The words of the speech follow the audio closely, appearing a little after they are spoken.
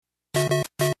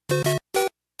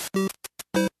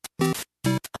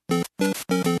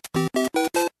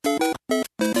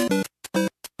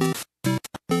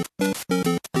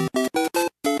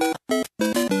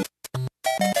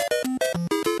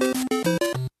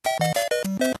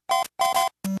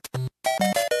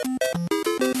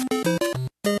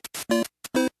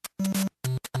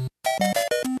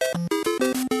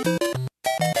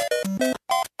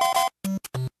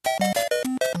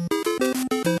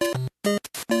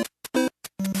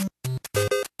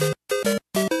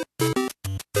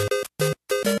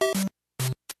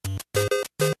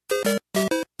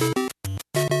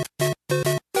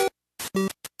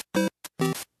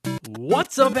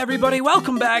up, everybody?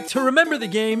 Welcome back to Remember the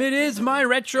Game. It is my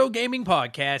retro gaming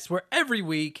podcast where every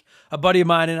week a buddy of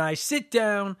mine and I sit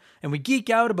down and we geek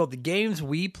out about the games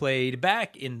we played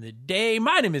back in the day.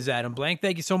 My name is Adam Blank.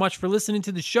 Thank you so much for listening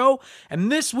to the show. And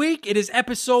this week it is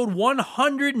episode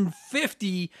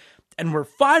 150 and we're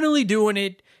finally doing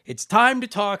it. It's time to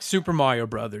talk Super Mario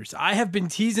Brothers. I have been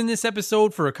teasing this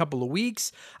episode for a couple of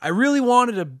weeks. I really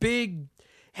wanted a big,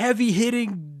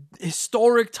 heavy-hitting,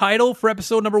 historic title for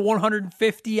episode number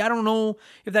 150. I don't know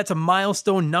if that's a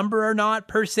milestone number or not,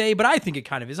 per se, but I think it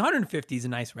kind of is. 150 is a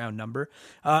nice round number.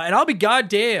 And I'll be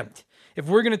goddamned if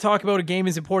we're going to talk about a game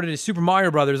as important as Super Mario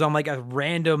Brothers on like a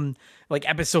random, like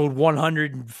episode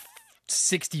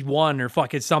 161 or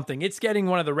fucking something. It's getting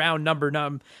one of the round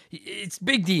number. It's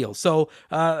big deal. So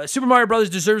Super Mario Brothers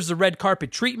deserves the red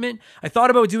carpet treatment. I thought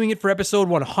about doing it for episode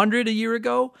 100 a year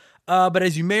ago. But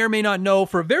as you may or may not know,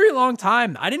 for a very long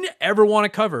time, I didn't ever want to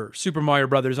cover Super Mario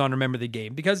Brothers on Remember the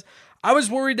Game because I was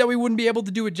worried that we wouldn't be able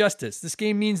to do it justice. This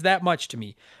game means that much to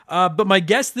me. But my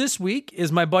guest this week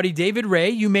is my buddy David Ray.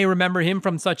 You may remember him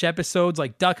from such episodes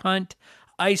like Duck Hunt,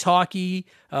 Ice Hockey,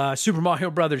 Super Mario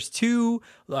Brothers 2,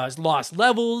 Lost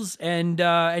Levels, and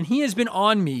he has been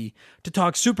on me to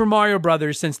talk Super Mario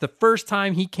Brothers since the first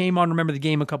time he came on Remember the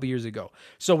Game a couple years ago.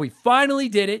 So we finally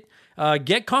did it.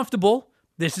 Get comfortable.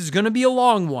 This is going to be a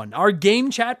long one. Our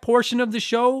game chat portion of the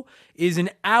show is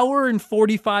an hour and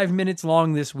 45 minutes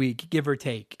long this week, give or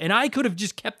take. And I could have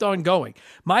just kept on going.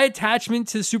 My attachment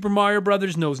to Super Mario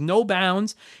Brothers knows no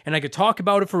bounds, and I could talk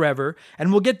about it forever.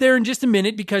 And we'll get there in just a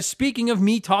minute, because speaking of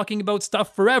me talking about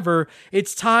stuff forever,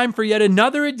 it's time for yet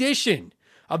another edition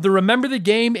of the Remember the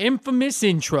Game infamous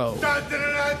intro.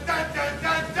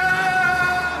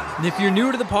 And if you're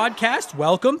new to the podcast,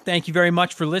 welcome. Thank you very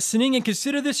much for listening, and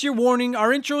consider this your warning. Our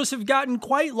intros have gotten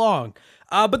quite long,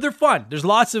 but they're fun. There's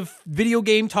lots of video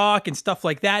game talk and stuff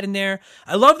like that in there.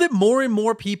 I love that more and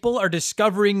more people are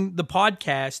discovering the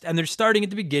podcast, and they're starting at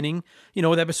the beginning, you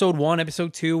know, with episode 1,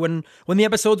 episode 2, when the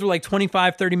episodes were like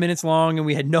 25, 30 minutes long and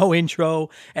we had no intro,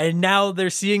 and now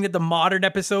they're seeing that the modern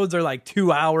episodes are like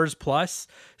 2 hours plus.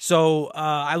 So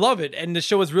I love it, and the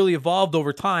show has really evolved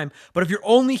over time. But if you're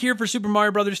only here for Super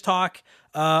Mario Brothers talk,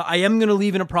 I am going to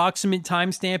leave an approximate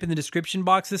timestamp in the description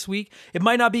box this week. It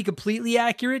might not be completely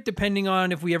accurate, depending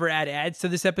on if we ever add ads to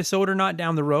this episode or not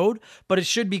down the road, but it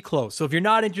should be close. So if you're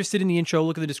not interested in the intro,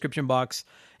 look at the description box,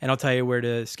 and I'll tell you where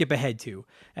to skip ahead to.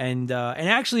 And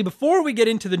actually, before we get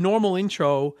into the normal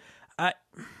intro,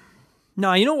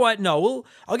 no, you know what? No,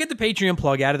 I'll get the Patreon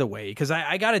plug out of the way, because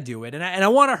I got to do it, and I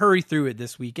want to hurry through it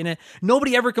this week. And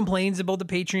nobody ever complains about the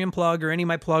Patreon plug or any of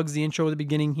my plugs, the intro at the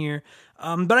beginning here.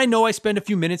 But I know I spend a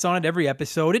few minutes on it every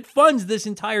episode. It funds this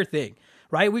entire thing,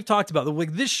 right? We've talked about it.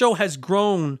 Like, this show has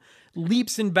grown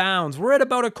leaps and bounds. We're at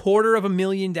about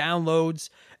 250,000 downloads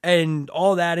and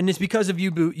all that, and it's because of you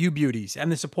beauties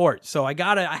and the support. So I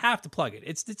have to plug it.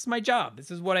 It's my job. This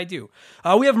is what I do.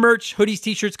 We have merch, hoodies,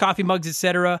 t-shirts, coffee mugs,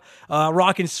 etc.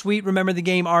 Rockin' sweet Remember the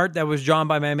Game art that was drawn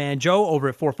by my man Joe over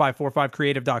at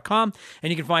 4545creative.com,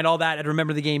 and you can find all that at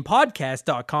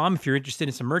rememberthegamepodcast.com if you're interested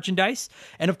in some merchandise.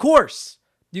 And of course,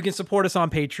 you can support us on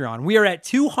Patreon. We are at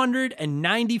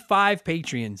 295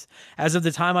 Patreons as of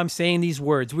the time I'm saying these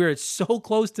words. We are so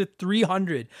close to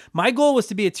 300. My goal was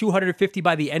to be at 250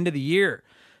 by the end of the year.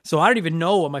 So I don't even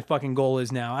know what my fucking goal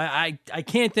is now. I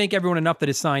can't thank everyone enough that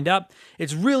has signed up.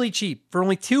 It's really cheap. For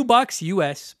only $2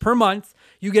 US per month,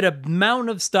 you get a mountain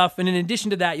of stuff, and in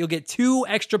addition to that, you'll get 2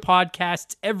 extra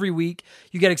podcasts every week.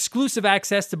 You get exclusive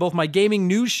access to both my gaming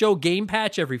news show Game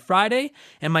Patch every Friday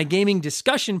and my gaming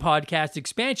discussion podcast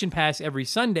Expansion Pass every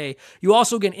Sunday. You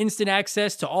also get instant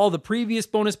access to all the previous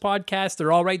bonus podcasts.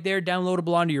 They're all right there,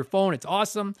 downloadable onto your phone. It's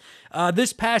awesome.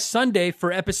 This past Sunday,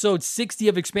 for episode 60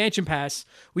 of Expansion Pass,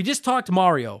 we just talked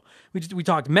Mario. We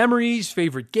talked memories,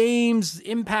 favorite games,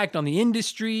 impact on the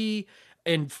industry,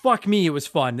 and fuck me, it was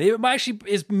fun. It actually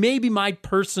is maybe my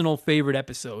personal favorite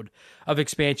episode of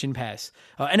Expansion Pass.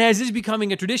 And as is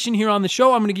becoming a tradition here on the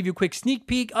show, I'm going to give you a quick sneak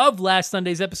peek of last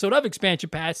Sunday's episode of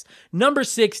Expansion Pass, number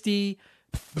 60,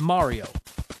 Mario.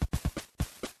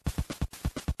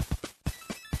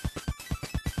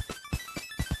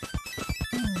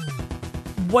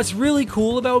 What's really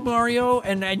cool about Mario,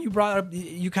 and you brought up,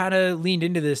 you kind of leaned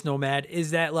into this, Nomad, is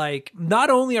that, like,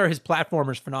 not only are his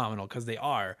platformers phenomenal, because they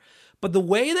are, but the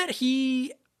way that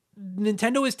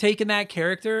Nintendo has taken that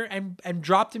character and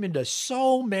dropped him into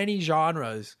so many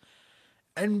genres,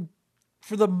 and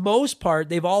for the most part,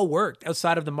 they've all worked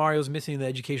outside of the Mario's missing the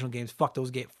educational games. Fuck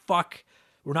those games.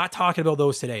 We're not talking about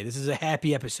those today. This is a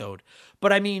happy episode.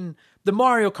 But I mean, the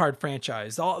Mario Kart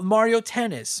franchise, Mario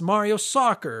Tennis, Mario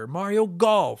Soccer, Mario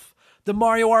Golf, the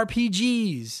Mario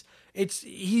RPGs,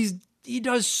 He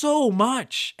does so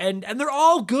much, and they're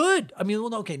all good. I mean,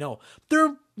 well, okay, no,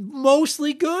 they're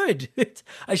mostly good.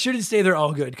 I shouldn't say they're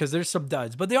all good because there's some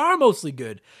duds, but they are mostly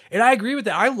good. And I agree with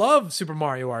that. I love Super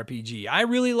Mario RPG. I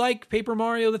really like Paper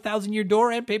Mario: The Thousand Year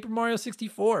Door and Paper Mario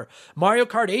 64. Mario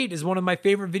Kart 8 is one of my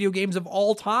favorite video games of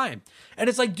all time. And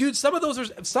it's like, dude, some of those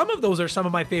are some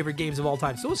of my favorite games of all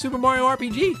time. So is Super Mario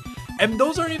RPG, and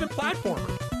those aren't even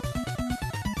platformers.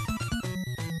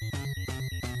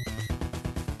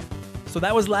 So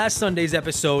that was last Sunday's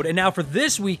episode. And now for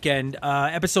this weekend,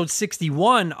 episode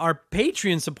 61, our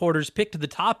Patreon supporters picked the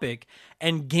topic,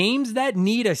 and games that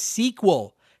need a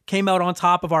sequel came out on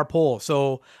top of our poll.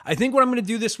 So I think what I'm going to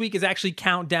do this week is actually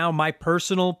count down my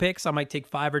personal picks. I might take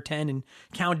 5 or 10 and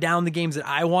count down the games that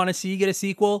I want to see get a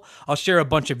sequel. I'll share a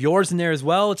bunch of yours in there as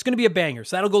well. It's going to be a banger.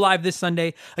 So that'll go live this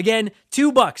Sunday. Again,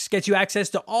 $2 gets you access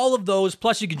to all of those.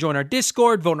 Plus you can join our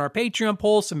Discord, vote in our Patreon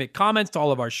poll, submit comments to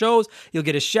all of our shows. You'll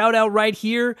get a shout out right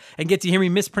here and get to hear me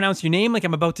mispronounce your name like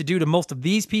I'm about to do to most of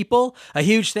these people. A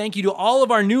huge thank you to all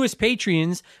of our newest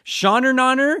Patreons, Seaner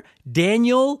Nonner,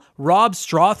 Daniel, Rob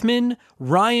Strothman,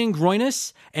 Ryan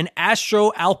Groinus, and Astro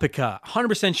Alpica.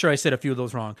 100% sure I said a few of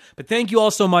those wrong. But thank you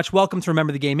all so much. Welcome to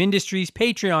Remember the Game Industries,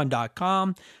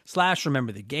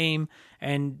 patreon.com/Remember the Game.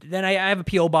 And then I have a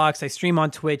P.O. box. I stream on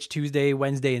Twitch Tuesday,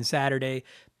 Wednesday, and Saturday.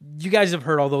 You guys have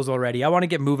heard all those already. I want to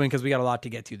get moving because we got a lot to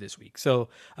get to this week. So,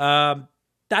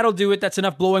 that'll do it. That's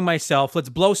enough blowing myself. Let's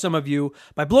blow some of you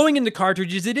by blowing into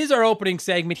cartridges. It is our opening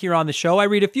segment here on the show. I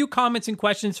read a few comments and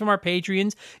questions from our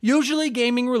Patreons, usually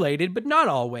gaming related, but not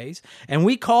always. And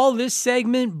we call this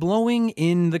segment Blowing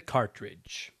in the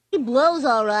Cartridge. He blows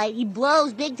all right. He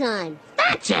blows big time.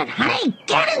 That's it, honey.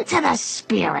 Get into the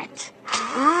spirit.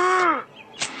 And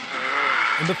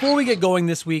before we get going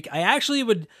this week, I actually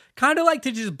would kind of like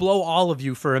to just blow all of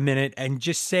you for a minute and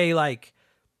just say, like,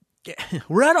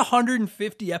 we're at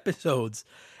 150 episodes,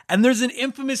 and there's an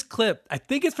infamous clip. I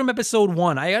think it's from episode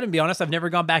 1. I gotta be honest, I've never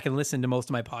gone back and listened to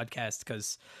most of my podcasts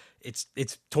because it's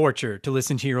torture to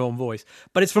listen to your own voice.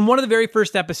 But it's from one of the very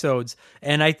first episodes,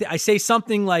 and I say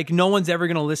something like, no one's ever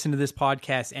gonna listen to this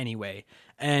podcast anyway.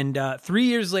 And 3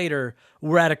 years later,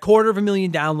 we're at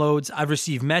 250,000 downloads. I've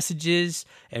received messages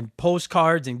and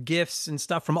postcards and gifts and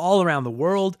stuff from all around the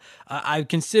world. I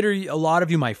consider a lot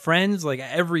of you my friends, like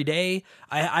every day.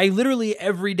 I literally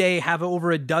every day have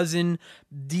over a dozen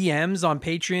DMs on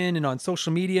Patreon and on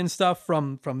social media and stuff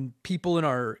from people in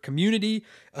our community.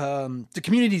 The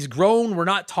community's grown. We're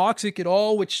not toxic at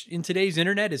all, which in today's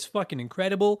internet is fucking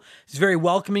incredible. It's very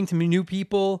welcoming to new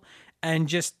people, and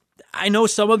just, I know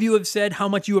some of you have said how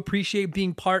much you appreciate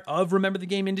being part of Remember the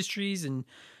Game Industries, and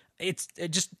it's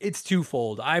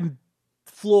twofold. I'm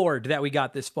floored that we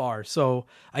got this far. So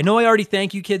I know I already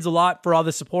thank you kids a lot for all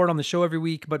the support on the show every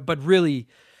week, but really,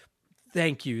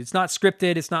 thank you. It's not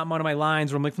scripted. It's not one of my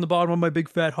lines where I'm like, from the bottom of my big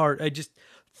fat heart, I just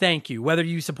thank you. Whether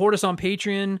you support us on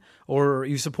Patreon, or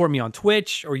you support me on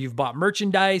Twitch, or you've bought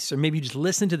merchandise, or maybe you just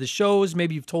listen to the shows,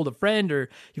 maybe you've told a friend, or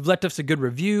you've left us a good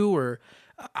review, or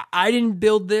I didn't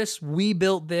build this. We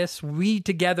built this. We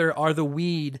together are the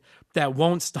weed that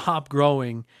won't stop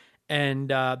growing. And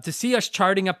to see us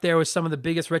charting up there with some of the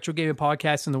biggest retro gaming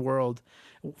podcasts in the world,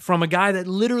 from a guy that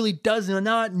literally does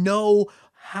not know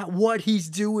what he's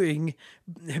doing,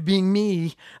 being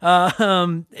me,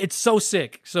 it's so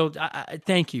sick. So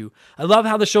thank you. I love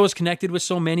how the show is connected with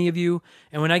so many of you.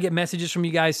 And when I get messages from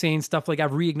you guys saying stuff like,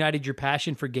 I've reignited your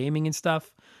passion for gaming and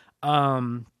stuff,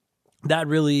 that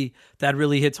really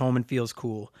hits home and feels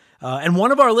cool. And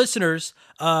one of our listeners,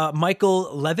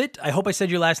 Michael Levitt, I hope I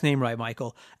said your last name right,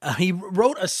 Michael. He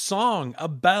wrote a song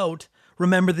about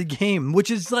Remember the Game, which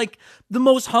is like the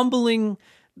most humbling,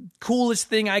 coolest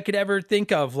thing I could ever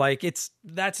think of. Like,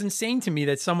 that's insane to me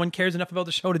that someone cares enough about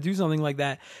the show to do something like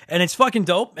that. And it's fucking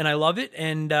dope, and I love it.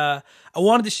 And I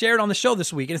wanted to share it on the show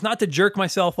this week. And it's not to jerk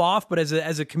myself off, but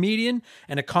as a comedian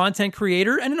and a content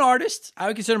creator and an artist, I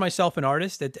would consider myself an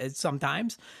artist at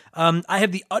sometimes. I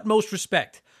have the utmost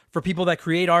respect for people that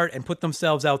create art and put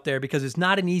themselves out there, because it's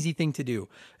not an easy thing to do.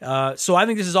 So I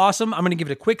think this is awesome. I'm going to give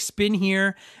it a quick spin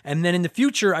here. And then in the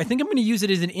future, I think I'm going to use it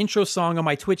as an intro song on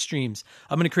my Twitch streams.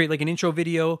 I'm going to create like an intro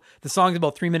video. The song's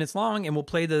about 3 minutes long, and we'll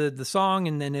play the song.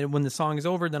 And then when the song is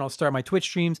over, then I'll start my Twitch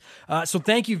streams. So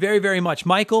thank you very, very much,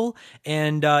 Michael.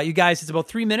 And you guys, it's about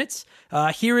 3 minutes.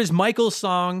 Here is Michael's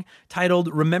song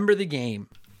titled Remember the Game.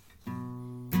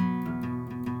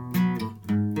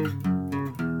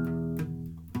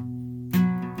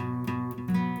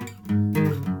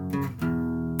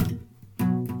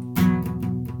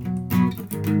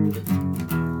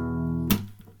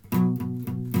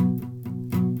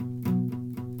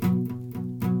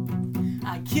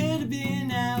 I could have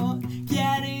been out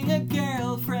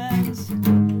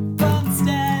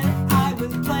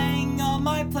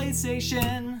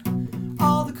PlayStation.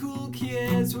 All the cool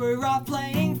kids were off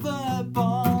playing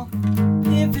football.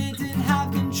 If it didn't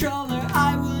have controller,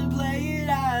 I wouldn't play it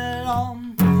at all.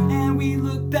 And we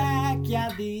look back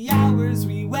at the hours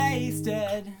we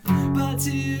wasted, but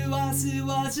to us it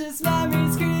was just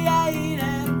memories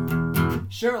created.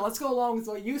 Sure, let's go along with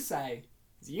what you say,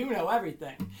 'cause you know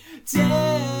everything. Do you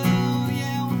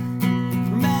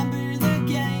remember the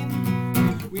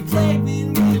game we played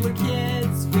when we were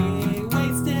kids? We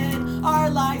wasted our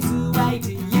lives away.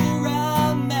 Do you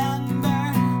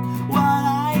remember what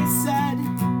I said?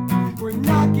 We're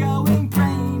not going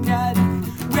brain dead,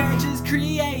 we're just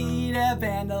creative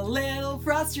and a little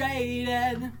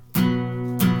frustrated.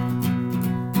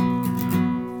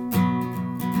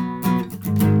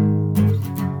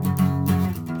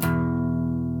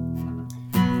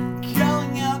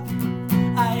 Growing up,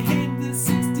 I hated the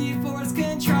 64's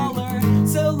controller,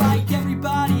 so like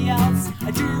everybody else,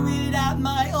 I drew it at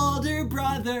my older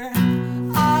brother.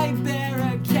 I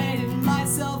barricaded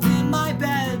myself in my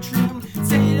bedroom,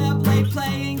 stayed up late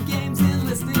playing games and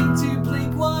listening to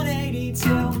Blink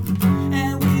 182.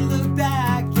 And we look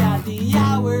back at the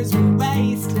hours we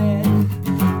wasted,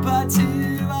 but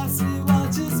to us it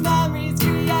was just memories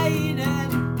created.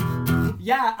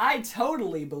 Yeah, I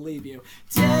totally believe you.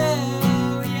 Do you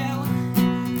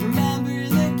remember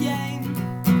the game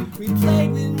we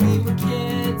played when we were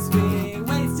kids? We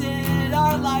wasted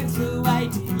our lives away.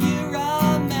 Do you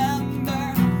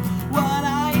remember what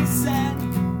I said?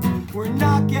 We're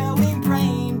not going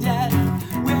brain dead,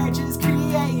 we're just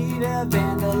creative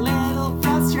and a little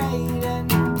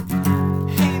frustrated.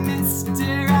 Hey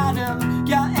Mr. Adam,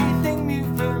 got anything new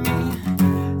for me?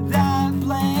 That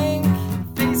blank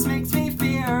face makes me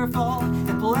fearful,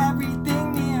 and pull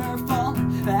everything nearful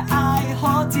that I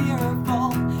hold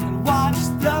dearful, and watch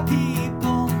the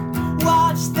people,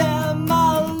 watch them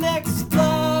all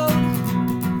explode.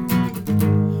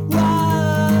 Whoa.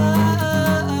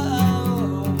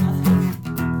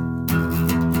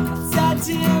 I said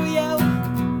to you,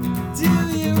 do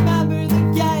you remember the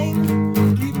game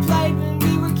we played when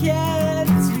we were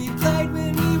kids? We played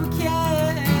when we were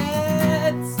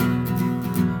kids.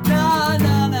 No,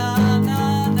 no, no,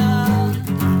 no, no.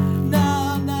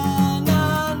 No, no,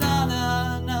 no, no,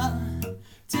 no, no.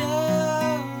 Do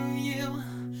you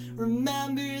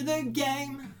remember the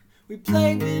game we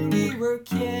played when we were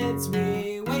kids?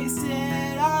 We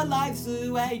wasted our lives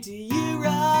away. Do you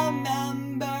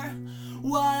remember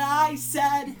what I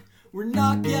said? We're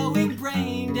not going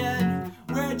brain dead,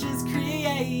 we're just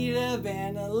creative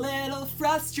and a little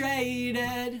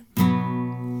frustrated.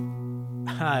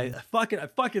 I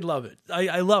fucking love it.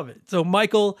 I love it. So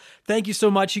Michael, thank you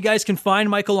so much. You guys can find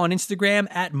Michael on Instagram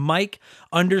at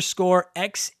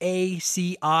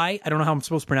Mike_XACI. I don't know how I'm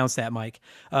supposed to pronounce that, Mike.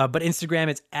 But Instagram,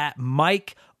 it's at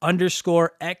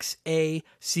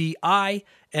Mike_XACI.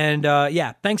 And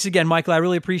yeah, thanks again, Michael. I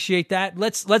really appreciate that.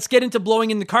 Let's get into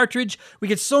blowing in the cartridge. We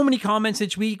get so many comments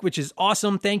each week, which is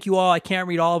awesome. Thank you all. I can't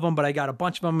read all of them, but I got a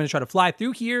bunch of them. I'm going to try to fly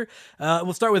through here.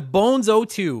 We'll start with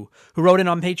Bones02, who wrote in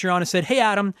on Patreon and said, "Hey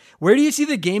Adam, where do you see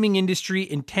the gaming industry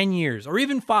in 10 years or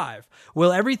even 5?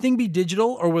 Will everything be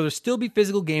digital or will there still be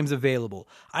physical games available?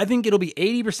 I think it'll be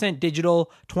 80%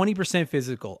 digital, 20%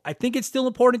 physical. I think it's still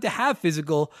important to have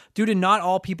physical due to not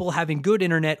all people having good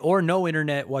internet or no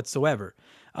internet whatsoever."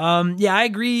 Yeah, I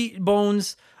agree,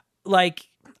 Bones. Like,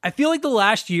 I feel like the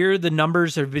last year, the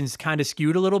numbers have been kind of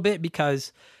skewed a little bit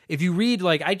because if you read,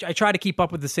 like, I try to keep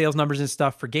up with the sales numbers and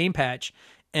stuff for Game Patch,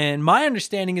 and my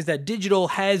understanding is that digital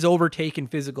has overtaken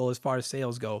physical as far as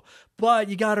sales go. But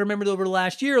you got to remember that over the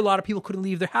last year, a lot of people couldn't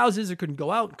leave their houses or couldn't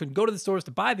go out, couldn't go to the stores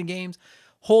to buy the games.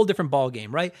 Whole different ball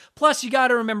game, right? Plus, you got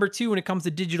to remember too, when it comes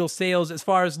to digital sales, as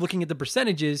far as looking at the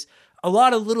percentages, a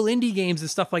lot of little indie games and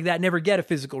stuff like that never get a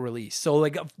physical release. So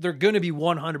like they're going to be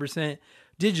 100%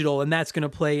 digital, and that's going to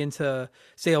play into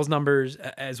sales numbers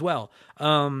as well.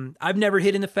 I've never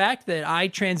hidden the fact that I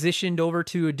transitioned over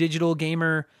to a digital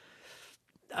gamer.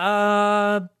 You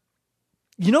know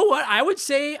what? I would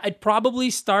say I'd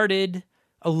probably started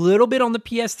a little bit on the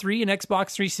PS3 and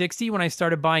Xbox 360 when I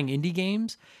started buying indie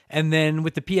games. And then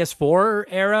with the PS4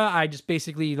 era, I just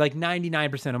basically, like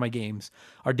 99% of my games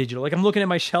are digital. Like I'm looking at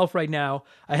my shelf right now.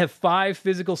 I have 5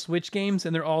 physical Switch games,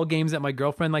 and they're all games that my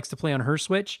girlfriend likes to play on her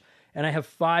Switch. And I have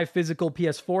 5 physical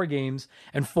PS4 games,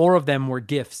 and 4 of them were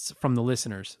gifts from the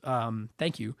listeners.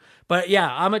 Thank you. But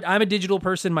yeah, I'm a digital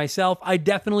person myself. I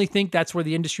definitely think that's where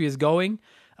the industry is going.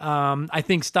 I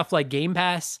think stuff like Game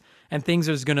Pass and things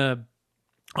is going to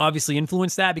obviously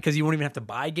influence that, because you won't even have to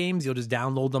buy games. You'll just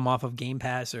download them off of Game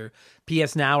Pass or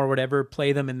PS Now or whatever,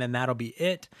 play them, and then that'll be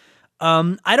it.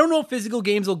 I don't know if physical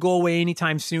games will go away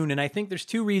anytime soon, and I think there's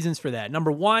two reasons for that.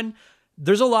 Number one,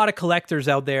 there's a lot of collectors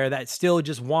out there that still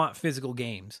just want physical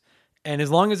games. And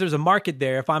as long as there's a market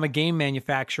there, if I'm a game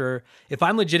manufacturer, if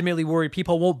I'm legitimately worried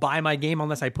people won't buy my game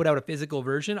unless I put out a physical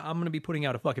version, I'm going to be putting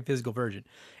out a fucking physical version.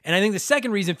 And I think the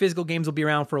second reason physical games will be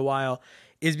around for a while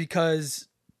is because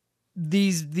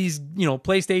these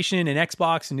PlayStation and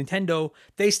Xbox and Nintendo,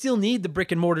 they still need the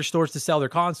brick and mortar stores to sell their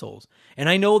consoles. And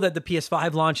I know that the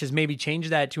PS5 launch has maybe changed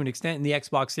that to an extent, and the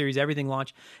Xbox Series Everything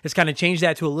launch has kind of changed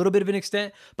that to a little bit of an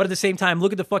extent. But at the same time,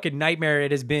 look at the fucking nightmare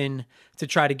it has been to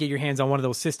try to get your hands on one of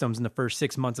those systems in the first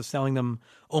 6 months of selling them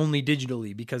only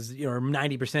digitally, because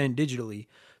 90% digitally.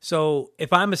 So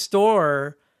if I'm a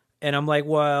store and I'm like,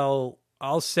 well,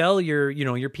 I'll sell your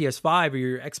PS5 or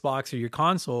your Xbox or your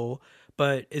console,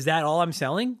 but is that all I'm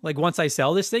selling? Like, once I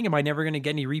sell this thing, am I never going to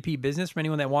get any repeat business from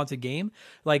anyone that wants a game?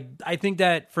 Like, I think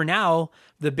that for now,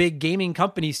 the big gaming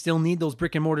companies still need those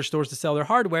brick and mortar stores to sell their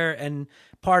hardware. And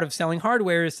part of selling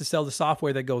hardware is to sell the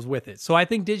software that goes with it. So I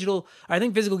think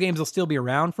physical games will still be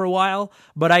around for a while,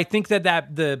 but I think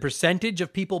that the percentage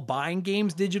of people buying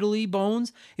games digitally,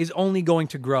 Bones, is only going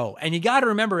to grow. And you got to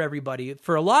remember, everybody,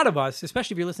 for a lot of us,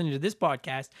 especially if you're listening to this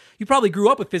podcast, you probably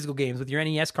grew up with physical games with your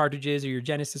NES cartridges or your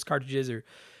Genesis cartridges, or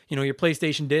your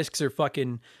PlayStation discs, or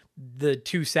fucking the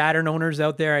two Saturn owners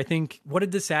out there. I think, what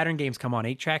did the Saturn games come on?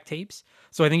 8-track tapes?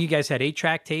 So I think you guys had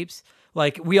 8-track tapes.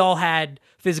 Like, we all had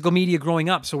physical media growing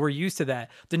up, so we're used to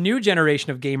that. The new generation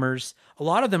of gamers, a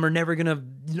lot of them are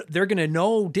they're going to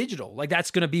know digital. Like,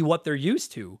 that's going to be what they're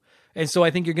used to. And so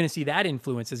I think you're going to see that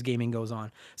influence as gaming goes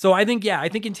on. So I think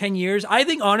in 10 years,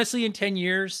 honestly, in 10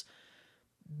 years,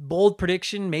 bold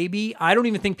prediction, maybe, I don't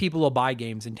even think people will buy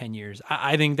games in 10 years.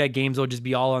 I think that games will just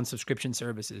be all on subscription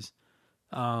services.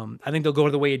 I think they'll go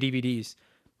to the way of DVDs,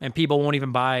 and people won't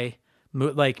even buy.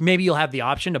 Like, maybe you'll have the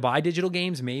option to buy digital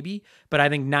games, maybe, but I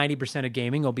think 90% of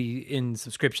gaming will be in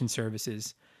subscription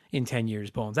services in 10 years,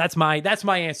 Bones. That's my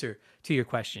answer to your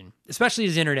question, especially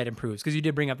as internet improves, because you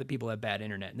did bring up that people have bad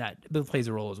internet, and that plays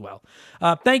a role as well.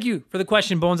 Thank you for the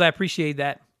question, Bones. I appreciate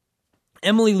that.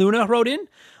 Emily Luna wrote in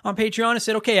on Patreon and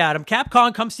said, okay, Adam,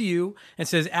 Capcom comes to you and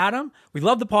says, Adam, we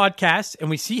love the podcast and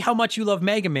we see how much you love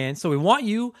Mega Man, so we want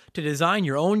you to design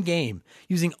your own game.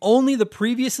 Using only the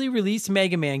previously released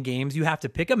Mega Man games, you have to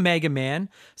pick a Mega Man,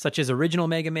 such as original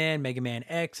Mega Man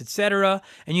X, etc.,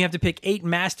 and you have to pick 8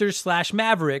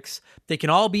 Masters/Mavericks. They can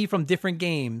all be from different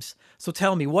games. So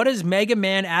tell me, what does Mega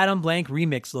Man Adam Blank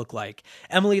Remix look like?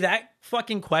 Emily, that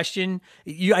fucking question,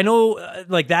 I know,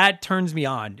 that turns me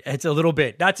on. It's a little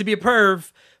bit, not to be a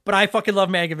perv, but I fucking love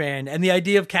Mega Man, and the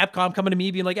idea of Capcom coming to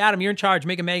me being like, Adam, you're in charge,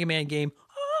 make a Mega Man game.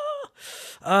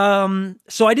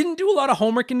 So I didn't do a lot of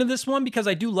homework into this one because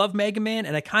I do love Mega Man,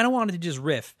 and I kind of wanted to just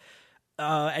riff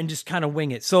and just kind of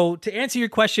wing it. So to answer your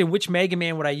question, which Mega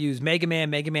Man would I use? Mega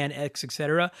Man X,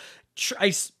 etc.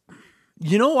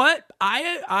 You know what?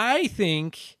 I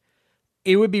think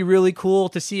it would be really cool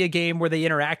to see a game where they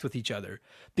interact with each other,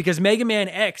 because Mega Man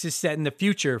X is set in the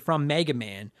future from Mega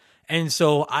Man. And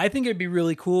so I think it'd be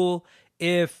really cool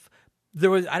if there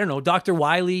was, I don't know, Dr.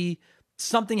 Wily,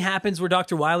 something happens where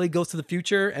Dr. Wily goes to the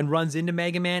future and runs into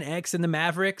Mega Man X and the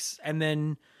Mavericks, and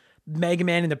then Mega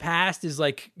Man in the past is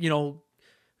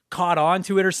caught on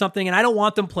to it or something. And I don't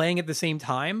want them playing at the same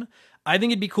time. I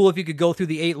think it'd be cool if you could go through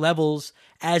the 8 levels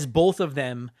as both of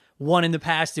them, one in the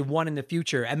past and one in the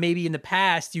future. And maybe in the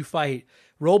past you fight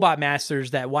Robot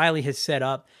Masters that Wily has set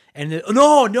up. And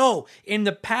in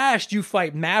the past you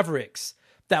fight Mavericks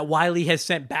that Wily has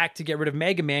sent back to get rid of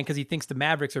Mega Man because he thinks the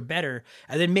Mavericks are better.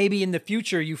 And then maybe in the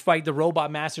future you fight the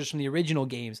Robot Masters from the original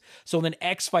games. So then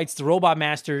X fights the Robot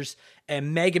Masters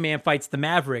and Mega Man fights the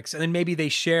Mavericks. And then maybe they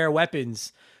share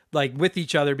weapons with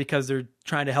each other because they're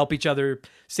trying to help each other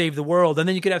save the world. And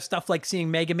then you could have stuff like seeing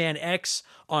Mega Man X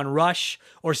on Rush,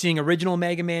 or seeing original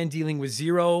Mega Man dealing with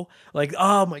Zero.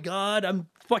 Oh my God, I'm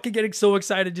fucking getting so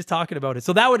excited just talking about it.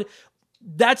 So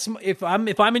that's if I'm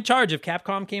in charge, if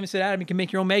Capcom came and said, Adam, you can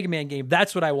make your own Mega Man game,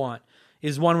 that's what I want,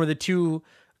 is one where the two,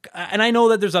 and I know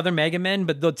that there's other Mega Men,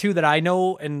 but the two that I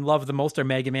know and love the most are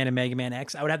Mega Man and Mega Man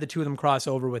X. I would have the two of them cross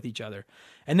over with each other.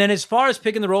 And then as far as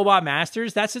picking the Robot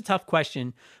Masters, that's a tough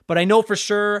question, but I know for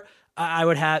sure I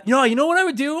would have, you know what I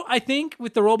would do, I think,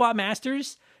 with the Robot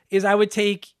Masters, is I would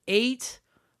take 8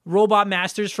 Robot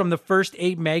Masters from the first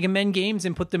 8 Mega Man games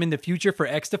and put them in the future for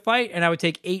X to fight, and I would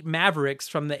take 8 Mavericks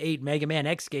from the 8 Mega Man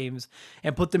X games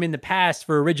and put them in the past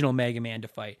for original Mega Man to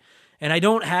fight. And I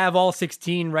don't have all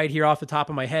 16 right here off the top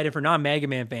of my head, and for non-Mega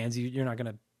Man fans, you're not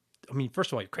going to, first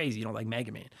of all, you're crazy, you don't like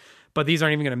Mega Man, but these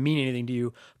aren't even going to mean anything to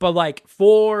you. But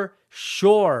for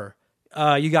sure,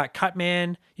 you got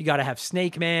Cutman, you got to have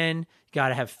Snake Man, Got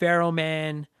to have Pharaoh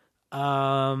Man.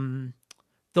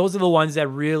 Those are the ones that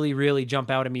really, really jump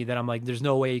out at me that I'm like, there's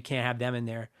no way you can't have them in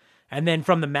there. And then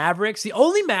from the Mavericks, the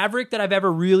only Maverick that I've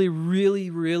ever really, really,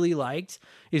 really liked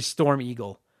is Storm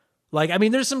Eagle. Like, I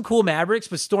mean, there's some cool Mavericks,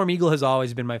 but Storm Eagle has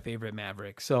always been my favorite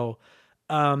Maverick. So,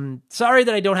 sorry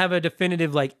that I don't have a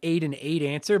definitive like 8 and 8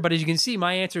 answer, but as you can see,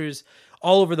 my answer is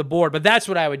all over the board, but that's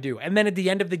what I would do. And then at the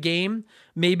end of the game,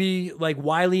 maybe like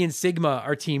Wily and Sigma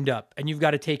are teamed up and you've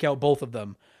got to take out both of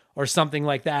them or something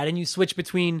like that. And you switch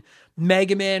between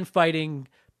Mega Man fighting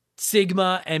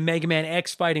Sigma and Mega Man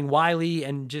X fighting Wily,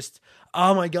 and just,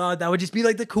 oh my God, that would just be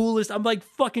like the coolest. I'm like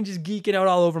fucking just geeking out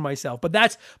all over myself. But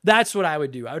that's what I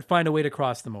would do. I would find a way to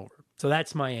cross them over. So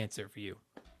that's my answer for you.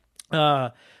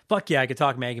 Fuck yeah, I could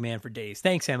talk Mega Man for days.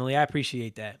 Thanks, Emily. I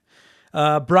appreciate that.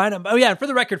 Brian, oh yeah, for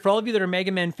the record, for all of you that are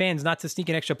Mega Man fans, not to sneak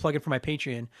an extra plug in for my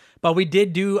Patreon, but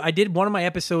I did one of my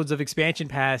episodes of Expansion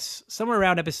Pass, somewhere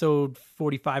around episode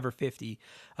 45 or 50.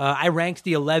 I ranked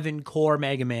the 11 core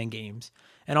Mega Man games,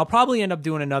 and I'll probably end up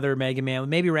doing another Mega Man,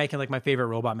 maybe ranking like my favorite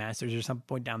Robot Masters or some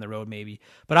point down the road, maybe.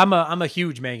 But I'm a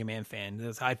huge Mega Man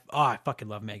fan. I fucking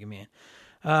love Mega Man.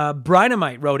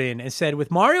 Brynamite wrote in and said,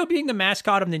 with Mario being the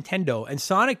mascot of Nintendo and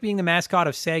Sonic being the mascot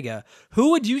of Sega,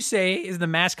 who would you say is the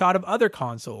mascot of other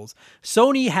consoles?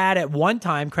 Sony had at one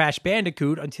time Crash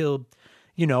Bandicoot until,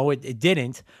 it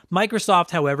didn't.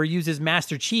 Microsoft, however, uses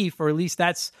Master Chief, or at least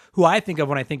that's who I think of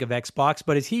when I think of Xbox,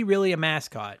 but is he really a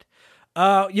mascot?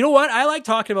 You know what? I like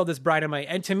talking about this Brynamite,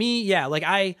 and to me, yeah, like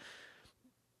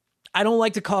I don't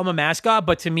like to call him a mascot,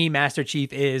 but to me, Master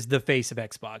Chief is the face of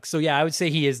Xbox. So yeah, I would say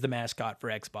he is the mascot for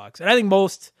Xbox. And I think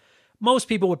most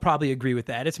people would probably agree with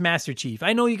that. It's Master Chief.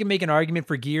 I know you can make an argument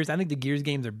for Gears. I think the Gears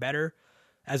games are better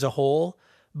as a whole,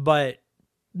 but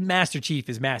Master Chief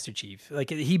is Master Chief. Like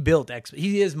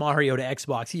he is Mario to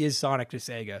Xbox. He is Sonic to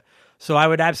Sega. So I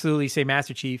would absolutely say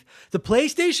Master Chief. The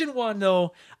PlayStation one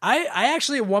though, I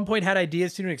actually at one point had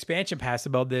ideas to do an expansion pass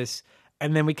about this.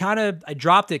 And then I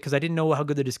dropped it because I didn't know how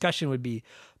good the discussion would be.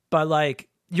 But like,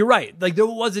 you're right. Like there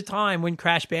was a time when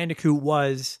Crash Bandicoot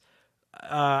was,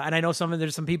 and I know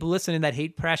there's some people listening that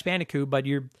hate Crash Bandicoot, but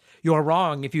you're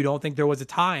wrong if you don't think there was a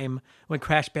time when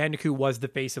Crash Bandicoot was the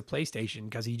face of PlayStation,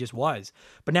 because he just was.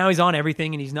 But now he's on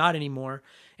everything and he's not anymore.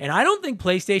 And I don't think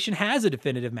PlayStation has a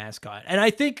definitive mascot. And I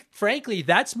think, frankly,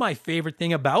 that's my favorite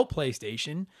thing about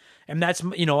PlayStation. And that's,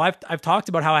 I've talked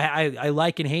about how I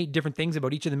like and hate different things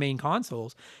about each of the main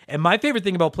consoles. And my favorite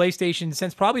thing about PlayStation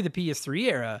since probably the PS3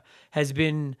 era has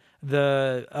been and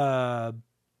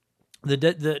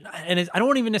I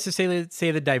don't even necessarily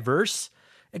say the diverse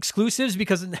exclusives,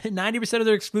 because 90% of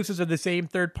their exclusives are the same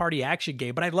third-party action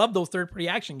game. But I love those third-party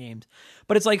action games.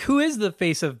 But it's like, who is the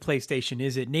face of PlayStation?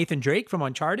 Is it Nathan Drake from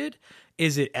Uncharted?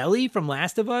 Is it Ellie from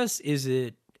Last of Us? Is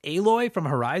it Aloy from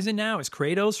Horizon now? Is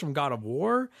Kratos from God of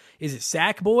War? Is it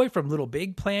Sackboy from Little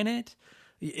Big Planet?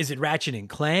 Is it Ratchet and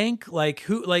Clank?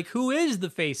 Who is the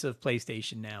face of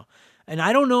PlayStation now? And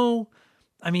I don't know.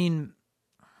 I mean,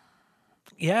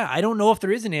 yeah, I don't know if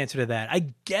there is an answer to that.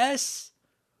 I guess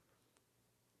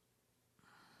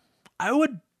I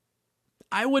would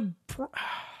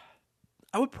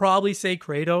probably say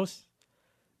Kratos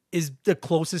is the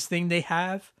closest thing they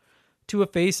have to a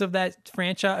face of that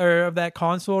franchise or of that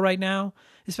console right now,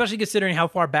 especially considering how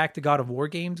far back the God of War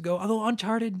games go. Although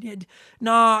Uncharted,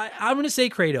 I'm going to say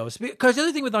Kratos, because the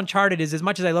other thing with Uncharted is, as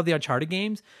much as I love the Uncharted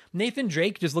games, Nathan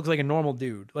Drake just looks like a normal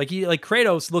dude. Like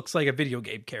Kratos looks like a video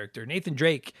game character. Nathan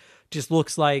Drake just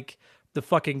looks like the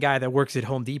fucking guy that works at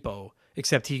Home Depot,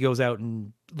 except he goes out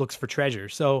and looks for treasure.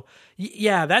 So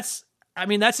yeah, that's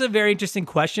a very interesting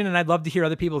question, and I'd love to hear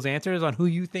other people's answers on who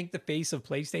you think the face of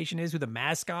PlayStation is, who the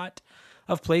mascot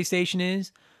of PlayStation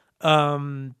is.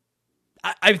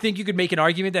 I think you could make an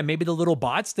argument that maybe the little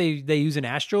bots, they use an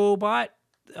Astro Bot,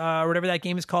 or whatever that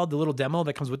game is called, the little demo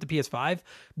that comes with the PS5.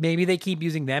 Maybe they keep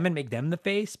using them and make them the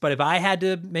face. But if I had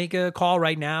to make a call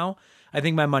right now, I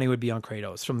think my money would be on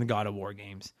Kratos from the God of War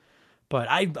games. But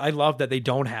I love that they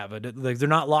don't have it. Like, they're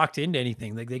not locked into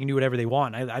anything. Like, they can do whatever they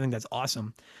want. I think that's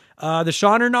awesome. The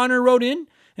Shauner Nonner wrote in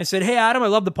and said, "Hey, Adam, I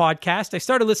love the podcast. I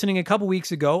started listening a couple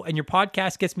weeks ago, and your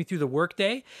podcast gets me through the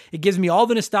workday. It gives me all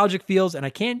the nostalgic feels, and I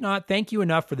can't not thank you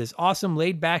enough for this awesome,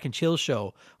 laid-back, and chill show."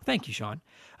 Well, thank you, Sean.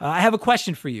 I have a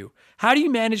question for you. How do you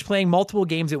manage playing multiple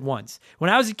games at once? When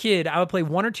I was a kid, I would play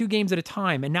 1 or 2 games at a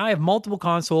time, and now I have multiple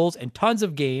consoles and tons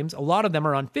of games. A lot of them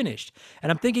are unfinished.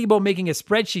 And I'm thinking about making a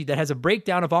spreadsheet that has a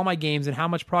breakdown of all my games and how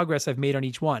much progress I've made on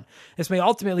each one. This may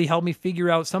ultimately help me figure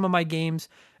out some of my games,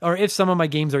 or if some of my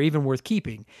games are even worth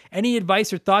keeping. Any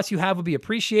advice or thoughts you have would be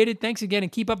appreciated. Thanks again,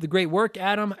 and keep up the great work,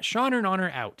 Adam. Sean and Honor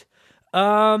out.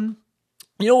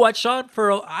 You know what, Sean?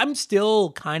 I'm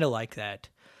still kind of like that.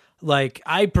 Like,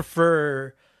 I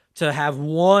prefer to have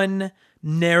one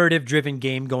narrative-driven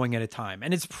game going at a time.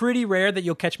 And it's pretty rare that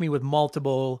you'll catch me with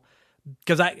multiple,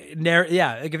 because like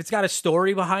if it's got a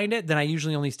story behind it, then I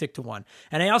usually only stick to one.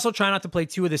 And I also try not to play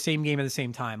two of the same game at the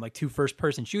same time, like two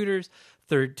first-person shooters,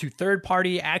 two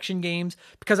third-party action games,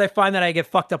 because I find that I get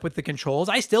fucked up with the controls.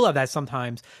 I still have that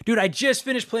sometimes. Dude, I just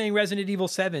finished playing Resident Evil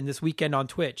 7 this weekend on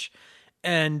Twitch.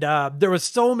 And there was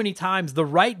so many times the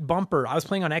right bumper, I was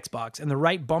playing on Xbox, and the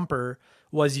right bumper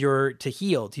was to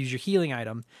use your healing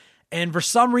item. And for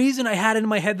some reason, I had it in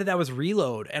my head that was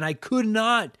reload, and I could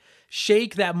not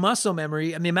shake that muscle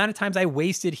memory. And the amount of times I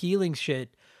wasted healing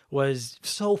shit was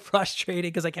so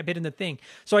frustrating because I kept hitting the thing.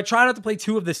 So I try not to play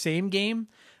two of the same game.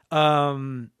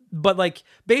 But like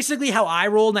basically how I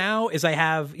roll now is I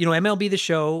have, MLB The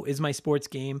Show is my sports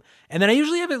game. And then I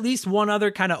usually have at least one other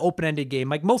kind of open-ended game.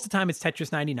 Like most of the time it's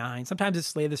Tetris 99. Sometimes it's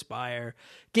Slay the Spire.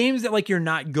 Games that like you're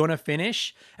not gonna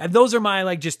finish. And those are my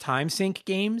like just time sink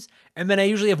games. And then I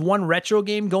usually have one retro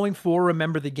game going for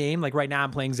Remember the Game. Like right now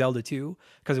I'm playing Zelda 2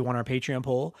 because we won our Patreon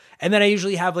poll. And then I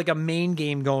usually have like a main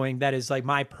game going that is like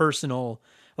my personal,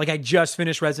 like I just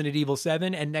finished Resident Evil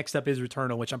 7 and next up is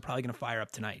Returnal, which I'm probably going to fire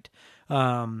up tonight.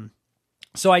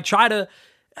 So I try to,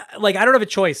 like, I don't have a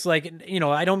choice. Like,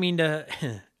 I don't mean to,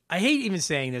 I hate even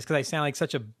saying this because I sound like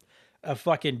such a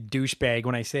fucking douchebag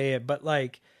when I say it, but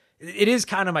like, it is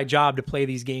kind of my job to play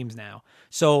these games now.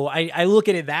 So I look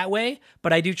at it that way,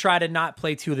 but I do try to not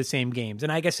play two of the same games.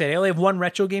 And like I said, I only have one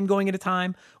retro game going at a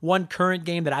time, one current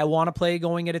game that I want to play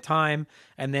going at a time,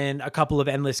 and then a couple of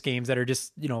endless games that are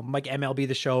just, like MLB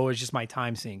The Show is just my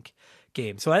time sink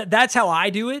game. So that's how I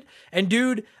do it. And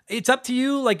dude, it's up to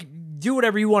you. Like, do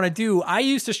whatever you want to do. I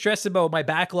used to stress about my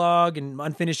backlog and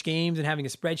unfinished games and having a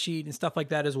spreadsheet and stuff like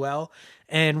that as well.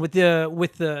 And with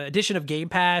the addition of Game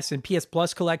Pass and PS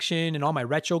Plus collection and all my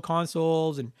retro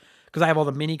consoles, and because I have all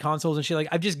the mini consoles and shit, like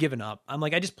I've just given up. I'm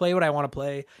like, I just play what I want to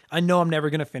play. I know I'm never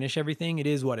going to finish everything. It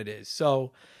is what it is.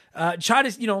 So try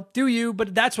to, do you,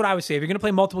 but that's what I would say. If you're going to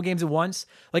play multiple games at once,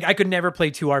 like I could never play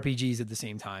two RPGs at the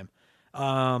same time.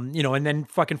 And then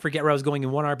fucking forget where I was going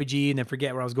in one RPG and then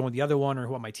forget where I was going with the other one or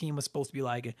what my team was supposed to be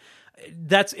like.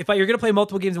 That's if you're going to play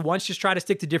multiple games at once, just try to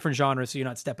stick to different genres so you're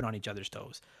not stepping on each other's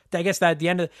toes. I guess that at the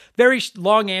end of very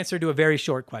long answer to a very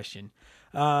short question.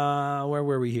 Where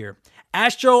were we here?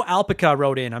 Astro Alpaca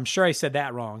wrote in. I'm sure I said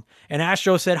that wrong. And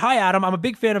Astro said, "Hi, Adam. I'm a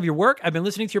big fan of your work. I've been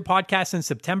listening to your podcast since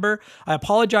September. I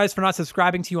apologize for not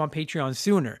subscribing to you on Patreon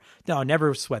sooner." No,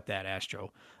 never sweat that,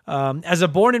 Astro. As a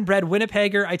born and bred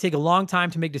Winnipegger, I take a long time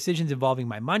to make decisions involving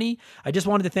my money. I just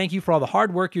wanted to thank you for all the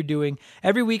hard work you're doing.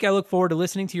 Every week I look forward to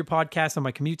listening to your podcast on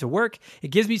my commute to work. It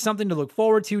gives me something to look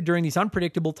forward to during these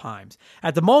unpredictable times.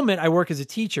 At the moment, I work as a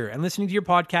teacher, and listening to your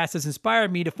podcast has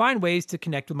inspired me to find ways to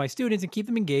connect with my students and keep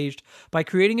them engaged by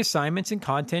creating assignments and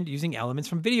content using elements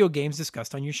from video games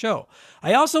discussed on your show.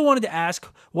 I also wanted to ask,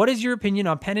 what is your opinion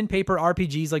on pen and paper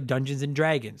RPGs like Dungeons &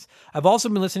 Dragons? I've also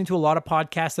been listening to a lot of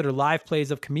podcasts that are live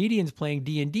plays of comedians playing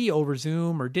D&D over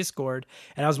Zoom or Discord,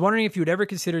 and I was wondering if you would ever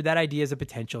consider that idea as a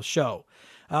potential show.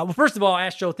 Well, first of all,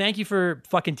 Astro, thank you for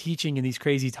fucking teaching in these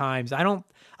crazy times. I'm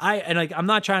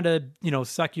not trying to,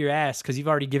 suck your ass because you've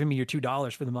already given me your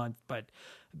 $2 for the month, but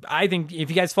I think if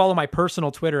you guys follow my personal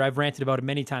Twitter, I've ranted about it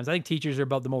many times. I think teachers are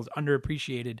about the most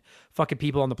underappreciated fucking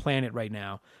people on the planet right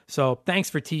now. So thanks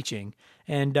for teaching.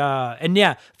 And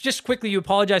yeah, just quickly, you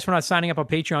apologize for not signing up on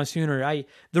Patreon sooner.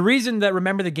 The reason that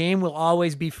Remember the Game will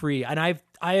always be free, and I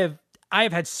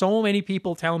have had so many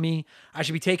people tell me I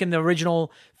should be taking the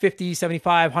original 50,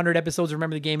 75, 100 episodes of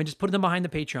Remember the Game and just putting them behind the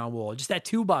Patreon wall, just at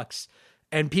 $2.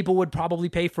 And people would probably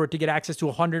pay for it to get access to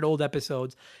 100 old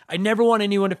episodes. I never want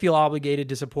anyone to feel obligated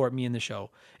to support me in the show.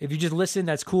 If you just listen,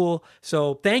 that's cool.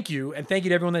 So thank you. And thank you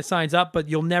to everyone that signs up, but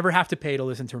you'll never have to pay to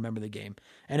listen to Remember the Game.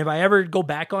 And if I ever go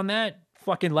back on that,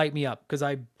 fucking light me up, because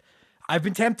I've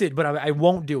been tempted, but I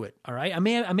won't do it. All right. I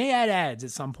may add ads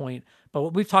at some point, but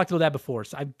we've talked about that before.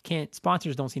 So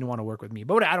sponsors don't seem to want to work with me,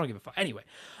 but I don't give a fuck. Anyway,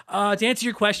 to answer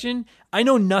your question, I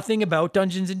know nothing about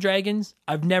Dungeons and Dragons.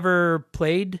 I've never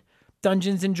played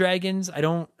Dungeons and Dragons.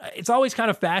 It's always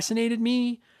kind of fascinated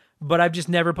me, but I've just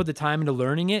never put the time into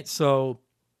learning it. So,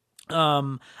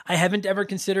 I haven't ever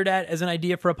considered that as an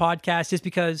idea for a podcast just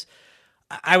because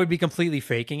I would be completely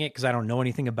faking it because I don't know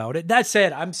anything about it. That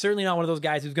said, I'm certainly not one of those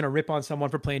guys who's going to rip on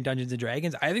someone for playing Dungeons and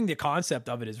Dragons. I think the concept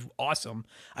of it is awesome.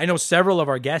 I know several of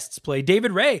our guests play.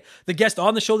 David Ray, the guest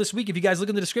on the show this week, if you guys look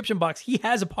in the description box, he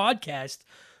has a podcast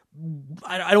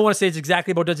I don't want to say it's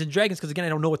exactly about Dungeons and Dragons because again, I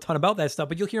don't know a ton about that stuff,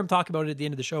 but you'll hear him talk about it at the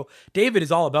end of the show. David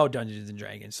is all about Dungeons and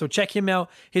Dragons. So check him out.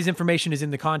 His information is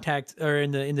in the contact or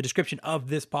in the description of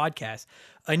this podcast.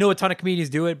 I know a ton of comedians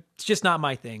do it. It's just not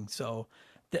my thing. So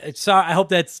I hope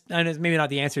that's maybe not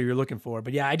the answer you're looking for,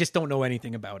 but yeah, I just don't know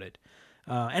anything about it.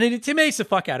 And it intimidates the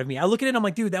fuck out of me. I look at it and I'm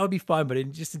like, dude, that would be fun, but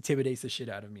it just intimidates the shit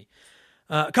out of me.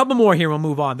 A couple more here, we'll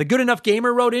move on. The Good Enough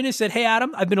Gamer wrote in and said, "Hey,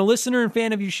 Adam, I've been a listener and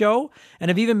fan of your show, and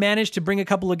I've even managed to bring a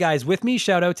couple of guys with me.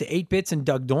 Shout out to 8-Bits and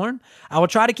Doug Dorn. I will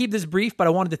try to keep this brief, but I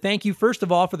wanted to thank you, first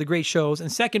of all, for the great shows,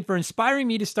 and second, for inspiring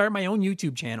me to start my own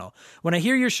YouTube channel. When I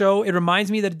hear your show, it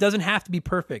reminds me that it doesn't have to be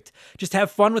perfect. Just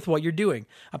have fun with what you're doing.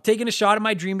 I'm taking a shot at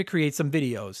my dream to create some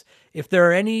videos. If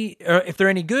they're any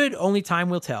good, only time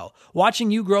will tell. Watching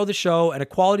you grow the show and a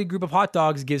quality group of hot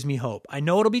dogs gives me hope. I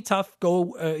know it'll be tough.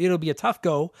 It'll be a tough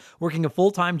go, working a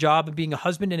full-time job and being a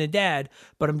husband and a dad,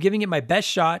 but I'm giving it my best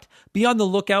shot. Be on the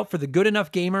lookout for the Good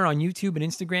Enough Gamer on YouTube and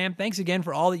Instagram. Thanks again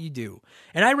for all that you do."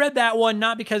 And I read that one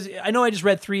not because I know I just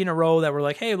read 3 in a row that were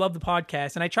like, "Hey, I love the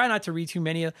podcast," and I try not to read too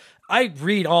many. I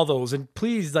read all those, and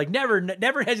please, like,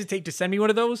 never hesitate to send me one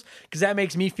of those because that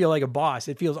makes me feel like a boss.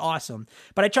 It feels awesome.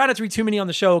 But I try not to read too many on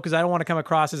the show because I don't want to come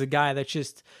across as a guy that's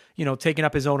just, taking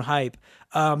up his own hype.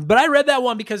 But I read that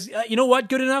one because, you know what?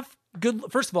 Good enough.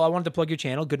 First of all, I wanted to plug your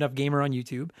channel, Good Enough Gamer on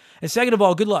YouTube. And second of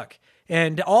all, good luck.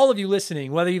 And all of you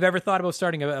listening, whether you've ever thought about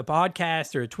starting a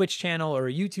podcast or a Twitch channel or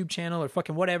a YouTube channel or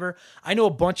fucking whatever, I know a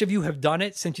bunch of you have done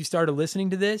it since you started listening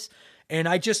to this. And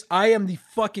I am the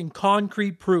fucking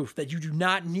concrete proof that you do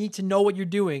not need to know what you're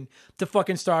doing to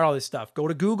fucking start all this stuff. Go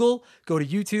to Google, go to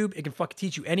YouTube. It can fucking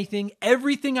teach you anything.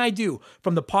 Everything I do,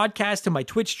 from the podcast to my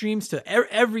Twitch streams to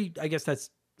I guess that's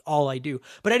all I do.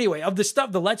 But anyway, of the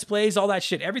stuff, the Let's Plays, all that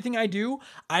shit, everything I do,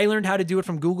 I learned how to do it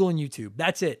from Google and YouTube.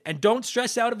 That's it. And don't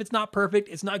stress out if it's not perfect.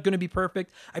 It's not going to be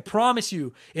perfect. I promise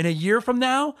you, in a year from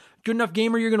now, Good Enough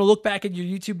Gamer, you're going to look back at your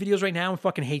YouTube videos right now and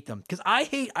fucking hate them. Because I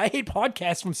hate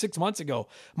podcasts from 6 months ago,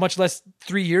 much less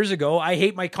 3 years ago. I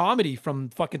hate my comedy from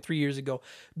fucking 3 years ago.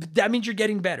 That means you're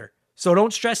getting better. So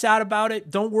don't stress out about it.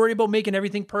 Don't worry about making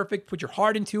everything perfect. Put your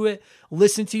heart into it.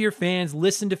 Listen to your fans.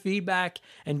 Listen to feedback.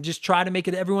 And just try to make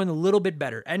it everyone a little bit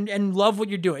better. And love what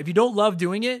you're doing. If you don't love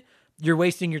doing it, you're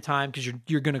wasting your time because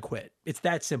you're going to quit. It's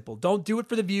that simple. Don't do it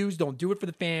for the views. Don't do it for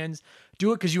the fans.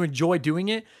 Do it because you enjoy doing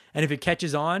it. And if it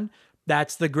catches on,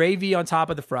 that's the gravy on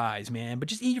top of the fries, man. But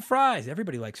just eat your fries.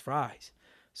 Everybody likes fries.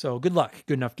 So good luck,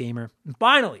 Good Enough Gamer. And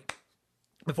finally,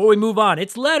 before we move on,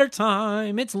 it's letter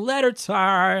time. It's letter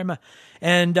time.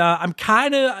 And I'm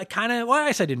kind of, well, I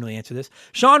guess I didn't really answer this.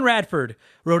 Sean Radford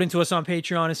wrote into us on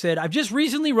Patreon and said, "I've just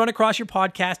recently run across your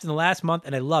podcast in the last month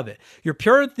and I love it. Your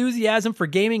pure enthusiasm for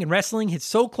gaming and wrestling hits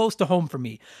so close to home for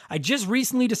me. I just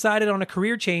recently decided on a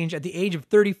career change at the age of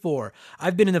 34.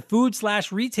 I've been in the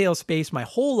food/retail space my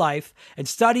whole life and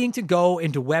studying to go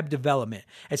into web development.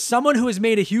 As someone who has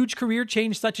made a huge career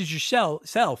change such as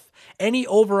yourself, any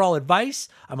overall advice?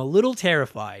 I'm a little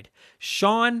terrified."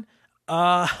 Sean,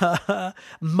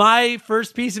 my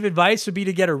first piece of advice would be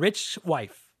to get a rich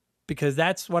wife, because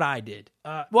that's what I did.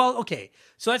 Okay,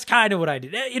 so that's kind of what I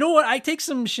did. You know what? I take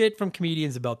some shit from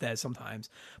comedians about that sometimes.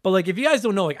 But like, if you guys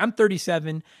don't know, like, I'm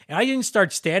 37 and I didn't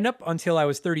start stand-up until I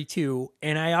was 32.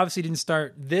 And I obviously didn't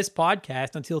start this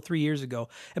podcast until 3 years ago.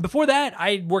 And before that,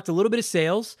 I worked a little bit of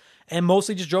sales and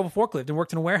mostly just drove a forklift and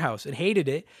worked in a warehouse and hated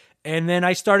it. And then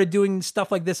I started doing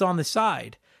stuff like this on the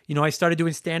side. I started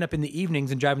doing stand-up in the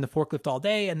evenings and driving the forklift all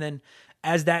day. And then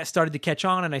as that started to catch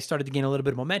on and I started to gain a little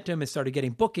bit of momentum and started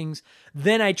getting bookings,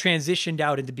 then I transitioned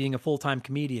out into being a full-time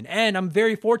comedian. And I'm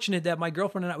very fortunate that my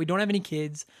girlfriend and I, we don't have any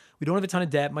kids. We don't have a ton of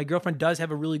debt. My girlfriend does have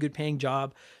a really good paying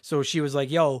job. So she was like,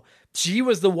 she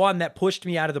was the one that pushed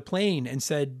me out of the plane and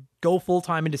said, go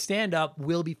full-time into stand-up,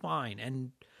 we'll be fine.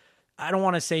 And I don't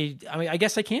want to say, I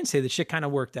guess I can say the shit kind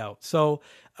of worked out. So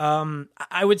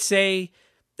I would say,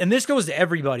 and this goes to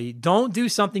everybody, don't do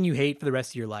something you hate for the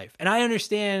rest of your life. And I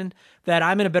understand that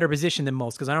I'm in a better position than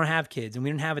most because I don't have kids and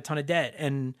we didn't have a ton of debt.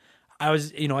 And I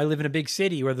live in a big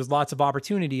city where there's lots of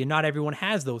opportunity and not everyone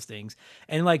has those things.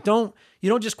 And like, you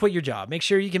don't just quit your job. Make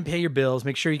sure you can pay your bills.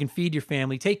 Make sure you can feed your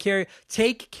family. Take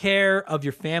care of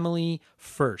your family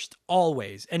first,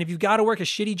 always. And if you've got to work a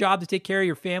shitty job to take care of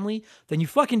your family, then you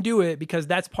fucking do it because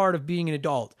that's part of being an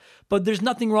adult. But there's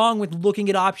nothing wrong with looking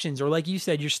at options, or like you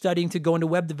said, you're studying to go into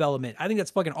web development. I think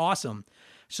that's fucking awesome.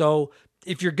 So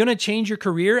if you're going to change your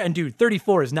career, and dude,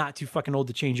 34 is not too fucking old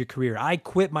to change your career. I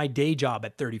quit my day job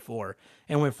at 34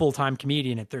 and went full-time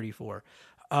comedian at 34.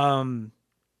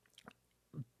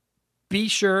 Be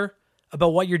sure about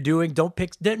what you're doing.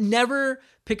 Never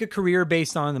pick a career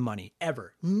based on the money,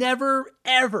 ever. Never,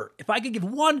 ever. If I could give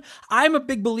one, I'm a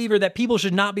big believer that people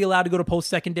should not be allowed to go to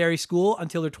post-secondary school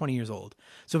until they're 20 years old.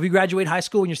 So if you graduate high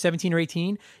school when you're 17 or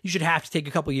 18, you should have to take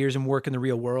a couple years and work in the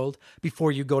real world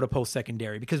before you go to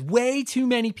post-secondary, because way too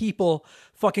many people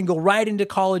fucking go right into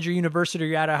college or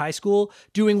university or out of high school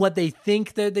doing what they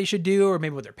think that they should do, or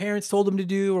maybe what their parents told them to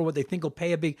do, or what they think will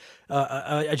pay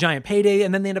a giant payday,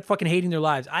 and then they end up fucking hating their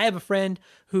lives. I have a friend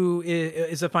who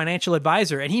is a financial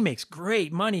advisor, and he makes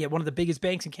great money at one of the biggest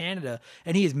banks in Canada,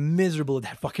 and he is miserable at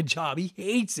that fucking job. He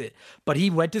hates it, but he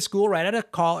went to school right out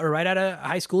of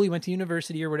high school. He went to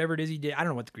university or whatever it is he did. I don't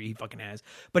know what degree he fucking has,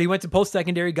 but he went to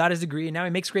post-secondary, got his degree, and now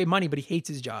he makes great money, but he hates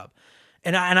his job.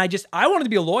 And I wanted to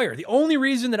be a lawyer. The only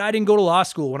reason that I didn't go to law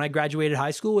school when I graduated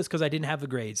high school was because I didn't have the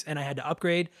grades, and I had to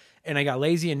upgrade, and I got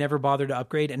lazy and never bothered to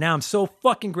upgrade. And now I'm so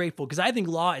fucking grateful, because I think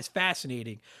law is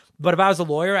fascinating. But if I was a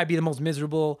lawyer, I'd be the most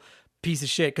miserable piece of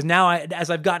shit. Because now,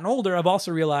 as I've gotten older, I've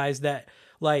also realized that,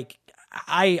 like,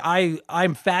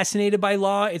 I'm fascinated by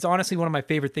law. It's honestly one of my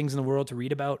favorite things in the world to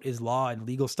read about is law and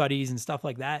legal studies and stuff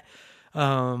like that.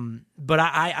 But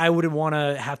I wouldn't want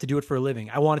to have to do it for a living.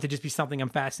 I want it to just be something I'm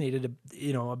fascinated,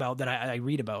 about, that I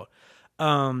read about.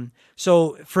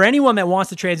 So for anyone that wants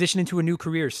to transition into a new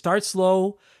career, start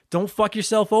slow. Don't fuck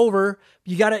yourself over.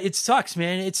 It sucks,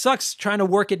 man. It sucks trying to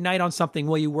work at night on something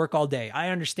while you work all day. I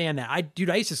understand that. I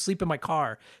used to sleep in my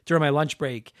car during my lunch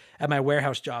break at my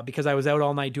warehouse job because I was out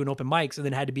all night doing open mics and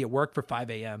then had to be at work for 5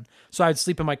 a.m. So I would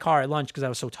sleep in my car at lunch because I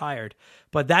was so tired.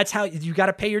 But that's how you got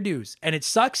to pay your dues. And it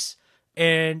sucks.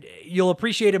 And you'll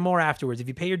appreciate it more afterwards. If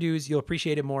you pay your dues, you'll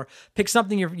appreciate it more. Pick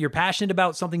something you're passionate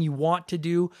about, something you want to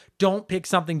do. Don't pick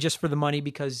something just for the money,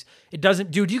 because it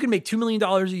doesn't, dude, you can make $2 million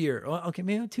a year. Well, okay,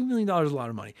 man, $2 million is a lot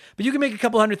of money, but you can make a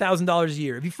couple $100,000 a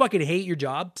year. If you fucking hate your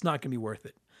job, it's not going to be worth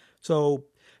it. So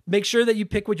make sure that you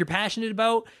pick what you're passionate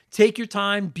about. Take your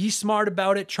time, be smart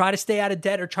about it. Try to stay out of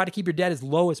debt, or try to keep your debt as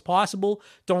low as possible.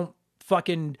 Don't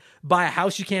fucking buy a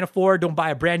house you can't afford. Don't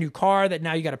buy a brand new car that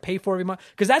now you got to pay for every month,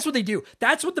 because that's what they do.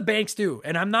 That's what the banks do.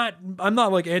 And I'm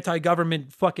not like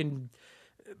anti-government fucking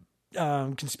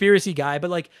conspiracy guy, but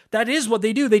like that is what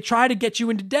they do. They try to get you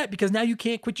into debt because now you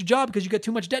can't quit your job because you got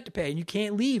too much debt to pay and you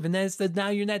can't leave, and now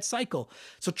you're in that cycle.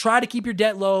 So try to keep your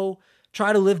debt low.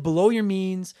 Try to live below your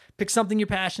means. Pick something you're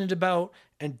passionate about,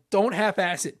 and don't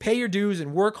half-ass it. Pay your dues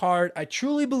and work hard. I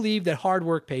truly believe that hard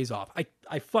work pays off.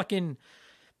 I fucking,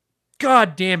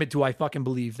 God damn it, do I fucking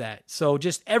believe that. So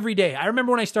just every day. I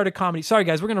remember when I started comedy. Sorry,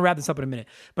 guys, we're going to wrap this up in a minute.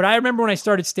 But I remember when I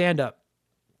started stand-up.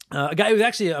 A guy who was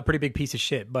actually a pretty big piece of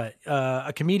shit, but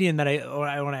a comedian that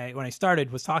when I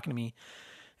started was talking to me,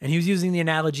 and he was using the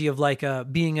analogy of like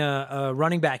being a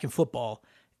running back in football.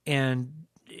 And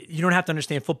you don't have to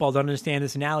understand football to understand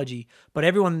this analogy, but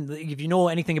everyone, if you know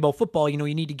anything about football, you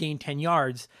need to gain 10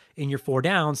 yards in your 4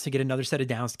 downs to get another set of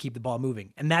downs to keep the ball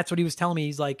moving. And that's what he was telling me.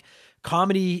 He's like,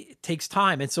 comedy takes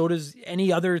time, and so does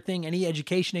any other thing, any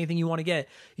education, anything you want to get.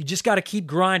 You just got to keep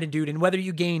grinding, dude. And whether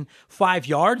you gain 5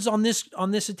 yards on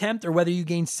this attempt, or whether you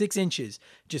gain 6 inches,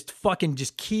 just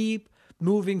keep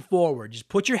moving forward. Just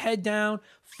put your head down,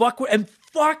 fuck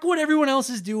what everyone else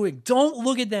is doing. Don't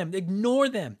look at them. Ignore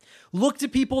them. Look to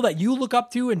people that you look up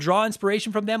to and draw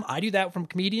inspiration from them. I do that from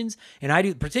comedians, and I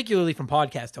do particularly from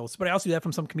podcast hosts, but I also do that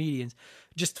from some comedians.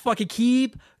 Just fucking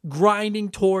keep grinding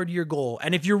toward your goal.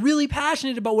 And if you're really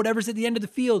passionate about whatever's at the end of the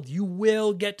field, you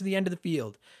will get to the end of the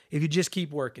field if you just keep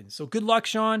working. So good luck,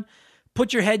 Sean.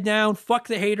 Put your head down. Fuck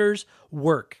the haters.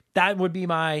 Work. That would be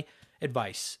my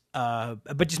advice.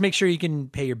 But just make sure you can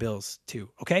pay your bills too.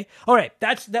 Okay. All right.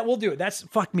 That will do it.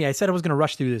 Fuck me. I said I was going to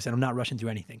rush through this, and I'm not rushing through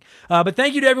anything. But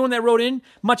thank you to everyone that wrote in.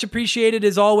 Much appreciated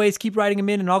as always. Keep writing them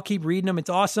in, and I'll keep reading them.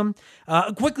 It's awesome.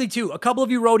 Quickly too, a couple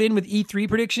of you wrote in with E3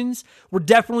 predictions. We're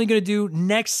definitely going to do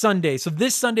next Sunday. So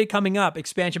this Sunday coming up,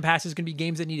 Expansion Pass is going to be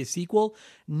games that need a sequel.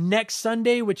 Next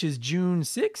Sunday, which is June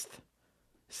 6th.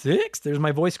 There's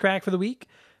my voice crack for the week.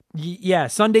 Yeah.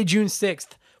 Sunday, June 6th.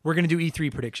 We're going to do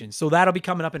E3 predictions. So that'll be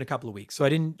coming up in a couple of weeks. So I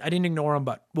didn't ignore them,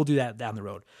 but we'll do that down the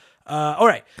road. All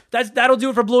right. That'll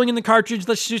do it for blowing in the cartridge.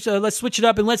 Let's switch it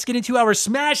up, and let's get into our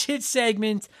smash hit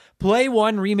segment. Play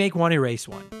one, remake one, erase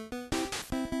one.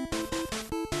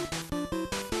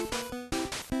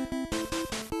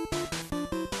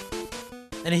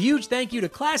 And a huge thank you to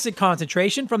Classic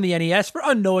Concentration from the NES for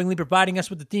unknowingly providing us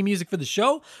with the theme music for the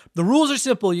show. The rules are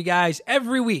simple, you guys.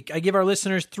 Every week, I give our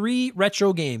listeners 3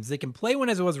 retro games. They can play one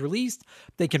as it was released.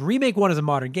 They can remake one as a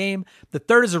modern game. The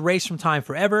third is erased from time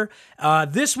forever.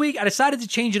 This week, I decided to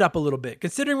change it up a little bit,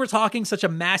 considering we're talking such a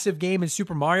massive game in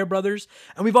Super Mario Brothers,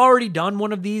 and we've already done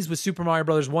one of these with Super Mario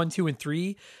Brothers 1, 2, and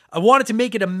 3. I wanted to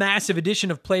make it a massive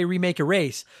edition of Play, Remake,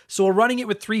 Erase, so we're running it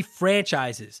with 3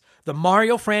 franchises: the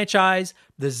Mario franchise,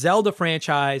 the Zelda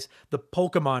franchise, the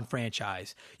Pokemon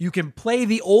franchise. You can play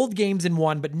the old games in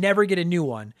one, but never get a new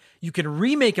one. You can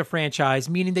remake a franchise,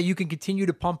 meaning that you can continue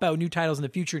to pump out new titles in the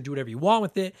future and do whatever you want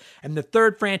with it. And the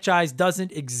third franchise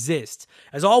doesn't exist.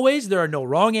 As always, there are no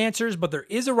wrong answers, but there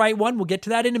is a right one. We'll get to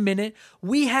that in a minute.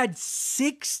 We had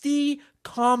 60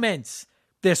 comments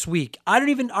this week.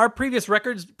 Our previous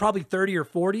record's probably 30 or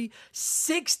 40.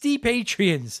 60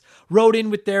 Patreons wrote in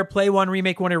with their Play 1,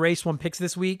 Remake 1, Erase 1 picks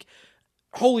this week.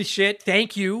 Holy shit,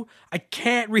 thank you. I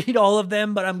can't read all of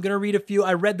them, but I'm going to read a few.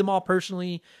 I read them all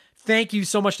personally. Thank you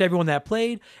so much to everyone that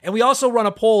played. And we also run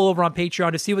a poll over on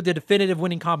Patreon to see what the definitive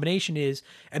winning combination is.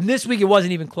 And this week it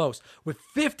wasn't even close, with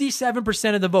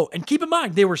 57% of the vote. And keep in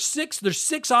mind, there's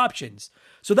 6 options.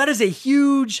 So that is a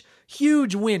huge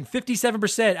win.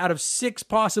 57% out of 6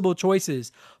 possible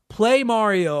choices. Play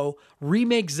Mario,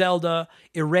 Remake Zelda,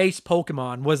 Erase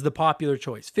Pokemon was the popular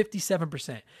choice.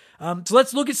 57%. So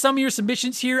let's look at some of your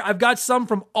submissions here. I've got some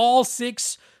from all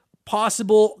 6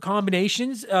 possible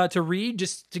combinations to read,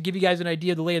 just to give you guys an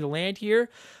idea of the lay of the land here.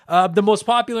 The most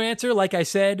popular answer, like I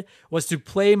said, was to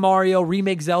play Mario,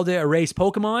 Remake Zelda, Erase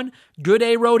Pokemon. Good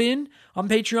A wrote in on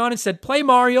Patreon and said, play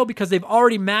Mario because they've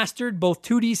already mastered both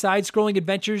 2D side-scrolling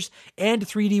adventures and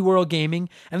 3D world gaming,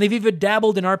 and they've even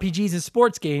dabbled in RPGs and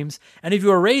sports games. And if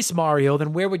you erase Mario,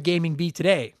 then where would gaming be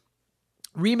today?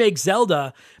 Remake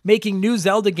Zelda, making new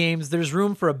Zelda games, there's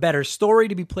room for a better story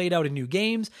to be played out in new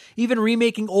games. Even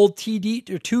remaking old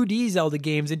 2D Zelda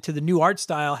games into the new art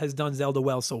style has done Zelda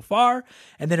well so far.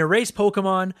 And then Erase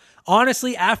Pokemon.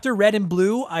 Honestly, after Red and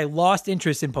Blue, I lost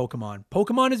interest in Pokemon.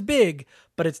 Pokemon is big,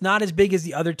 but it's not as big as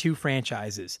the other 2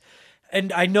 franchises.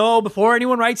 And I know before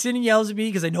anyone writes in and yells at me,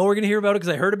 because I know we're going to hear about it,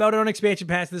 because I heard about it on Expansion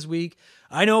Pass this week,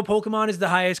 I know Pokemon is the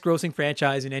highest grossing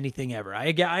franchise in anything ever.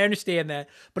 I understand that,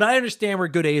 but I understand where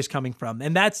Good A is coming from.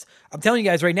 And I'm telling you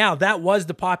guys right now, that was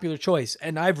the popular choice.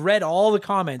 And I've read all the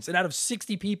comments, and out of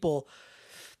 60 people,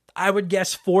 I would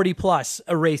guess 40 plus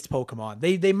erased Pokemon.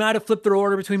 They might have flipped their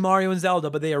order between Mario and Zelda,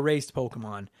 but they erased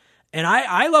Pokemon. And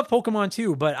I love Pokemon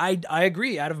too, but I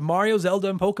agree. Out of Mario, Zelda,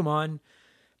 and Pokemon,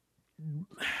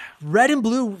 Red and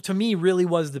Blue to me really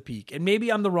was the peak. And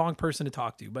maybe I'm the wrong person to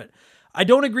talk to, but I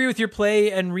don't agree with your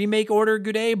play and remake order,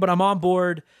 Good A, but I'm on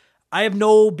board. I have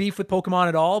no beef with Pokemon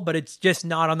at all, but it's just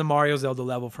not on the Mario Zelda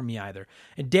level for me either.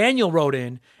 And Daniel wrote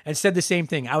in and said the same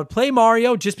thing. I would play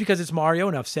Mario just because it's Mario,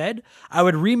 enough said. I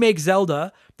would remake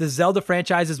Zelda. The Zelda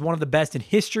franchise is one of the best in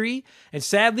history. And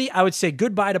sadly, I would say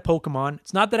goodbye to Pokemon.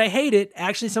 It's not that I hate it.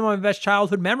 Actually, some of my best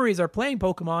childhood memories are playing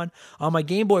Pokemon on my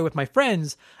Game Boy with my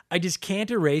friends. I just can't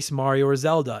erase Mario or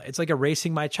Zelda. It's like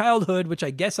erasing my childhood, which I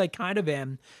guess I kind of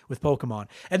am with Pokemon.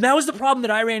 And that was the problem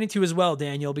that I ran into as well,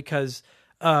 Daniel, because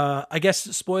I guess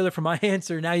spoiler for my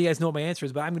answer. Now you guys know what my answer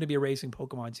is, but I'm going to be erasing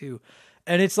Pokemon too.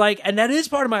 And it's like, and that is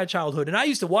part of my childhood. And I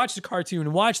used to watch the cartoon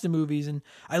and watch the movies, and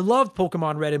I loved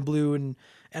Pokemon Red and Blue. And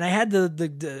I had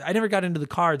I never got into the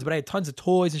cards, but I had tons of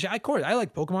toys and shit. Of course, I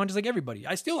like Pokemon just like everybody.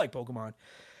 I still like Pokemon,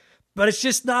 but it's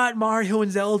just not Mario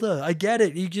and Zelda. I get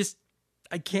it.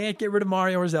 I can't get rid of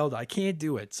Mario or Zelda. I can't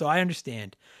do it. So I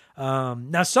understand.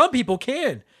 Now some people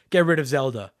can get rid of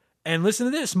Zelda. And listen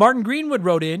to this. Martin Greenwood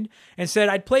wrote in and said,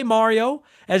 I'd play Mario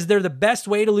as they're the best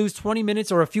way to lose 20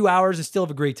 minutes or a few hours and still have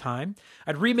a great time.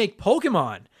 I'd remake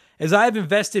Pokemon as I've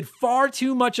invested far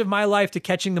too much of my life to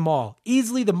catching them all.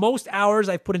 Easily the most hours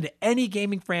I've put into any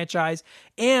gaming franchise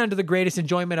and the greatest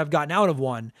enjoyment I've gotten out of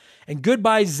one. And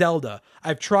goodbye, Zelda.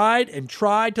 I've tried and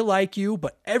tried to like you,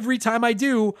 but every time I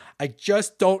do, I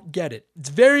just don't get it. It's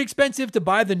very expensive to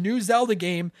buy the new Zelda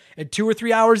game, and 2 or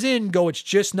 3 hours in, go, it's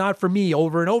just not for me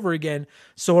over and over again.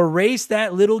 So erase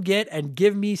that little get and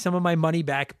give me some of my money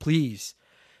back, please.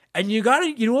 And you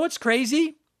know what's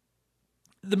crazy?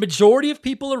 The majority of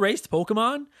people erased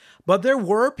Pokemon, but there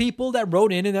were people that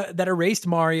wrote in and that erased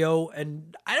Mario.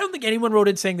 And I don't think anyone wrote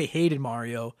in saying they hated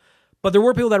Mario, but there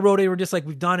were people that wrote in and were just like,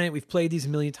 we've done it. We've played these a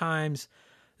million times.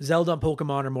 Zelda and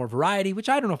Pokemon are more variety, which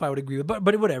I don't know if I would agree with, but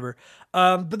whatever.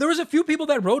 But there was a few people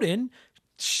that wrote in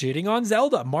shitting on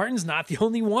Zelda. Martin's not the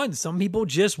only one. Some people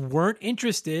just weren't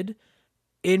interested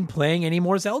in playing any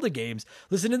more Zelda games.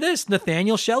 Listen to this.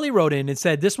 Nathaniel Shelley wrote in and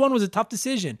said, this one was a tough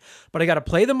decision, but I got to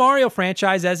play the Mario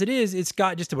franchise as it is. It's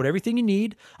got just about everything you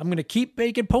need. I'm going to keep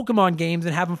making Pokemon games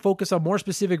and have them focus on more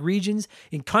specific regions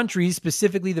in countries,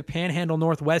 specifically the Panhandle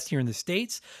Northwest here in the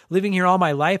States. Living here all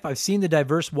my life, I've seen the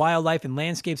diverse wildlife and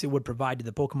landscapes it would provide to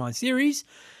the Pokemon series.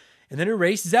 And then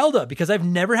erase Zelda because I've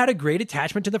never had a great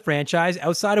attachment to the franchise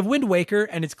outside of Wind Waker,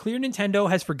 and it's clear Nintendo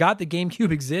has forgot the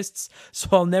GameCube exists, so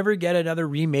I'll never get another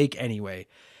remake anyway.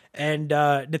 And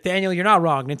Nathaniel, you're not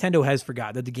wrong. Nintendo has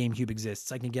forgot that the GameCube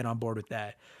exists. I can get on board with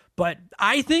that. But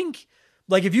I think,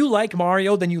 like, if you like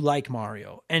Mario, then you like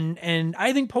Mario. And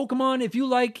I think Pokemon, if you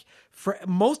like,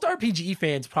 most RPG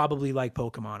fans probably like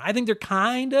Pokemon. I think they're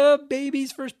kind of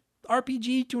babies for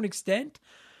RPG to an extent,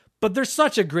 but they're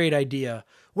such a great idea.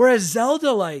 Whereas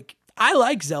Zelda, like, I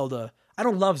like Zelda. I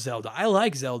don't love Zelda. I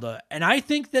like Zelda. And I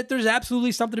think that there's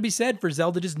absolutely something to be said for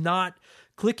Zelda just not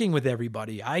clicking with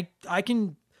everybody. I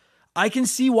can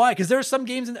see why, because there are some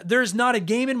games, there's not a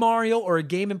game in Mario or a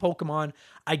game in Pokemon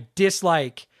I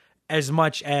dislike as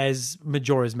much as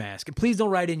Majora's Mask. And please don't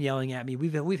write in yelling at me.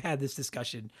 We've had this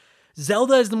discussion.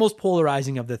 Zelda is the most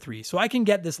polarizing of the three, so I can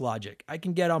get this logic. I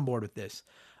can get on board with this.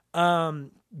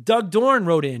 Doug Dorn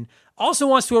wrote in, also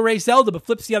wants to erase Zelda, but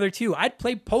flips the other two. I'd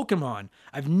play Pokemon.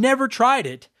 I've never tried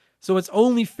it, so it's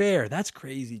only fair. That's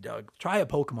crazy, Doug. Try a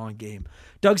Pokemon game.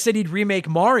 Doug said he'd remake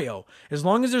Mario. As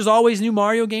long as there's always new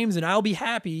Mario games, and I'll be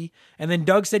happy. And then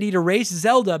Doug said he'd erase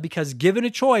Zelda because given a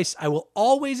choice, I will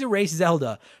always erase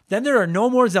Zelda. Then there are no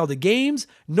more Zelda games,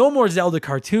 no more Zelda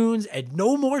cartoons, and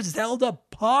no more Zelda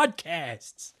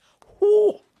podcasts.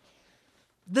 Whew.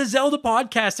 The Zelda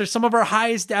podcasts are some of our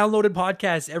highest downloaded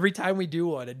podcasts every time we do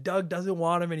one, and Doug doesn't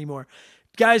want them anymore.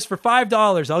 Guys, for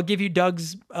 $5, I'll give you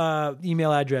Doug's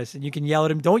email address, and you can yell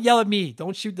at him. Don't yell at me.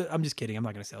 Don't shoot I'm just kidding. I'm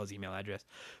not going to sell his email address.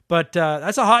 But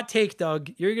that's a hot take,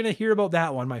 Doug. You're going to hear about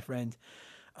that one, my friend.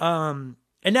 And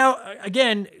now,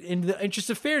 again, in the interest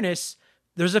of fairness,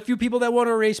 there's a few people that want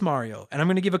to erase Mario, and I'm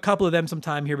going to give a couple of them some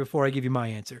time here before I give you my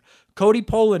answer. Cody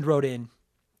Poland wrote in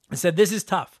and said, this is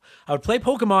tough. I would play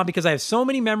Pokemon because I have so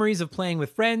many memories of playing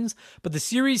with friends, but the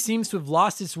series seems to have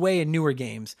lost its way in newer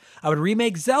games. I would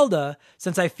remake Zelda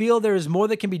since I feel there is more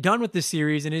that can be done with the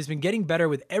series and it has been getting better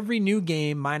with every new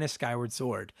game minus Skyward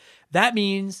Sword. That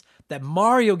means that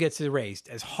Mario gets erased,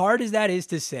 as hard as that is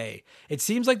to say. It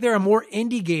seems like there are more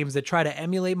indie games that try to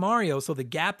emulate Mario, so the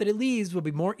gap that it leaves will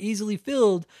be more easily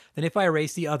filled than if I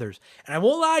erase the others. And I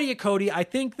won't lie to you, Cody, I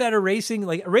think that erasing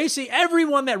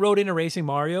everyone that wrote in erasing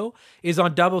Mario is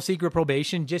on double secret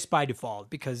probation just by default,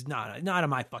 because not in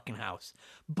my fucking house.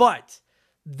 But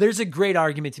there's a great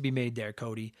argument to be made there,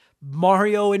 Cody.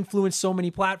 Mario influenced so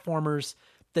many platformers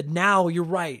that now you're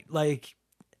right. Like,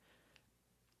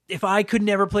 if I could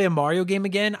never play a Mario game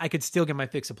again, I could still get my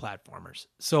fix of platformers.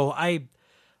 So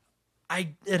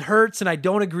it hurts and I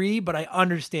don't agree, but I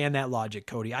understand that logic,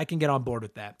 Cody. I can get on board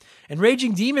with that. And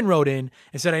Raging Demon wrote in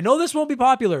and said, I know this won't be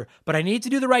popular, but I need to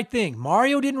do the right thing.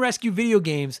 Mario didn't rescue video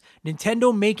games.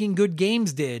 Nintendo making good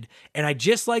games did. And I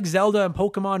just like Zelda and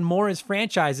Pokemon more as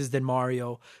franchises than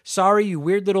Mario. Sorry, you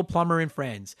weird little plumber and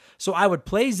friends. So I would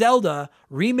play Zelda,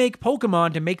 remake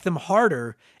Pokemon to make them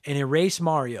harder, and erase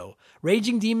Mario.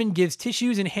 Raging Demon gives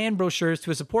tissues and hand brochures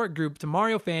to a support group to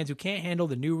Mario fans who can't handle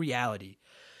the new reality.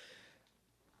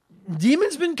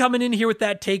 Demon's been coming in here with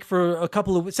that take for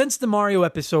since the Mario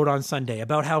episode on Sunday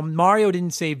about how Mario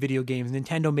didn't save video games,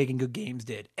 Nintendo making good games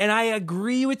did. And I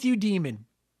agree with you, Demon,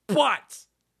 but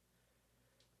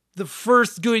the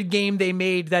first good game they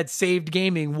made that saved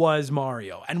gaming was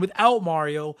Mario. And without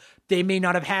Mario, they may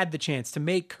not have had the chance to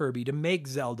make Kirby, to make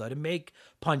Zelda, to make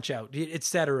Punch-Out,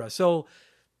 etc. So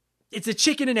it's a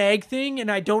chicken and egg thing, and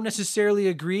I don't necessarily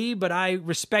agree, but I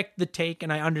respect the take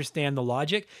and I understand the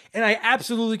logic. And I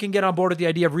absolutely can get on board with the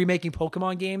idea of remaking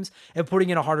Pokemon games and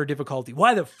putting in a harder difficulty.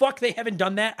 Why the fuck they haven't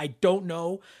done that, I don't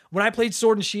know. When I played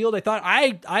Sword and Shield, I thought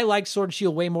I liked Sword and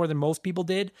Shield way more than most people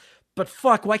did. But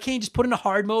fuck, why can't you just put in a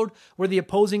hard mode where the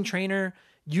opposing trainer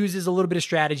uses a little bit of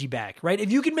strategy back, right?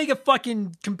 If you can make a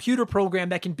fucking computer program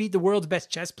that can beat the world's best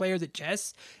chess players at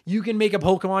chess, you can make a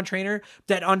Pokemon trainer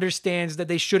that understands that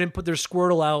they shouldn't put their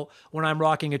Squirtle out when I'm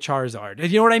rocking a Charizard.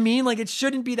 You know what I mean? Like, it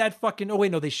shouldn't be that fucking... Oh,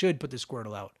 wait, no, they should put the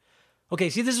Squirtle out. Okay,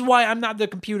 see, this is why I'm not the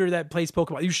computer that plays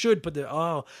Pokemon. You should put the...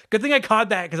 Oh, good thing I caught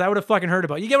that, because I would have fucking heard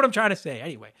about it. You get what I'm trying to say.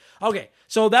 Anyway. Okay,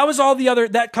 so that was all the other...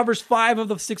 That covers 5 of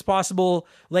the 6 possible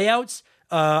layouts.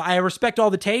 I respect all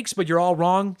the takes, but you're all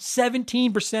wrong.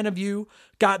 17% of you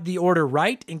got the order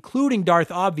right, including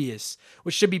Darth Obvious,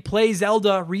 which should be play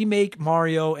Zelda, remake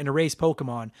Mario, and erase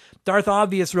Pokemon. Darth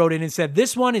Obvious wrote in and said,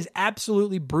 this one is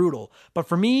absolutely brutal, but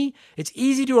for me, it's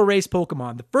easy to erase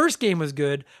Pokemon. The first game was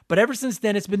good, but ever since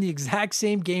then, it's been the exact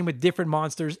same game with different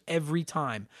monsters every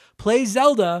time. Play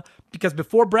Zelda, because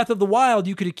before Breath of the Wild,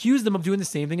 you could accuse them of doing the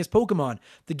same thing as Pokemon.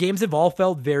 The games have all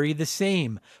felt very the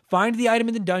same. Find the item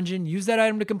in the dungeon, use that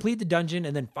item to complete the dungeon,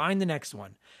 and then find the next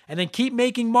one. And then keep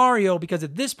making Mario, because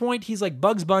at this point, he's like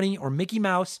Bugs Bunny or Mickey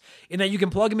Mouse, in that you can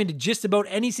plug him into just about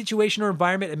any situation or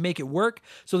environment and make it work,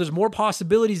 so there's more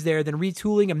possibilities there than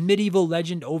retooling a medieval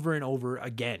legend over and over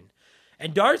again.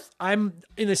 And Darth, I'm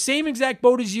in the same exact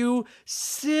boat as you.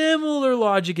 Similar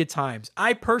logic at times.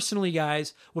 I personally,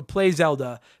 guys, would play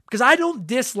Zelda because I don't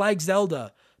dislike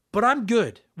Zelda, but I'm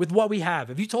good with what we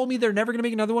have. If you told me they're never going to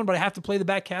make another one, but I have to play the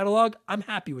back catalog, I'm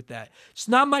happy with that. It's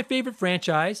not my favorite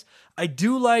franchise. I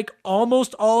do like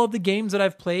almost all of the games that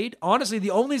I've played. Honestly, the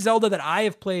only Zelda that I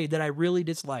have played that I really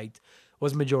disliked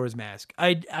was Majora's Mask.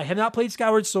 I have not played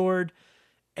Skyward Sword,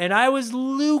 and I was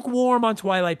lukewarm on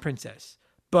Twilight Princess.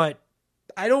 But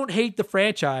I don't hate the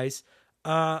franchise.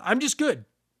 I'm just good.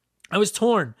 I was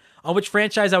torn on which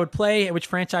franchise I would play and which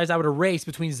franchise I would erase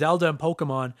between Zelda and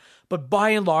Pokemon. But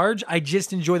by and large, I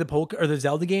just enjoy the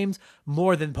Zelda games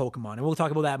more than Pokemon. And we'll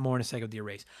talk about that more in a second with the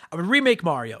erase. I would remake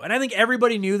Mario. And I think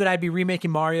everybody knew that I'd be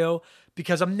remaking Mario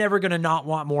because I'm never going to not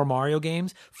want more Mario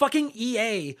games. Fucking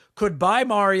EA could buy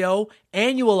Mario,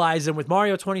 annualize them with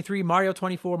Mario 23, Mario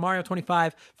 24, Mario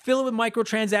 25, fill it with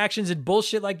microtransactions and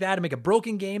bullshit like that and make a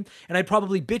broken game. And I'd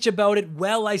probably bitch about it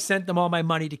while I sent them all my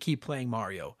money to keep playing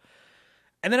Mario.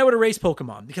 And then I would erase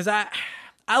Pokemon because I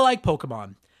like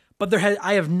Pokemon, but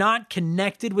I have not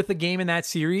connected with the game in that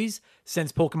series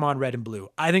since Pokemon Red and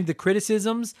Blue. I think the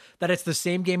criticisms that it's the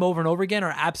same game over and over again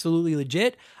are absolutely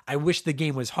legit. I wish the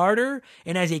game was harder.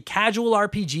 And as a casual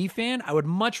RPG fan, I would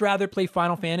much rather play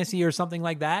Final Fantasy or something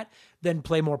like that than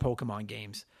play more Pokemon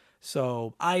games.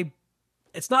 So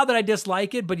it's not that I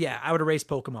dislike it, but yeah, I would erase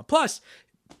Pokemon. Plus,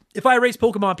 if I erase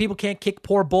Pokemon, people can't kick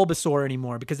poor Bulbasaur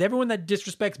anymore because everyone that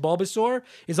disrespects Bulbasaur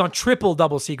is on triple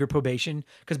double secret probation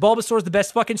because Bulbasaur is the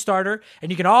best fucking starter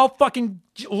and you can all fucking...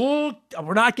 Oh,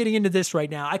 we're not getting into this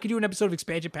right now. I could do an episode of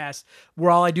Expansion Pass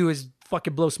where all I do is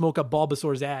fucking blow smoke up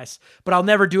Bulbasaur's ass, but I'll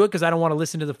never do it because I don't want to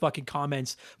listen to the fucking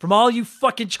comments from all you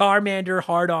fucking Charmander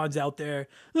hard-ons out there.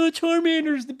 Oh,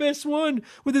 Charmander's the best one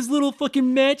with his little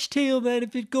fucking match tail that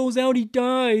if it goes out, he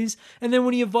dies. And then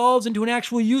when he evolves into an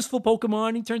actual useful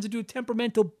Pokemon, he turns into a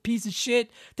temperamental piece of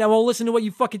shit that won't listen to what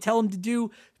you fucking tell him to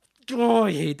do. Oh,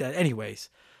 I hate that. Anyways.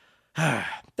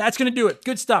 That's going to do it.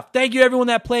 Good stuff. Thank you to everyone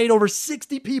that played. Over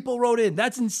 60 people wrote in.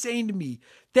 That's insane to me.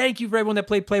 Thank you for everyone that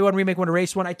played Play 1, Remake 1,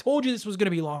 Erase 1. I told you this was going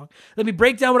to be long. Let me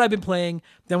break down what I've been playing.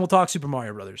 Then we'll talk Super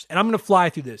Mario Brothers. And I'm going to fly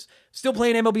through this. Still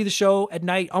playing MLB The Show at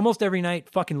night, almost every night.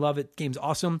 Fucking love it. Game's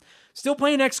awesome. Still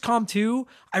playing XCOM 2.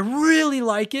 I really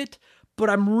like it, but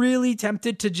I'm really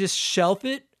tempted to just shelf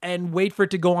it and wait for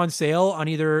it to go on sale on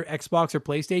either Xbox or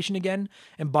PlayStation again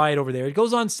and buy it over there. It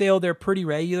goes on sale there pretty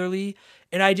regularly.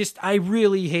 And I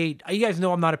really hate, you guys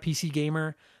know I'm not a PC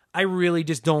gamer. I really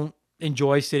just don't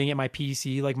enjoy sitting at my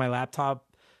PC, like my laptop,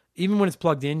 even when it's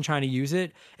plugged in, trying to use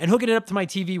it. And hooking it up to my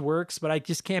TV works, but I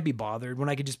just can't be bothered when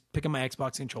I could just pick up my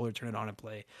Xbox controller, turn it on and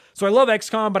play. So I love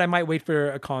XCOM, but I might wait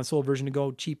for a console version to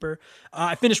go cheaper.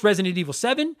 I finished Resident Evil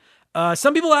 7.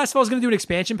 Some people asked if I was going to do an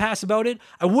expansion pass about it.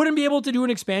 I wouldn't be able to do an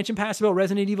expansion pass about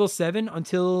Resident Evil 7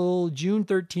 until June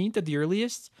 13th at the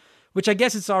earliest, which I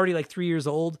guess it's already like 3 years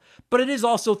old, but it is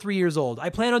also 3 years old. I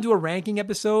plan on doing a ranking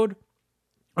episode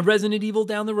of Resident Evil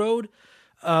down the road.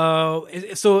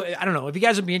 So I don't know if you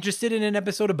guys would be interested in an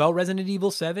episode about Resident Evil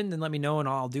 7, then let me know and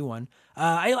I'll do one.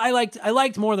 I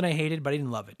liked more than I hated, but I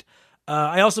didn't love it.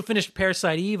 I also finished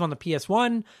Parasite Eve on the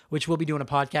PS1, which we'll be doing a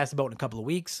podcast about in a couple of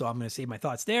weeks. So I'm going to save my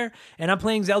thoughts there. And I'm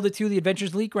playing Zelda 2, The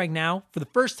Adventures Leak right now for the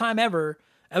first time ever,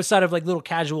 outside of like little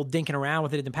casual dinking around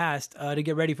with it in the past, to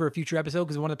get ready for a future episode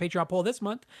because we won the Patreon poll this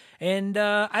month. And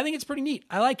I think it's pretty neat.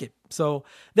 I like it. So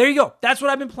there you go. That's what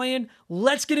I've been playing.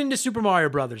 Let's get into Super Mario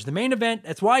Brothers, the main event.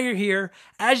 That's why you're here.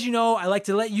 As you know, I like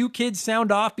to let you kids sound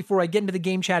off before I get into the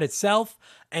game chat itself.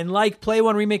 And like Play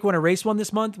 1, Remake 1, Erase 1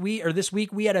 this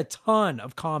week, we had a ton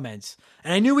of comments.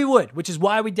 And I knew we would, which is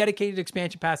why we dedicated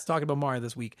Expansion Pass to talking about Mario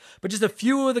this week. But just a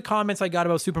few of the comments I got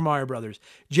about Super Mario Brothers.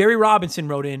 Jerry Robinson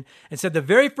wrote in and said, the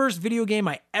very first video game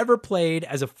I ever played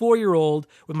as a 4-year-old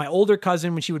with my older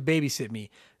cousin when she would babysit me.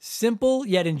 Simple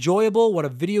yet enjoyable, what a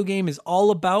video game is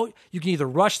all about. You can either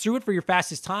rush through it for your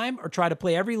fastest time or try to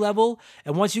play every level.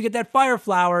 And once you get that fire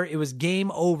flower, it was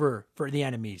game over for the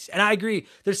enemies. And I agree.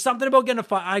 There's something about getting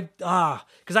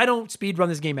because I don't speed run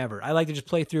this game ever. I like to just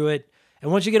play through it.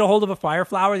 And once you get a hold of a fire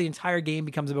flower, the entire game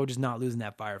becomes about just not losing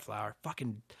that fire flower.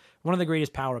 Fucking one of the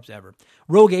greatest power-ups ever.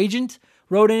 Rogue Agent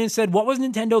wrote in and said, what was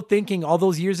Nintendo thinking all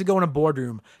those years ago in a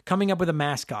boardroom, coming up with a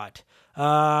mascot?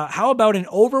 How about an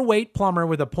overweight plumber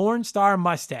with a porn star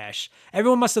mustache?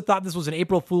 Everyone must have thought this was an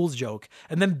April Fool's joke.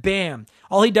 And then bam,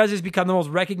 all he does is become the most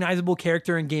recognizable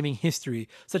character in gaming history.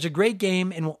 Such a great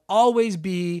game and will always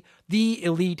be the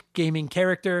elite gaming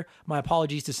character. My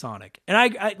apologies to Sonic. And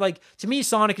I like, to me,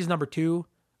 Sonic is number 2.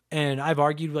 And I've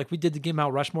argued, like we did the game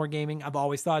Mount Rushmore gaming. I've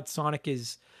always thought Sonic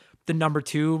is the number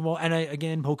 2. Well, and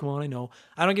again, Pokemon, I know.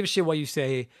 I don't give a shit what you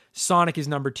say. Sonic is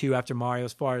number 2 after Mario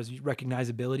as far as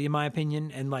recognizability, in my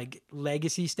opinion, and like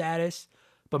legacy status.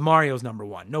 But Mario's number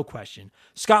 1, no question.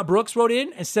 Scott Brooks wrote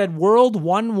in and said, World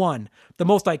 1-1, the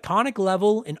most iconic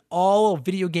level in all of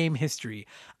video game history.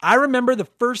 I remember the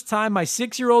first time my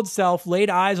 6-year-old self laid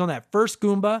eyes on that first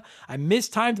Goomba. I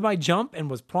mistimed my jump and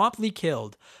was promptly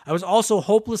killed. I was also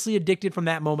hopelessly addicted from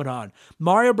that moment on.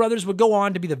 Mario Brothers would go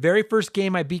on to be the very first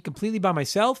game I beat completely by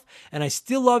myself, and I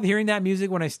still love hearing that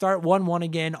music when I start 1-1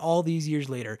 again all these years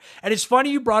later. And it's funny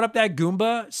you brought up that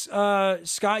Goomba,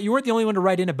 Scott. You weren't the only one to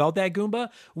write in about that Goomba.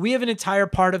 We have an entire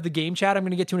part of the game chat I'm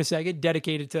going to get to in a second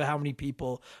dedicated to how many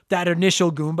people that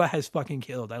initial Goomba has fucking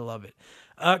killed. I love it.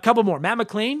 A couple more. Matt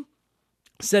McLean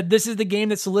said, this is the game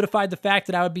that solidified the fact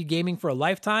that I would be gaming for a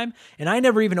lifetime, and I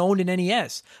never even owned an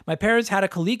NES. My parents had a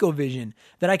ColecoVision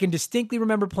that I can distinctly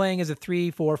remember playing as a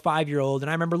 3, 4, 5-year-old, and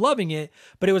I remember loving it,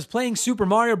 but it was playing Super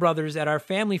Mario Brothers at our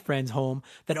family friend's home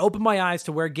that opened my eyes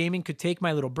to where gaming could take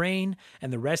my little brain,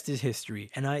 and the rest is history.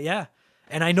 And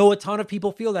And I know a ton of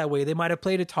people feel that way. They might have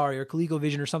played Atari or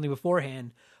ColecoVision or something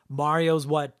beforehand. Mario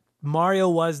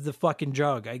was the fucking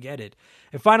drug. I get it.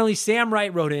 And finally, Sam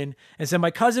Wright wrote in and said,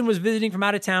 my cousin was visiting from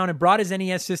out of town and brought his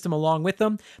NES system along with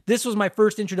him. This was my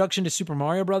first introduction to Super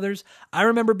Mario Brothers. I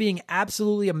remember being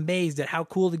absolutely amazed at how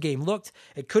cool the game looked.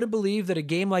 I couldn't believe that a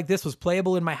game like this was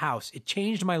playable in my house. It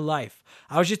changed my life.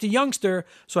 I was just a youngster,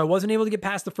 so I wasn't able to get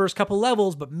past the first couple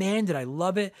levels, but man, did I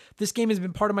love it. This game has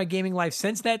been part of my gaming life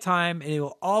since that time, and I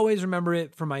will always remember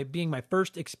it for being my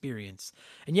first experience.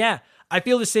 And yeah, I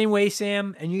feel the same way,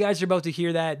 Sam, and you guys are about to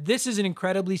hear that. This is an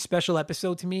incredibly special episode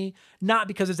to me, not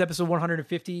because it's episode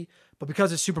 150, but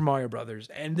because it's Super Mario Brothers.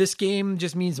 And this game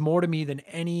just means more to me than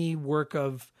any work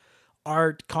of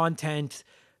art, content,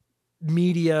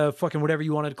 media, fucking whatever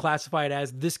you wanted to classify it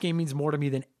as. This game means more to me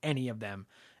than any of them.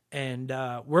 And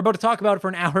we're about to talk about it for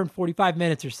an hour and 45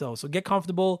 minutes or so. So get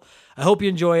comfortable. I hope you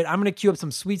enjoy it. I'm going to cue up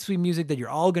some sweet, sweet music that you're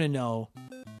all going to know.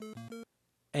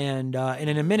 And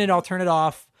in a minute, I'll turn it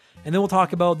off. And then we'll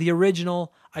talk about the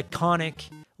original, iconic,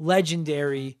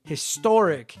 legendary,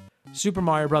 historic Super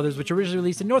Mario Brothers, which originally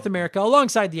released in North America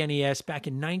alongside the NES back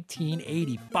in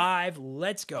 1985.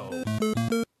 Let's go.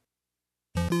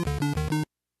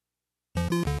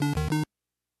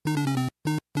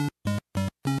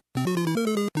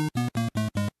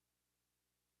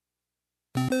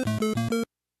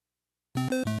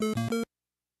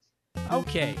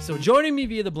 Okay, so joining me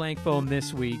via the blank phone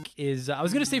this week is, I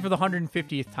was going to say for the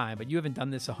 150th time, but you haven't done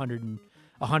this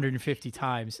 150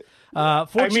 times.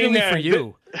 Fortunately for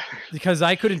you, because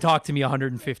I couldn't talk to me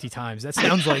 150 times. That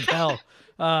sounds like hell.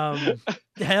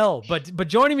 But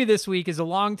joining me this week is a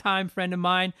longtime friend of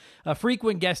mine, a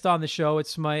frequent guest on the show.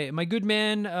 It's my good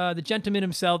man, the gentleman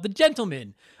himself, the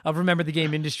gentleman of Remember the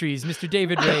Game Industries, Mr.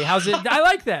 David Ray. How's it? I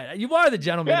like that. You are the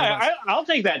gentleman. Yeah, I'll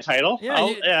take that title.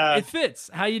 Yeah, it fits.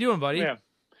 How you doing, buddy? Yeah,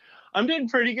 I'm doing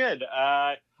pretty good.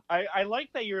 I like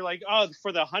that you're like, oh,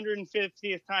 for the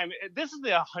 150th time. This is the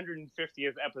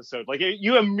 150th episode. Like,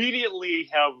 you immediately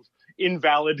have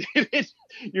invalidated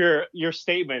your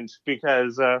statement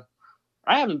because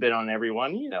I haven't been on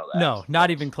everyone, you know that. No, not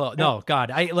even close. No, God,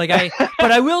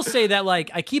 but I will say that,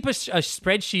 like, I keep a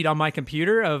spreadsheet on my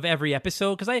computer of every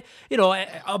episode because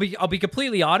I'll be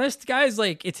completely honest, guys.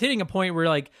 Like, it's hitting a point where,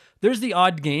 like, there's the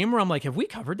odd game where I'm like, have we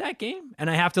covered that game? And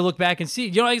I have to look back and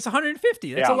see. Like, it's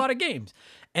 150. That's a lot of games.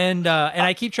 And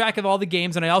I keep track of all the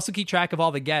games, and I also keep track of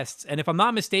all the guests. And if I'm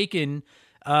not mistaken,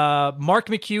 Mark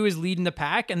McHugh is leading the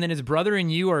pack, and then his brother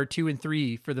and you are 2 and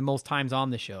 3 for the most times on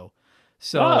the show.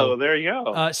 So, there you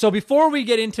go. So before we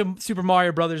get into Super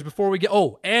Mario Brothers,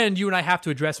 and you and I have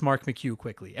to address Mark McHugh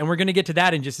quickly, and we're going to get to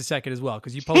that in just a second as well,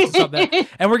 because you posted something,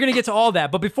 and we're going to get to all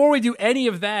that. But before we do any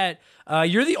of that,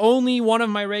 you're the only one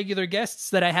of my regular guests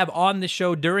that I have on the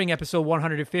show during episode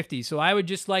 150. So I would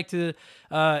just like to,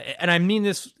 and I mean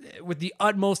this with the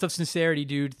utmost of sincerity,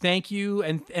 dude. Thank you,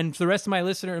 and for the rest of my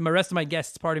rest of my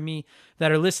guests, pardon me,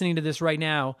 that are listening to this right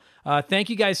now.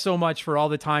 Thank you guys so much for all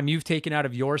the time you've taken out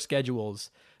of your schedules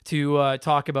to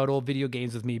talk about old video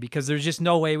games with me, because there's just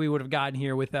no way we would have gotten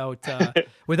here without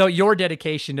your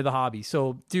dedication to the hobby.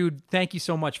 So, dude, thank you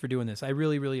so much for doing this. I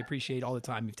really, really appreciate all the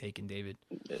time you've taken, David.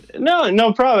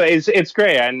 No problem. It's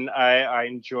great, and I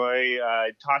enjoy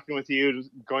talking with you,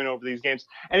 going over these games.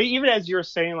 And even as you're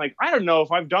saying, like, I don't know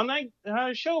if I've done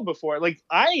that show before. Like,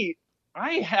 I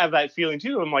have that feeling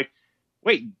too. I'm like,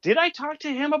 wait, did I talk to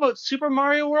him about Super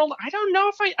Mario World? I don't know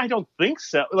if I don't think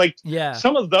so. Like, Yeah.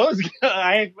 some of those,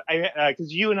 because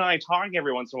you and I talk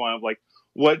every once in a while of like,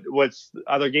 what's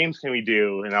other games can we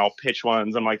do? And I'll pitch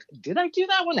ones. I'm like, did I do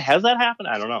that one? Has that happened?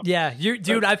 I don't know. Yeah,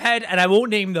 dude, I've had, and I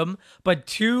won't name them, but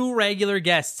 2 regular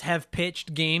guests have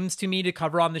pitched games to me to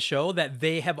cover on the show that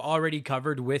they have already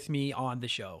covered with me on the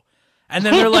show. And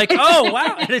then they're like, oh,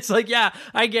 wow. And it's like, yeah,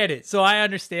 I get it. So I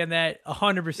understand that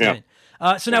 100%.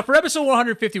 So now for episode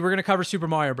 150, we're going to cover Super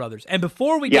Mario Brothers. And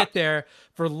before we get there,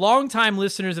 for longtime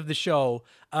listeners of the show,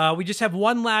 we just have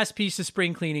one last piece of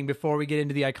spring cleaning before we get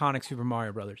into the iconic Super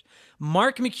Mario Brothers.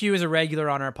 Mark McHugh is a regular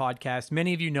on our podcast.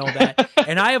 Many of you know that.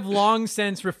 And I have long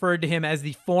since referred to him as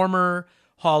the former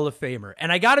Hall of Famer.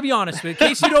 And I got to be honest, in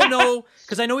case you don't know,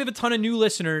 because I know we have a ton of new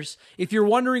listeners, if you're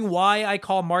wondering why I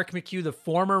call Mark McHugh the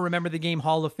former Remember the Game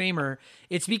Hall of Famer,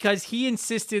 it's because he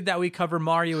insisted that we cover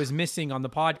Mario is Missing on the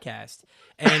podcast.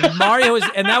 And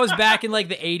and that was back in like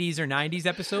the 80s or 90s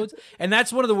episodes. And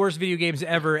that's one of the worst video games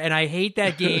ever. And I hate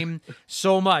that game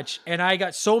so much. And I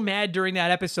got so mad during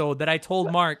that episode that I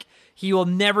told Mark he will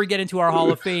never get into our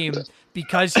Hall of Fame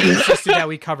because he insisted that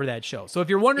we cover that show. So if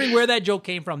you're wondering where that joke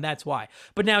came from, that's why.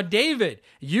 But now, David,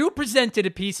 you presented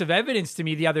a piece of evidence to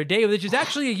me the other day, which is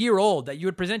actually a year old, that you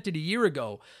had presented a year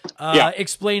ago,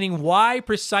 explaining why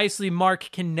precisely Mark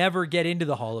can never get into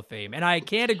the Hall of Fame. And I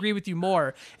can't agree with you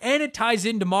more. And it ties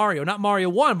into Mario, not Mario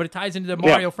 1, but it ties into the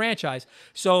Mario franchise.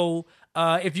 So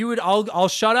if you would, I'll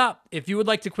shut up. If you would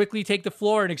like to quickly take the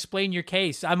floor and explain your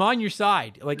case, I'm on your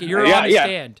side. Like, you're on the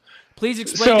stand. Please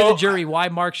explain to the jury why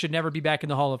Mark should never be back in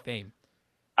the Hall of Fame.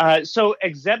 So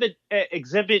exhibit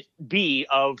B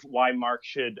of why Mark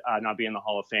should not be in the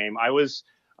Hall of Fame.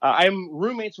 I'm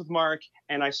roommates with Mark,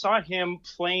 and I saw him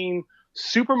playing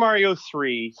Super Mario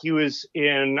 3. He was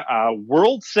in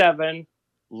World 7,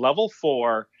 Level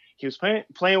 4. He was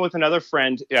playing with another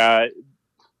friend.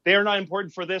 They are not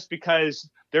important for this because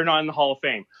they're not in the Hall of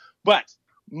Fame. But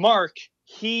Mark,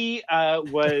 he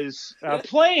was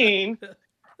playing...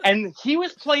 And he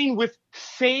was playing with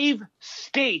save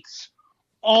states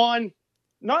on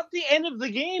not the end of the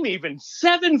game, even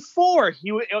 7-4.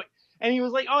 He was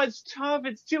like, "Oh, it's tough.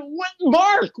 It's too what,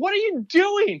 Mark? What are you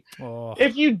doing? Oh.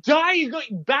 If you die, you go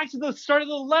back to the start of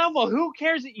the level. Who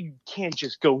cares that you can't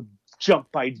just go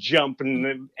jump by jump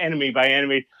and enemy by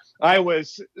enemy?" I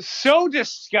was so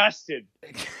disgusted.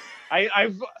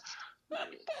 It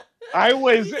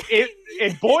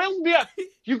boiled me up.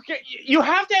 You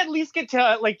have to at least get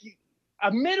to like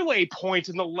a midway point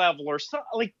in the level or so.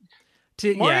 Like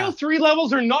Mario 3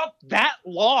 levels are not that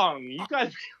long. You got.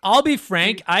 I'll be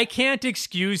frank. I can't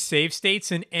excuse save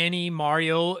states in any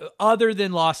Mario other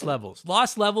than Lost Levels.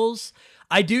 Lost Levels.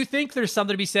 I do think there's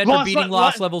something to be said for beating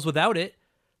Lost Levels without it.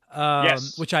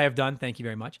 Yes. Which I have done. Thank you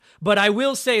very much. But I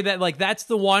will say that like that's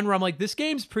the one where I'm like, this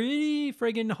game's pretty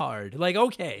friggin' hard. Like,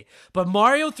 okay. But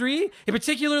Mario 3, and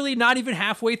particularly not even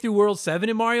halfway through World 7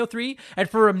 in Mario 3, and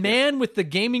for a man with the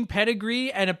gaming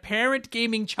pedigree and apparent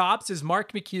gaming chops as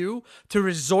Mark McHugh to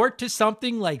resort to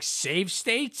something like save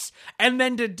states and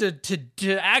then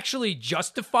to actually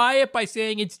justify it by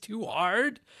saying it's too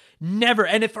hard. Never.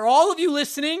 And if for all of you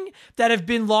listening that have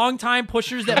been longtime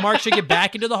pushers that Mark should get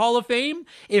back into the Hall of Fame,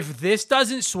 if this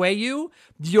doesn't sway you,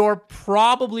 you're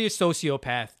probably a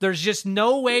sociopath. There's just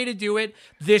no way to do it.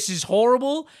 This is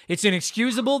horrible. It's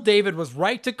inexcusable. David was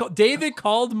right to David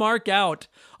called Mark out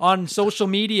on social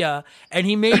media, and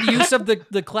he made use of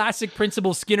the classic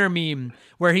Principal Skinner meme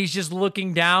where he's just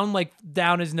looking down, like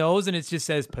down his nose, and it just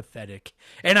says pathetic.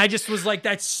 And I just was like,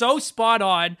 that's so spot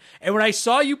on. And when I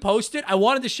saw you post it, I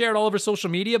wanted to share it all over social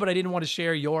media, but I didn't want to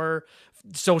share your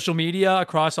social media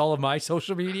across all of my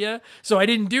social media, so I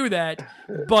didn't do that.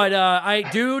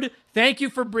 But dude, thank you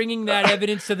for bringing that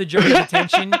evidence to the jury's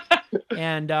attention.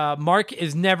 And Mark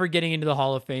is never getting into the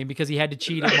Hall of Fame because he had to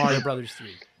cheat at Mario Brothers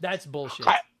 3. That's bullshit.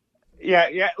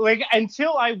 Yeah. Like,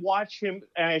 until I watch him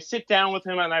and I sit down with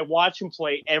him and I watch him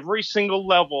play every single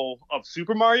level of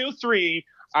Super Mario 3,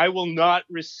 I will not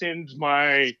rescind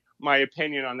my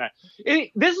opinion on that.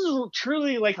 This is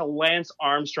truly like a Lance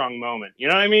Armstrong moment. You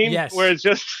know what I mean? Yes. Where it's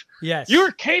just, yes,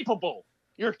 you're capable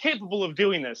of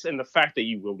doing this, and the fact that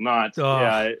you will not.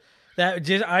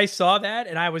 I saw that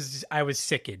and I was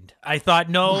sickened. I thought,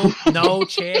 no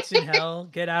chance in hell.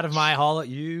 Get out of my hall,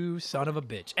 you son of a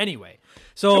bitch. Anyway,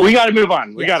 so we got to move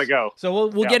on. We got to go. So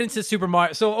we'll get into Super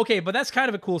Mario. So okay, but that's kind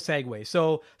of a cool segue.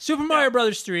 So Super Mario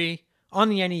Brothers 3 on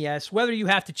the NES, whether you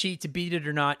have to cheat to beat it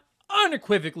or not,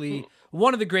 unequivocally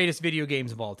one of the greatest video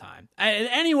games of all time. And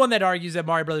anyone that argues that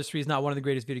Mario Brothers 3 is not one of the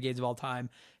greatest video games of all time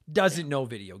doesn't know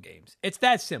video games. It's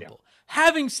that simple. Yeah.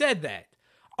 Having said that,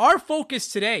 our focus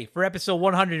today for episode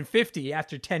 150,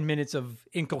 after 10 minutes of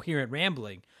incoherent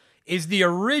rambling, is the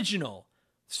original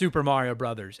Super Mario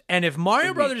Brothers. And if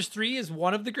Mario Brothers 3 is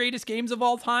one of the greatest games of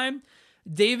all time,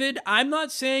 David, I'm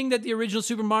not saying that the original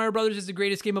Super Mario Brothers is the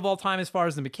greatest game of all time as far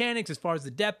as the mechanics, as far as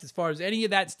the depth, as far as any of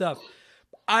that stuff.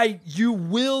 You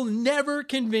will never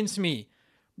convince me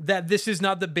that this is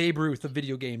not the Babe Ruth of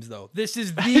video games, though. This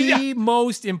is the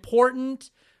most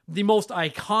important, the most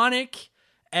iconic,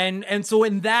 and so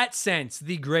in that sense,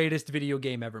 the greatest video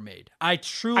game ever made. I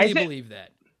truly believe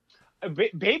that.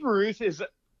 Babe Ruth is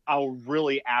a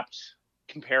really apt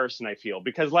comparison, I feel,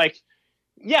 because, like,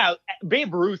 yeah,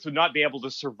 Babe Ruth would not be able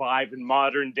to survive in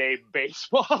modern day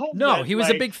baseball. No, he was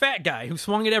a big fat guy who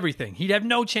swung at everything. He'd have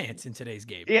no chance in today's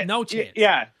game. No chance.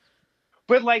 Yeah.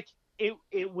 But like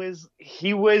he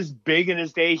was big in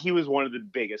his day. He was one of the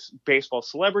biggest baseball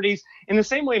celebrities. In the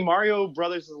same way, Mario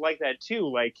Brothers is like that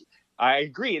too. Like, I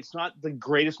agree, it's not the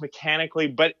greatest mechanically,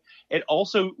 but it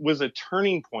also was a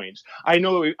turning point. I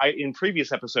know in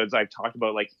previous episodes I've talked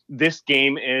about, like, this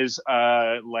game is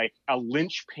like a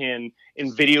linchpin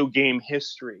in video game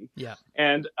history. Yeah.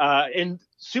 And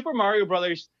Super Mario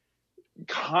Brothers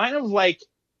kind of like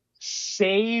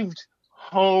saved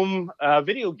home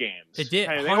video games. It did,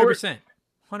 100%.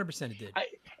 100% it did.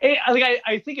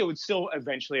 I think it would still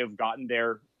eventually have gotten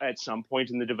there at some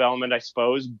point in the development, I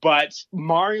suppose. But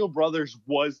Mario Brothers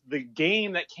was the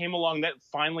game that came along that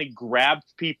finally grabbed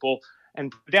people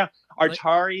and put down.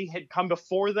 Atari had come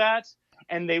before that,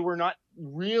 and they were not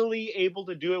really able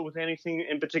to do it with anything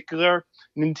in particular.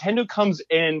 Nintendo comes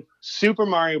in, Super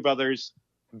Mario Brothers.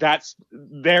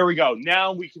 There we go.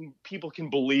 Now people can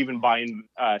believe in buying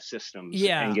systems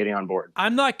and getting on board.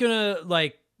 I'm not gonna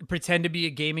pretend to be a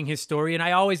gaming historian.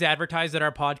 I always advertise that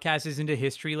our podcast isn't a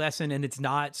history lesson, and it's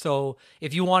not. So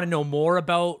if you want to know more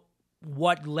about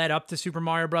what led up to Super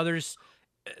Mario Brothers,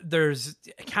 there's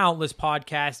countless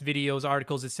podcasts, videos,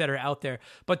 articles, etc. out there.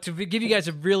 But to give you guys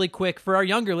a really quick, for our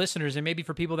younger listeners, and maybe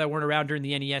for people that weren't around during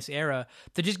the NES era,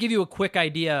 to just give you a quick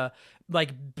idea,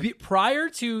 prior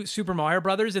to Super Mario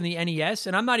Brothers and the NES,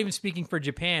 and I'm not even speaking for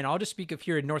Japan, I'll just speak of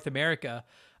here in North America.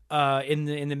 In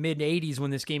the mid 80s,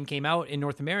 when this game came out in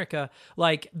North America,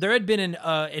 there had been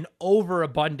an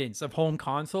overabundance of home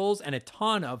consoles and a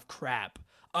ton of crap.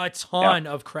 And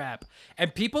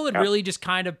people had really just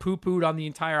kind of poo-pooed on the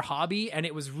entire hobby, and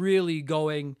it was really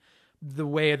going the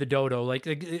way of the dodo.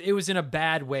 It was in a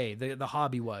bad way, the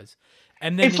hobby was.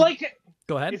 And then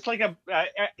go ahead.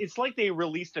 It's like they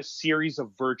released a series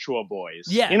of Virtual Boys.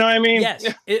 Yeah, you know what I mean. Yes,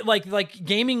 it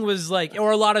gaming was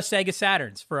or a lot of Sega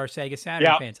Saturns for our Sega Saturn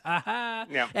fans. Aha.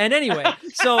 Yeah. And anyway,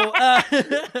 so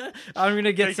I'm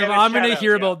gonna get some. I'm gonna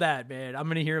hear about that, man. I'm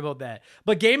gonna hear about that.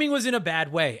 But gaming was in a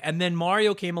bad way, and then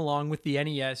Mario came along with the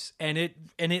NES, and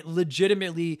it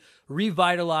legitimately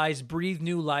revitalized, breathed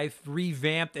new life,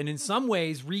 revamped, and in some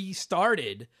ways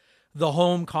restarted the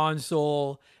home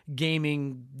console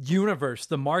gaming universe,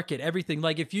 the market, everything.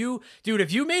 If you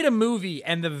made a movie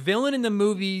and the villain in the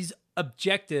movie's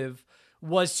objective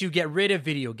was to get rid of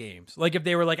video games, if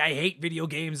they were I hate video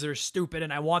games, they're stupid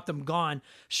and I want them gone,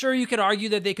 sure, you could argue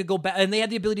that they could go back, and they had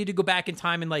the ability to go back in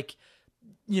time and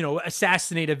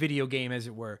assassinate a video game, as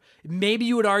it were. Maybe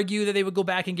you would argue that they would go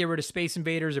back and get rid of Space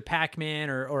Invaders or Pac-Man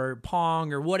or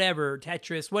Pong or whatever,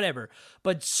 Tetris, whatever.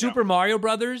 But Super Mario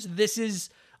Brothers, this is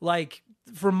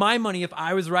for my money, if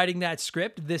I was writing that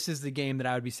script, this is the game that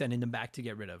I would be sending them back to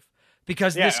get rid of,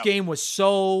 because this game was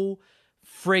so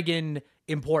friggin'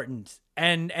 important.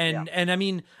 And I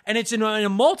mean, and it's in a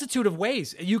multitude of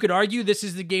ways. You could argue this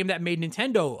is the game that made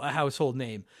Nintendo a household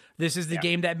name. This is the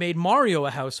game that made Mario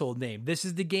a household name. This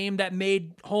is the game that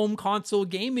made home console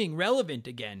gaming relevant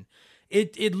again.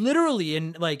 It literally,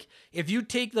 and if you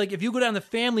go down the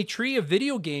family tree of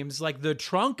video games, the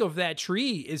trunk of that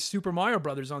tree is Super Mario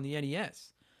Brothers on the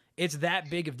NES. It's that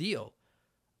big of deal,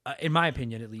 in my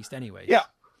opinion, at least. Anyways. Yeah,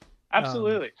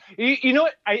 absolutely. You know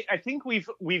what? I think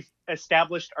we've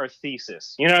established our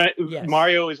thesis. Yes.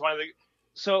 Mario is one of the.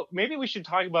 So maybe we should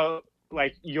talk about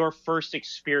your first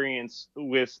experience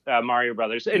with Mario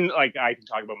Brothers, and I can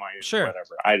talk about mine. Sure.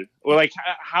 Whatever.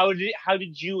 How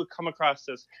did you come across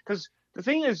this? Because the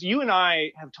thing is, you and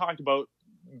I have talked about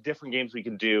different games we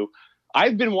can do.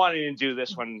 I've been wanting to do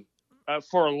this one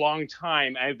for a long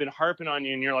time. I've been harping on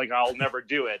you, and you're like, "I'll never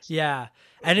do it." Yeah,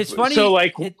 and it's funny. So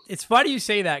it's funny you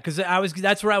say that, because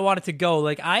that's where I wanted to go.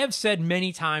 I have said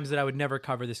many times that I would never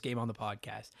cover this game on the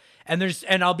podcast,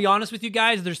 and I'll be honest with you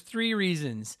guys. There's 3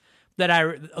 reasons that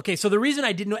So the reason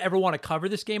I didn't ever want to cover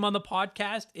this game on the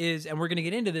podcast is, and we're going to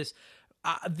get into this,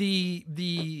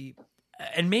 the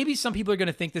and maybe some people are going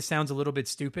to think this sounds a little bit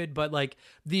stupid, but like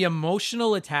the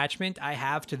emotional attachment I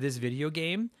have to this video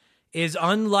game is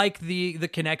unlike the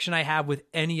connection I have with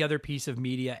any other piece of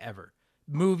media ever.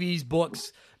 Movies,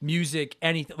 books, music,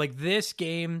 anything. Like this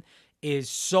game is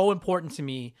so important to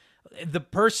me. The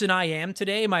person I am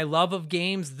today, my love of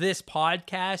games, this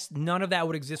podcast, none of that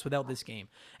would exist without this game.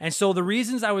 And so the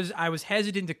reasons I was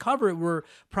hesitant to cover it were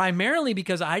primarily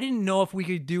because I didn't know if we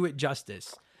could do it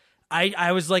justice.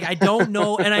 I was like, I don't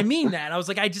know. And I mean that. I was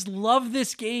like, I just love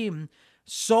this game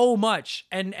so much.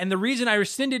 And the reason I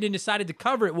rescinded and decided to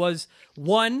cover it was,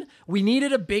 one, we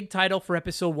needed a big title for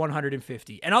episode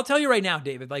 150. And I'll tell you right now,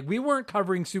 David, like we weren't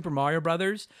covering Super Mario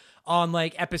Brothers on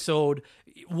like episode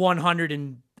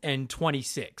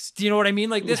 126. Do you know what I mean?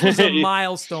 Like this was a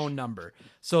milestone number.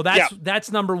 So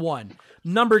that's number one.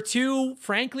 Number two,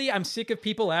 frankly, I'm sick of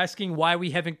people asking why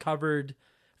we haven't covered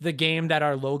the game that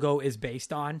our logo is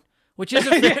based on, which is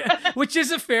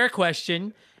a fair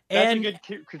question. That's a good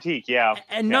critique, yeah.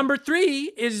 And number three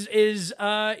is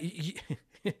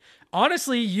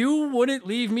honestly, you wouldn't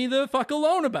leave me the fuck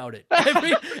alone about it.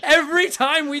 Every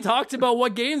time we talked about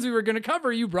what games we were going to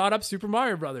cover, you brought up Super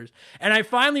Mario Brothers. And I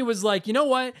finally was like, you know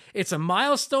what? It's a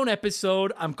milestone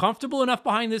episode. I'm comfortable enough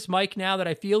behind this mic now that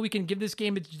I feel we can give this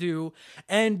game its due.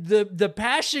 And the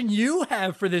passion you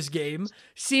have for this game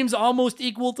seems almost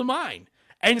equal to mine.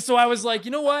 And so I was like, you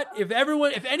know what? If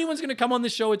anyone's going to come on the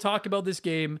show and talk about this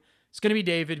game, it's going to be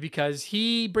David because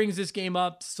he brings this game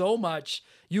up so much.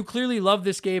 You clearly love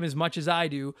this game as much as I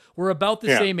do. We're about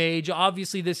the same age.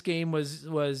 Obviously, this game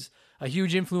was a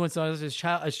huge influence on us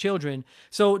as children.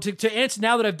 So to answer,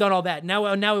 now that I've done all that, now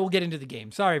we'll get into the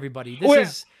game. Sorry, everybody.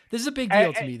 This is a big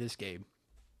deal to me, this game.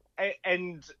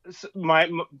 And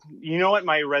you know what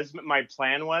my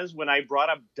plan was when I brought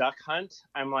up Duck Hunt.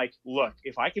 I'm like, look,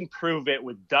 if I can prove it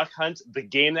with Duck Hunt, the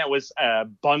game that was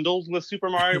bundled with Super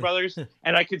Mario Brothers,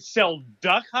 and I could sell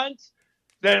Duck Hunt,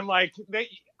 then I'm like,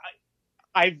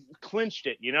 I've clinched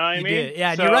it. You know what I mean? Did.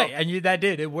 Yeah, so, you're right, and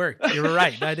it worked. You were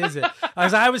right. That is it.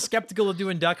 I was skeptical of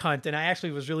doing Duck Hunt, and I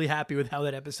actually was really happy with how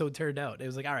that episode turned out. It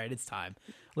was like, all right, it's time.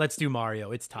 Let's do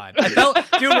Mario. It's time. I felt,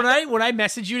 dude, when I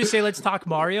messaged you to say let's talk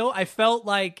Mario, I felt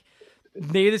like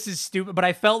maybe this is stupid, but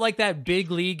I felt like that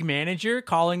big league manager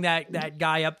calling that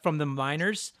guy up from the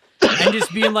minors and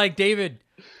just being like, David,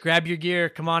 grab your gear,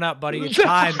 come on up, buddy, it's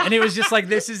time. And it was just like,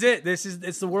 this is it.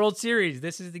 It's the World Series.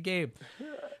 This is the game.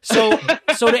 So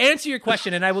to answer your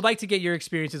question, and I would like to get your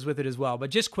experiences with it as well, but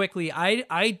just quickly,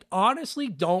 I honestly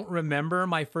don't remember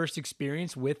my first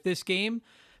experience with this game.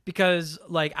 Because,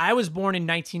 like, I was born in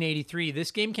 1983.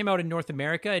 This game came out in North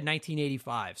America in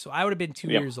 1985. So I would have been 2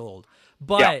 years old.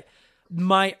 But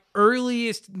my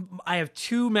earliest, I have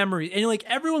two memories. And, like,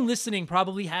 everyone listening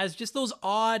probably has just those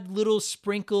odd little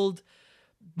sprinkled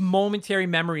momentary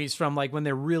memories from, like, when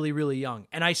they're really, really young.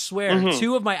 And I swear,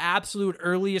 two of my absolute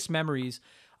earliest memories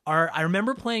are, I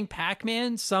remember playing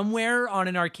Pac-Man somewhere on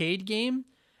an arcade game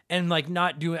and, like,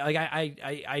 not doing, like,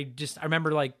 I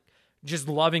remember, like, just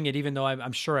loving it, even though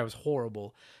I'm sure I was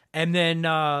horrible. And then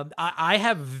I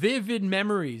have vivid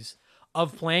memories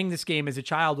of playing this game as a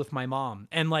child with my mom,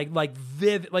 and like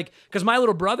vivid, like because my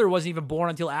little brother wasn't even born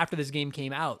until after this game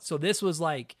came out. So this was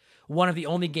like one of the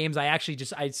only games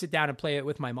I'd sit down and play it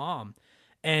with my mom,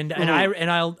 and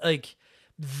I'll like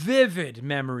vivid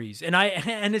memories.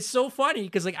 And it's so funny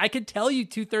because like I could tell you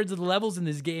 2/3 of the levels in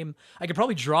this game. I could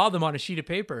probably draw them on a sheet of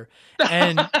paper,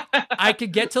 and I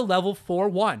could get to level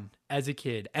 4-1 as a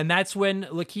kid, and that's when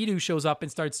Lakitu shows up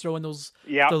and starts throwing those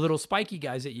the little spiky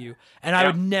guys at you, and I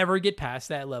would never get past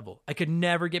that level. I could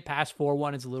never get past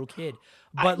 4-1 as a little kid.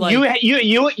 But like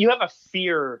you have a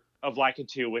fear of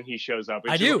Lakitu when he shows up.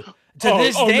 I do. To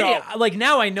this day, like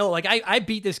now I know, like I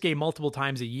beat this game multiple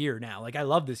times a year now. Like I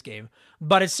love this game,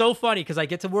 but it's so funny because I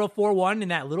get to World 4-1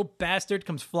 and that little bastard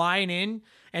comes flying in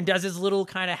and does his little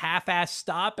kind of half-ass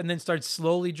stop and then starts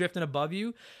slowly drifting above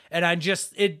you. And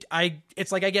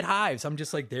it's like I get hives. I'm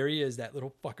just like, there he is, that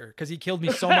little fucker. Because he killed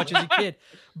me so much as a kid.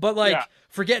 But like,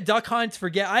 forget Duck Hunt,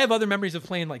 I have other memories of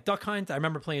playing like Duck Hunt. I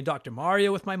remember playing Dr.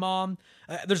 Mario with my mom.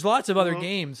 There's lots of other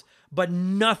games, but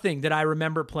nothing that I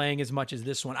remember playing as much as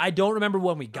this one. I don't remember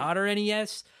when we got our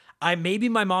NES. Maybe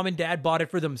my mom and dad bought it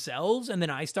for themselves and then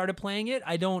I started playing it.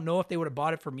 I don't know if they would have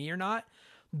bought it for me or not.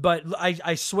 But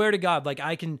I swear to God, like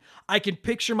I can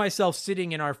picture myself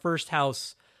sitting in our first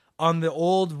house on the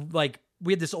old, like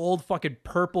we had this old fucking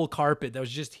purple carpet that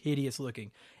was just hideous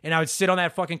looking. And I would sit on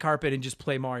that fucking carpet and just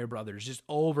play Mario Brothers just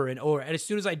over and over. And as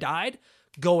soon as I died,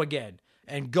 go again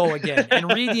and go again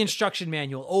and read the instruction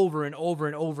manual over and over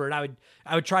and over. And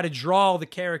I would try to draw all the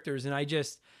characters, and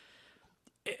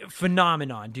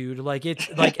phenomenon, dude. Like, it's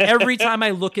like every time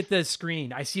I look at the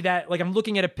screen, I see that, like, I'm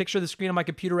looking at a picture of the screen on my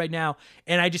computer right now,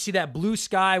 and I just see that blue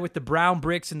sky with the brown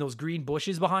bricks and those green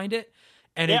bushes behind it.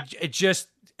 And it just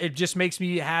makes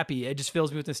me happy. It just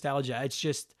fills me with nostalgia.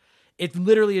 It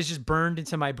literally is just burned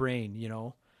into my brain, you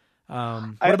know?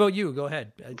 What about you? Go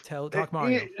ahead. Talk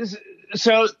Mario.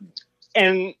 So,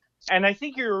 and I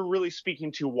think you're really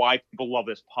speaking to why people love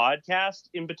this podcast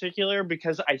in particular,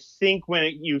 because I think when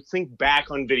you think back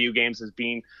on video games as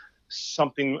being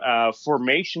something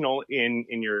formational in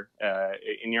your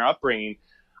upbringing,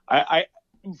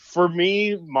 for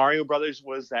me, Mario Brothers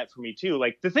was that for me too.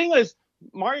 Like, the thing was,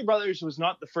 Mario Brothers was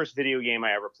not the first video game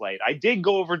I ever played. I did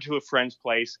go over to a friend's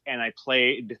place and I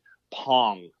played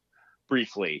Pong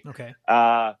briefly. Okay.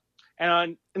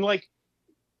 And like,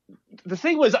 the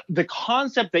thing was, the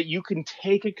concept that you can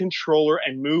take a controller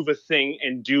and move a thing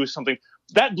and do something,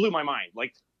 that blew my mind.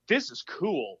 Like, this is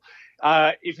cool.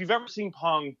 If you've ever seen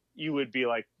Pong, you would be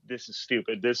like, this is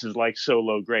stupid. This is like so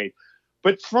low grade.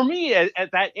 But for me,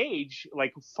 at that age,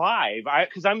 like 5,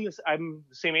 because I'm the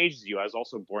same age as you. I was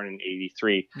also born in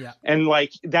 '83. Yeah. And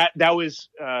like that was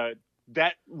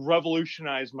that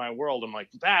revolutionized my world. I'm like,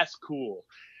 that's cool.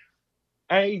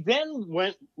 I then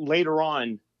went later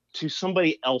on to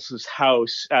somebody else's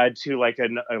house, to like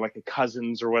a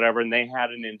cousin's or whatever, and they had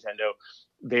a Nintendo.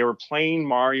 They were playing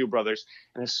Mario Brothers,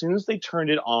 and as soon as they turned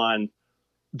it on,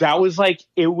 it was like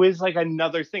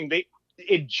another thing.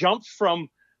 It jumped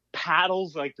from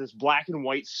paddles, like this black and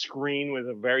white screen with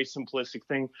a very simplistic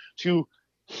thing, to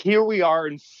here we are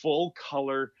in full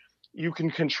color. You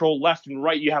can control left and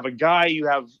right. You have a guy, you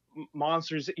have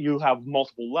monsters, you have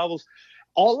multiple levels.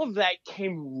 All of that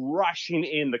came rushing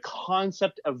in. The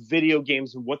concept of video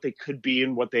games and what they could be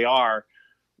and what they are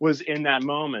was in that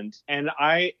moment. And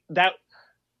that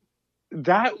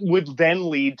would then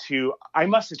lead to, I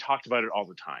must have talked about it all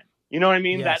the time. You know what I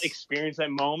mean? Yes. That experience,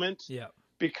 that moment. Yeah.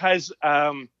 Because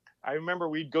I remember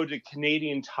we'd go to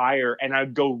Canadian Tire and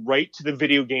I'd go right to the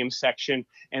video game section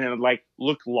and I would like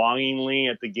look longingly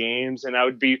at the games. And I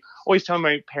would be always telling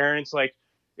my parents, like,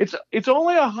 it's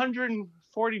only $140.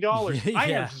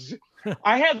 Yeah.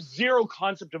 I have zero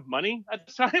concept of money at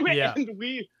the time. Yeah.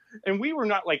 And we were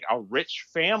not like a rich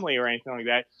family or anything like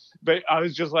that. But I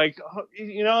was just like,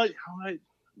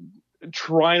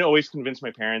 trying to always convince my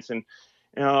parents. And,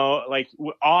 you know, like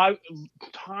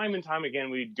time and time again,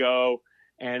 we'd go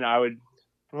and I would,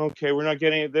 okay, we're not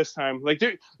getting it this time. Like,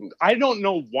 I don't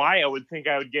know why I would think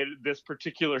I would get this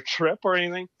particular trip or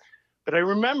anything. But I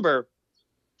remember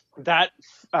that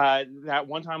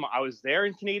one time I was there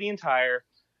in Canadian Tire,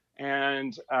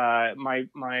 and my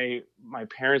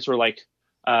parents were like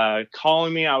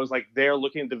calling me. I was like there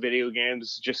looking at the video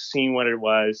games, just seeing what it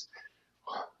was.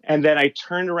 And then I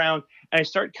turned around and I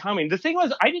started coming. The thing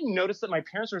was, I didn't notice that my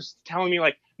parents were telling me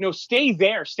like, no, stay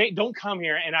there, don't come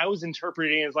here. And I was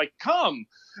interpreting it as like, come.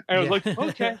 And I was like,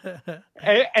 okay.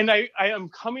 And I am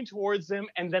coming towards them.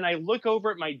 And then I look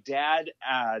over at my dad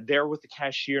there with the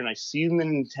cashier, and I see the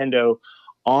Nintendo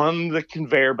on the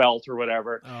conveyor belt or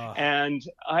whatever. Oh.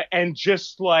 And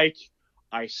just like,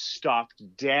 I stopped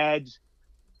dead.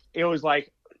 It was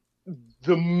like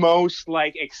the most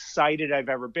like excited I've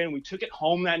ever been. We took it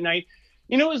home that night.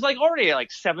 You know, it was like already like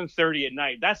 7:30 at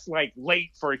night. That's like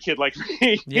late for a kid like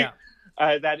me. Yeah.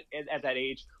 At that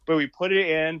age. But we put it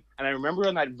in, and I remember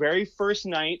on that very first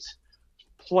night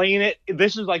playing it.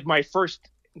 This is like my first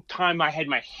time I had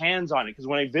my hands on it, because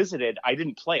when I visited, I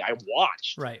didn't play. I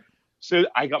watched. Right. So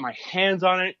I got my hands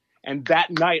on it, and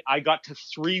that night I got to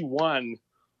 3-1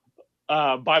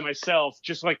 by myself,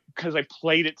 just like because I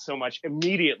played it so much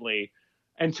immediately.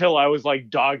 Until I was like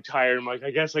dog tired. I'm like,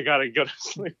 I guess I gotta go to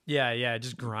sleep. Yeah,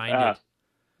 just grind it.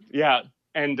 Yeah,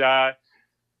 and that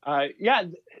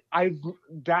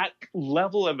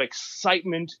level of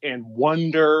excitement and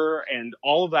wonder and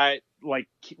all of that like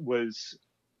was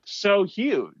so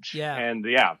huge. Yeah, and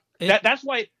that's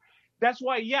why.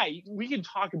 Yeah, we can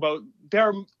talk about. There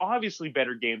are obviously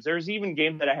better games. There's even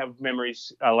games that I have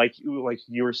memories like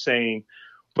you were saying,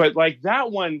 but like that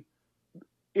one,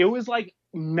 it was like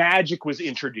magic was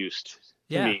introduced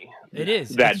to me. It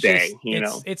is that it's day.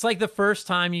 Just, it's like the first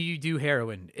time you do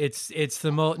heroin. It's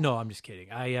the most. No, I'm just kidding.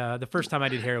 The first time I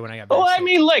did heroin, I got. Well, sick. I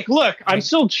mean, like, look, I'm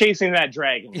still chasing that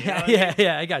dragon.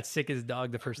 Yeah. I got sick as a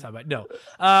dog the first time. But no,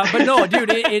 dude,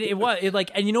 it was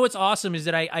like, and you know what's awesome is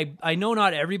that I know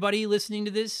not everybody listening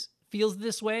to this feels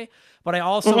this way, but I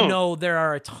also know there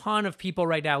are a ton of people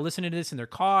right now listening to this in their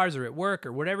cars or at work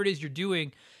or whatever it is you're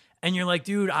doing. And you're like,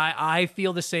 dude, I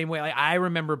feel the same way. Like, I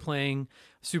remember playing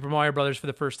Super Mario Brothers for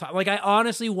the first time. Like, I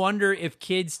honestly wonder if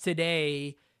kids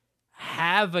today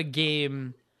have a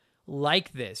game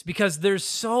like this because there's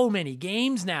so many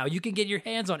games now. You can get your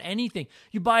hands on anything.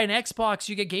 You buy an Xbox,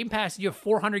 you get Game Pass, and you have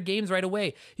 400 games right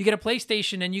away. You get a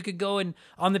PlayStation, and you could go and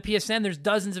on the PSN, there's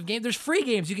dozens of games. There's free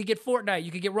games. You could get Fortnite,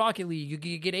 you could get Rocket League, you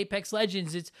could get Apex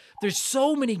Legends. There's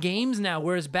so many games now,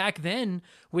 whereas back then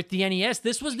with the NES,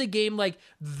 this was the game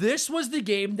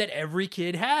that every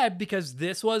kid had because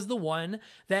this was the one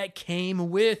that came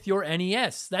with your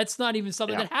NES. That's not even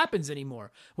something that happens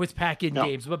anymore with pack-in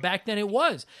games, but back then it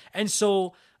was. And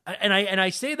so, and I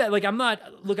say that like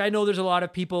I know there's a lot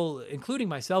of people, including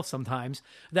myself sometimes,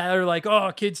 that are like,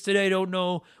 oh, kids today don't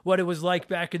know what it was like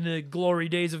back in the glory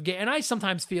days of game. And I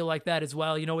sometimes feel like that as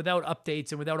well, without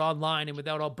updates and without online and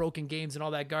without all broken games and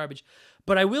all that garbage.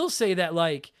 But I will say that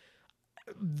like,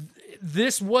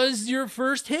 this was your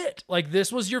first hit. Like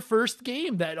this was your first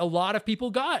game that a lot of people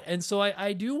got. And so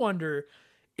I do wonder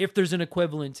if there's an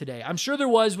equivalent today. I'm sure there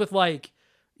was with like,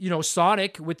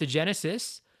 Sonic with the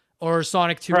Genesis or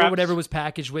Sonic 2 or whatever was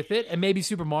packaged with it. And maybe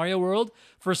Super Mario World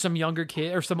for some younger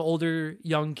kid or some older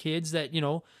young kids that,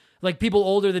 like people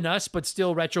older than us, but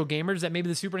still retro gamers that maybe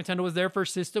the Super Nintendo was their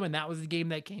first system and that was the game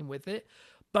that came with it.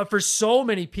 But for so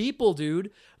many people, dude,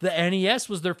 the NES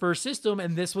was their first system,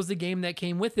 and this was the game that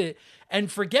came with it. And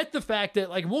forget the fact that,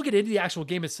 like, we'll get into the actual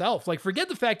game itself. Like, forget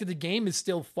the fact that the game is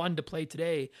still fun to play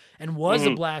today and was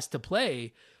a blast to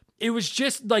play. It was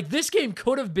just, like, this game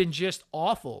could have been just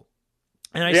awful.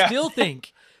 And I still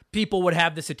think people would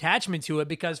have this attachment to it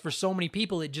because for so many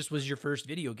people, it just was your first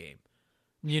video game.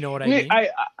 You know what I mean?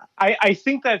 I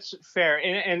think that's fair.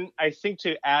 And I think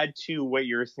to add to what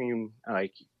you're saying,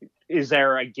 like, is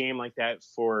there a game like that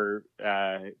for,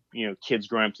 kids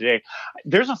growing up today?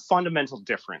 There's a fundamental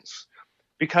difference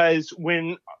because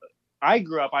when I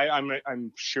grew up,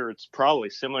 I'm sure it's probably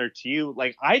similar to you.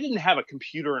 Like I didn't have a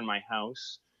computer in my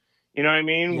house. You know what I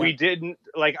mean? Yeah. We didn't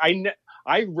like,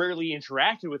 I rarely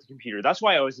interacted with the computer. That's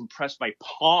why I was impressed by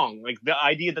Pong. Like the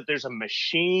idea that there's a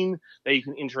machine that you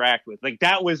can interact with, like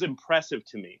that was impressive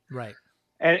to me. Right.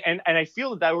 And I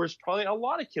feel that was probably a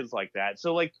lot of kids like that.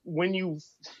 So like when you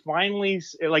finally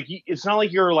like, it's not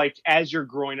like you're like, as you're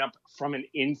growing up from an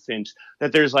infant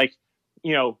that there's like,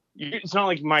 it's not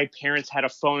like my parents had a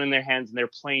phone in their hands and they're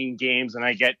playing games and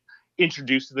I get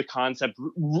introduced to the concept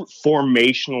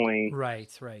formationally.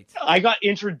 Right. I got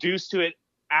introduced to it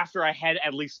after I had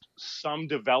at least some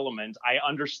development. I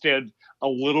understood a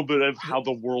little bit of how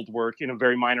the world worked in a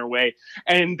very minor way.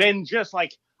 And then just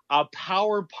like a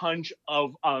power punch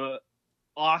of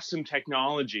awesome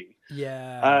technology.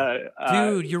 Yeah.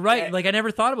 Dude, you're right. Like I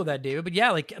never thought about that, David. But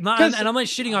yeah, like I'm not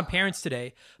shitting on parents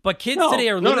today, but kids today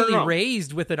are literally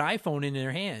raised with an iPhone in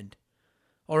their hand.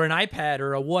 Or an iPad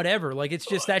or a whatever. Like it's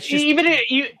just even if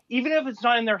it's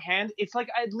not in their hand, it's like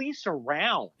at least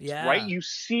around. Yeah. Right? You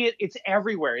see it, it's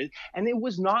everywhere. And it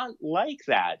was not like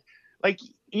that. Like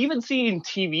even seeing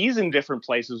TVs in different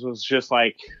places was just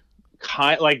like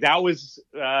that was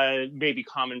maybe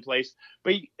commonplace.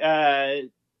 But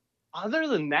other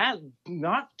than that,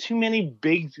 not too many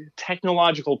big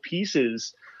technological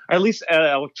pieces. At least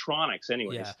electronics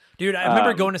anyways. Yeah. Dude, I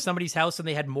remember going to somebody's house and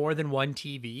they had more than one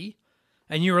TV.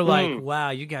 And you were like,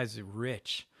 wow, you guys are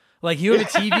rich. Like you have a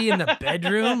TV in the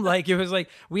bedroom. Like it was like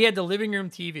we had the living room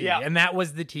TV and that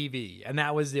was the TV. And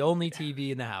that was the only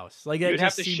TV in the house. Like it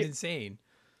just seemed insane.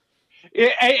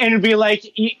 And it'd be like,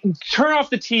 turn off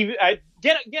the TV.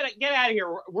 Get out of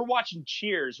here. We're watching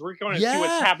Cheers. We're going to see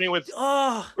what's happening with.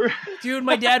 Oh, dude,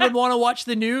 my dad would want to watch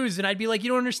the news, and I'd be like, "You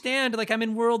don't understand. Like I'm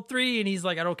in World 3," and he's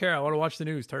like, "I don't care. I want to watch the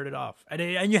news. Turn it off."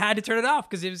 And you had to turn it off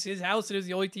because it was his house and it was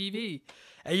the only TV.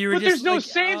 And you were but just there's no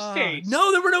save states.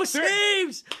 No, there were no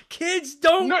saves. Kids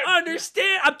don't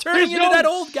understand. I'm turning into that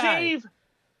old guy.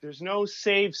 There's no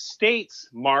save states,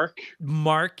 Mark.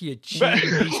 Mark, you cheating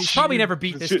piece. He's probably never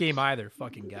beat this game either,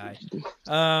 fucking guy.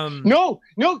 No.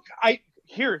 I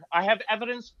have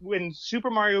evidence when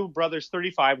Super Mario Brothers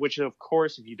 35, which of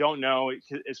course, if you don't know,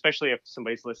 especially if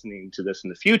somebody's listening to this in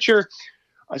the future,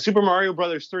 Super Mario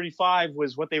Brothers 35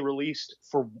 was what they released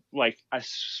for like a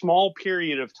small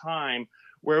period of time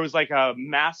where it was like a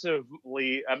massive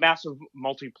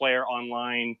multiplayer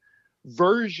online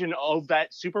version of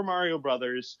that Super Mario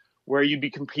Brothers where you'd be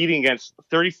competing against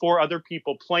 34 other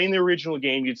people playing the original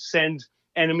game. You'd send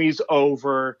enemies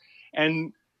over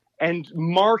and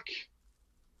Mark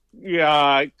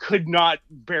could not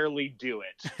barely do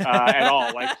it at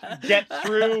all. Like get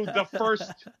through the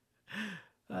first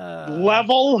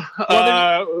level.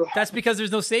 Well, that's because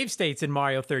there's no save states in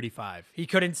Mario 35. He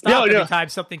couldn't stop every time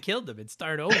something killed him and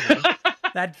start over.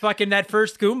 That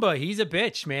first Goomba, he's a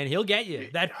bitch, man. He'll get you.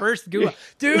 That first Goomba.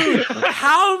 Dude,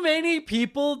 how many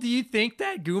people do you think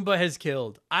that Goomba has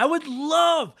killed? I would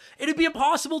love, it'd be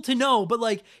impossible to know, but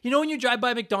like, you know when you drive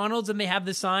by McDonald's and they have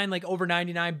the sign like over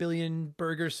 99 billion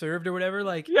burgers served or whatever?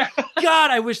 Like,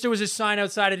 God, I wish there was a sign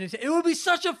outside of Nintendo. It would be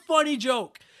such a funny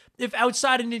joke if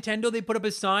outside of Nintendo they put up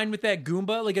a sign with that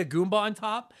Goomba, like a Goomba on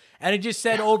top, and it just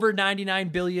said over 99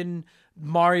 billion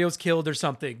Mario's killed or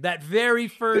something. That very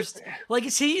first,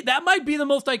 like, see, that might be the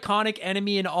most iconic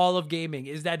enemy in all of gaming,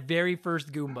 is that very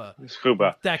first Goomba.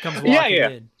 That comes walking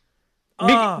in.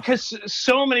 Because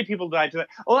so many people died to that.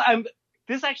 Well,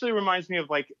 this actually reminds me of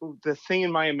like the thing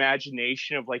in my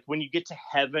imagination of like when you get to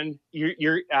heaven,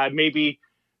 you're maybe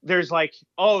there's like,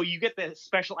 oh, you get the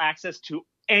special access to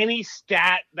any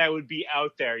stat that would be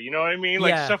out there. You know what I mean?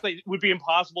 Like stuff that would be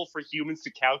impossible for humans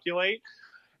to calculate.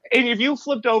 And if you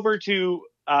flipped over to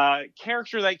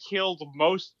character that killed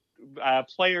most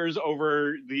players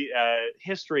over the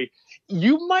history,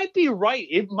 you might be right.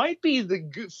 It might be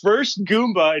the first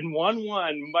Goomba in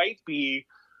 1-1 might be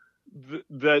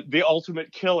the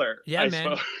ultimate killer. Yeah,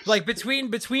 man. Like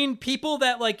between people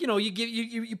that like, you know,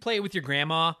 you play it with your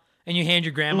grandma and you hand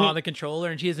your grandma the controller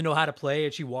and she doesn't know how to play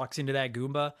and she walks into that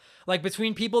Goomba. Like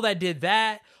between people that did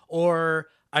that, or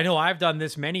I know I've done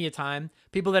this many a time,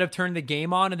 people that have turned the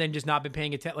game on and then just not been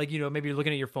paying attention, like, you know, maybe you're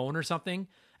looking at your phone or something,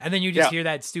 and then you just hear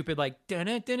that stupid, like, and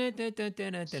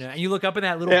you look up and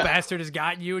that little bastard has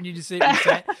gotten you, and you just sit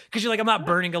reset, because you're like, I'm not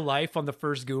burning a life on the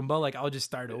first Goomba, like, I'll just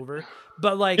start over.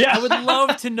 But, like, I would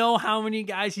love to know how many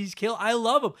guys he's killed. I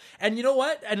love him. And you know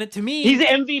what? And to me... He's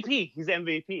MVP.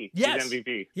 Yes. He's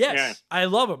MVP. Yes. Yeah. I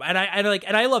love him. And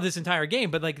I love this entire game,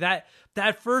 but, like, that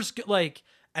first, like...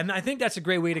 And I think that's a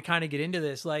great way to kind of get into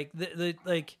this. Like,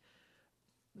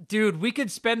 dude, we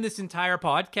could spend this entire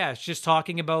podcast just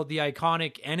talking about the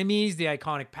iconic enemies, the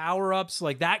iconic power-ups,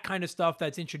 like that kind of stuff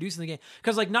that's introduced in the game.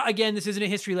 Because, like, not again, this isn't a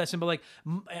history lesson, but like,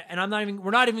 and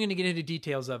we're not even going to get into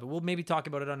details of it. We'll maybe talk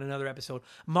about it on another episode.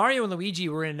 Mario and Luigi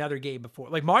were in another game before.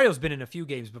 Like, Mario's been in a few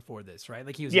games before this, right?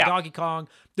 Like, he was in Donkey Kong.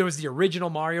 There was the original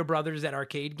Mario Brothers, that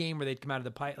arcade game where they'd come out of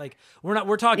the pipe. Like,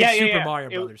 we're talking Super Mario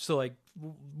Brothers. So, like,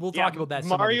 we'll talk about that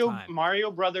some other time.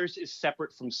 Mario Brothers is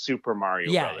separate from Super Mario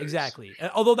Brothers. Yeah, exactly.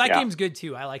 Although that game's good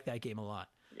too. I like that game a lot.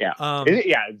 Yeah.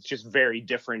 It's just very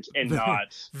different and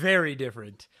not... Very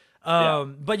different.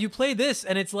 But you play this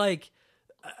and it's like,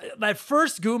 that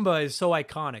first Goomba is so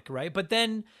iconic, right? But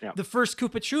then the first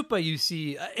Koopa Troopa you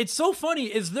see, it's so funny.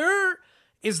 Is there,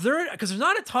 because there's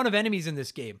not a ton of enemies in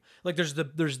this game. Like there's the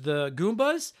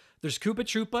Goombas, there's Koopa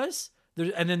Troopas,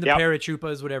 and then the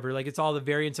Paratroopas, whatever. Like, it's all the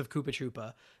variants of Koopa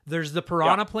Troopa. There's the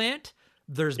Piranha Plant.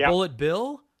 There's Bullet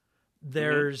Bill.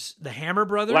 There's the Hammer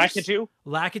Brothers. Lakitu,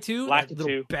 that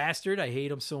little bastard. I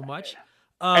hate him so much.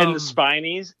 And the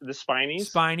Spinies.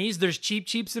 Spinies. There's Cheep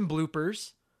Cheeps and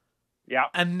Bloopers. Yeah.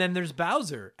 And then there's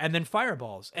Bowser. And then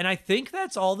Fireballs. And I think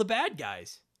that's all the bad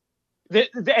guys.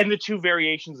 And the two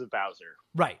variations of Bowser.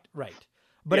 Right.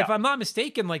 But if I'm not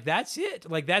mistaken, like, that's it.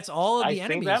 Like, that's all of the enemies. I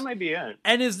think that might be it.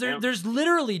 And there's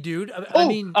literally, dude,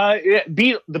 the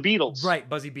Beatles. Right,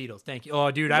 Buzzy Beetles. Thank you. Oh,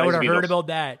 dude, I would have heard about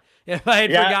that. If I had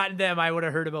forgotten them, I would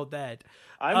have heard about that.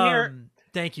 I'm here.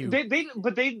 Thank you.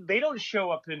 They don't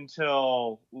show up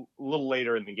until a little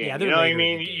later in the game. Yeah, you know what I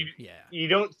mean? You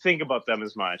don't think about them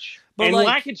as much. But and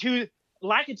like,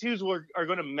 Lakitus are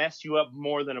going to mess you up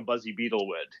more than a Buzzy Beetle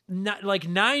would. Not, like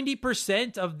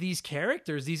 90% of these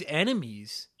characters, these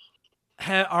enemies,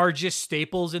 are just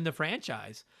staples in the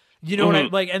franchise. You know what I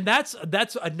like? And that's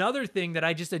another thing that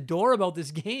I just adore about this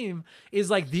game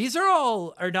is like, these are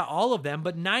all, or not all of them,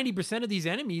 but 90% of these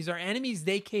enemies are enemies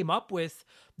they came up with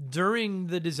during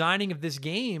the designing of this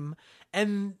game.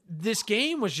 And this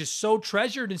game was just so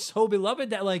treasured and so beloved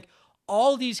that like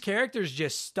all these characters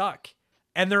just stuck.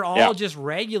 And they're all just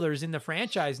regulars in the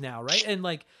franchise now, right? And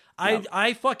like,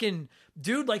 I fucking,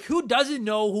 dude, like, who doesn't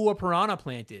know who a Piranha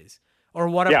Plant is? Or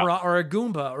what or a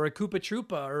Goomba or a Koopa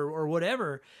Troopa or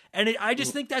whatever. And I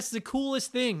just think that's the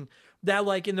coolest thing, that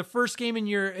like in the first game in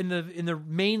the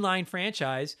mainline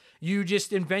franchise, you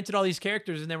just invented all these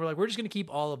characters and they were like, we're just going to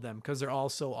keep all of them because they're all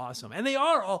so awesome. And they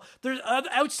are all, there's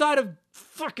outside of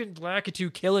fucking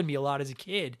Lakitu killing me a lot as a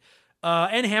kid.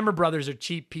 And Hammer Brothers are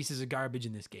cheap pieces of garbage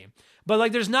in this game. But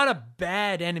like, there's not a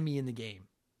bad enemy in the game.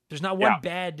 There's not one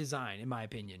bad design, in my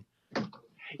opinion.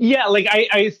 Yeah, like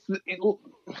I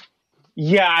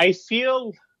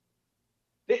feel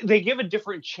they give a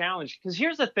different challenge, because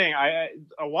here's the thing: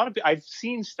 I've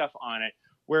seen stuff on it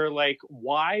where like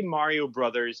why Mario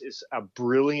Brothers is a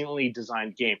brilliantly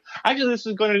designed game. Actually, this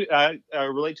is going to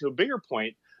relate to a bigger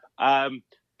point,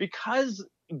 because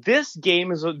this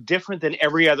game is different than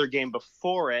every other game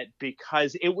before it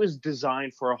because it was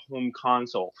designed for a home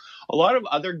console. A lot of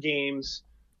other games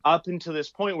up until this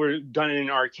point were done in an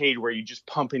arcade where you just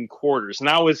pump in quarters. And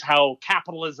that was how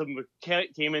capitalism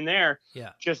came in there.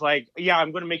 Yeah. Just like, yeah,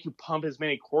 I'm going to make you pump as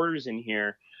many quarters in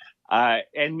here.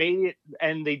 And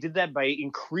they did that by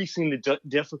increasing the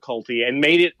difficulty and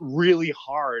made it really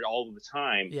hard all the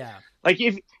time. Yeah. Like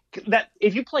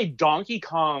if you play Donkey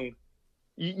Kong,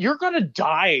 you're going to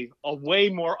die way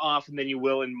more often than you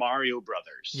will in Mario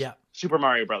Brothers. Yeah. Super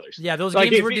Mario Brothers. Yeah, those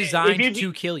games were designed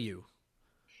to kill you.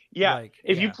 Yeah.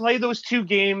 If you play those two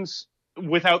games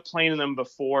without playing them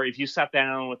before, if you sat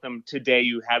down with them today,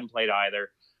 you hadn't played either,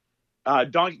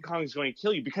 Donkey Kong is going to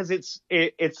kill you because it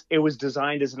was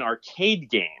designed as an arcade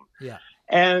game. Yeah.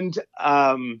 And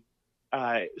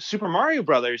Super Mario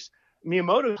Brothers,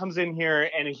 Miyamoto comes in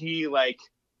here and he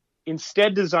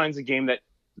instead designs a game that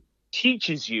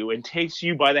teaches you and takes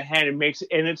you by the hand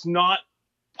and it's not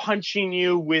punching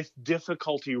you with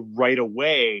difficulty right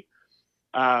away.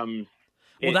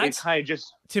 It's kind of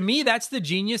just, to me, that's the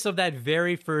genius of that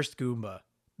very first Goomba.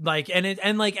 And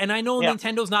I know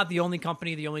Nintendo's not the only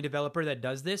company, the only developer that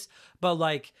does this, but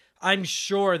I'm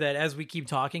sure that as we keep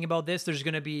talking about this, there's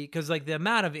going to be, because the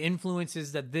amount of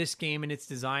influences that this game and its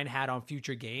design had on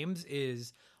future games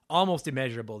is almost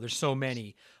immeasurable. There's so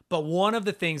many, but one of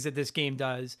the things that this game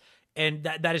does, and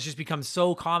that has just become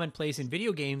so commonplace in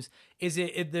video games, is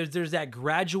there's that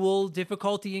gradual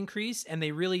difficulty increase, and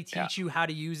they really teach you how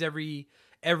to use every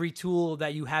tool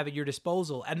that you have at your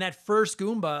disposal. And that first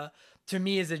Goomba, to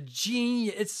me, is a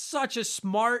genius. It's such a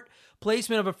smart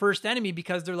placement of a first enemy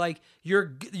because they're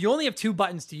you only have 2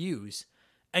 buttons to use,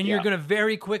 and you're going to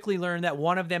very quickly learn that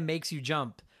one of them makes you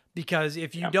jump, because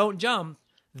if you don't jump,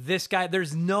 this guy,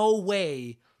 there's no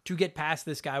way to get past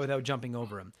this guy without jumping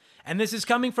over him. And this is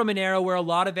coming from an era where a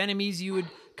lot of enemies, you would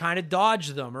kind of dodge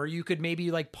them, or you could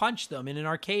maybe punch them in an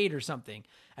arcade or something.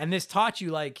 And this taught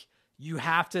you I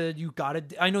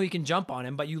know you can jump on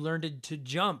him, but you learned to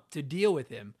jump to deal with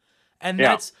him. And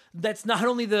that's not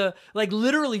only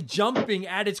literally jumping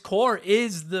at its core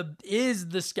is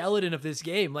the skeleton of this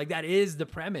game. That is the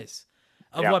premise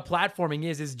of what platforming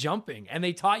is jumping. And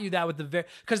they taught you that with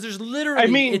because there's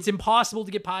literally, it's impossible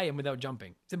to get by him without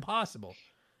jumping. It's impossible.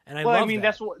 And I love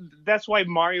that. That's why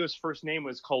Mario's first name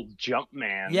was called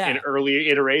Jumpman in early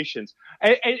iterations.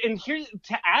 And here,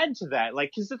 to add to that,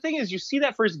 because the thing is, you see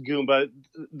that first Goomba,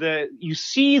 you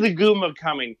see the Goomba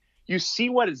coming, you see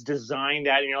what it's designed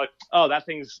at, and you're like, oh,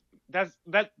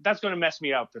 that's going to mess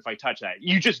me up if I touch that.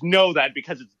 You just know that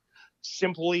because it's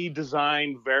simply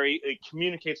designed, it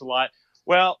communicates a lot.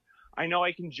 Well, I know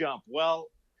I can jump. Well,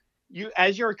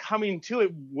 as you're coming to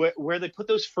it, where they put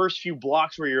those first few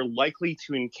blocks where you're likely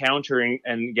to encounter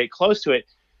and get close to it,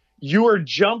 you are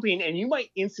jumping, and you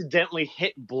might incidentally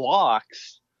hit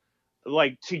blocks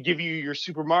to give you your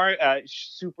super mushroom,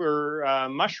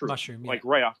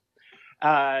 right off.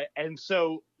 And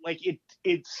so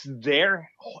it's there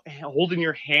holding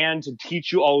your hand to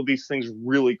teach you all of these things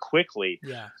really quickly.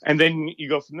 Yeah. And then you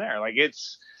go from there.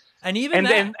 And even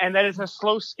then it's a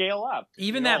slow scale up.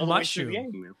 Even that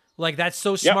mushroom. That's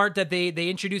so smart that they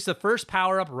introduce the first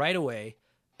power up right away,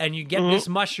 and you get this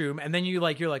mushroom, and then you're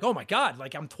like, oh my God,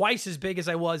 I'm twice as big as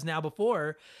I was now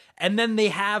before. And then they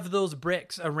have those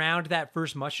bricks around that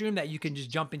first mushroom that you can just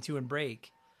jump into and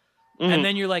break. And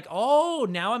then you're like, oh,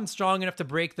 now I'm strong enough to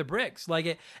break the bricks.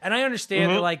 And I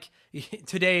understand that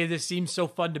today this seems so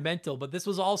fundamental, but this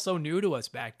was all so new to us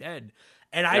back then.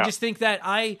 And I just think that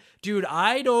I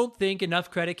don't think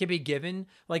enough credit can be given.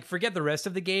 Forget the rest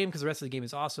of the game, because the rest of the game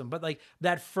is awesome. But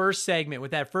that first segment with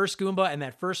that first Goomba and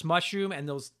that first mushroom and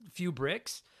those few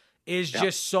bricks is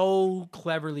just so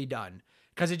cleverly done.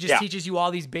 Because it just teaches you all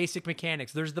these basic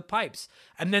mechanics. There's the pipes,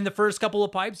 and then the first couple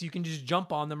of pipes, you can just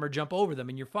jump on them or jump over them,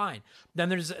 and you're fine.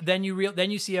 Then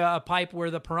you see a pipe where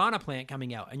the piranha plant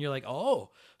coming out, and you're like,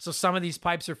 oh, so some of these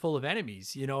pipes are full of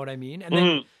enemies. You know what I mean? And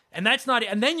then and that's not.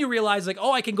 And then you realize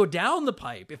oh, I can go down the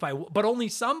pipe but only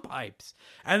some pipes.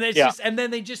 And it's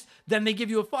then they give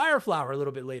you a fire flower a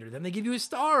little bit later. Then they give you a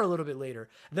star a little bit later.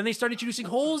 Then they start introducing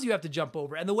holes you have to jump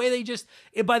over. And the way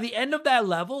by the end of that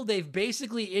level, they've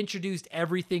basically introduced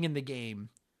everything in the game.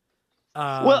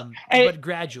 But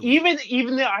gradually,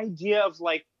 even the idea of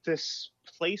this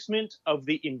placement of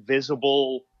the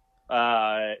invisible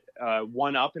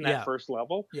one up in that first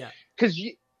level, because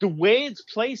the way it's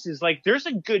placed is there's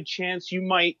a good chance you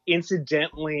might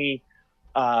incidentally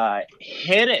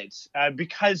hit it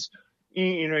because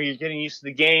you're getting used to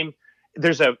the game.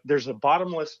 There's a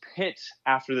bottomless pit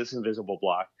after this invisible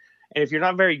block, and if you're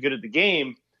not very good at the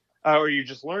game, or you're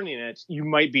just learning it, you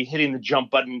might be hitting the jump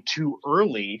button too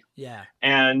early. Yeah.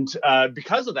 And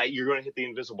because of that, you're going to hit the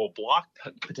invisible block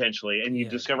potentially. And you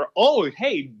Yeah. discover, oh,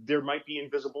 hey, there might be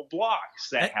invisible blocks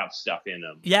that have stuff in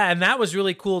them. Yeah, and that was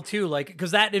really cool too, like,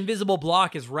 because that invisible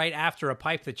block is right after a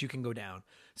pipe that you can go down.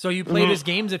 So you play this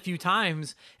games a few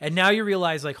times, and now you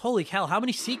realize, like, holy cow, how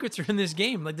many secrets are in this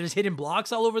game? Like, there's hidden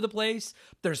blocks all over the place.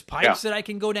 There's pipes that I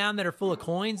can go down that are full of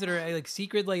coins that are like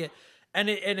secret, like, and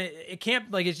it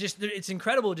can't, like, it's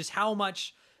incredible just how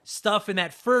much stuff in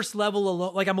that first level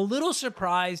alone. Like, I'm a little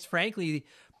surprised, frankly,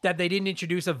 that they didn't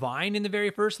introduce a vine in the very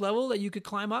first level that you could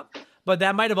climb up, but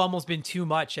that might have almost been too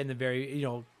much in the very,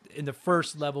 in the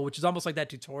first level, which is almost like that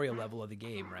tutorial level of the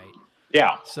game, right?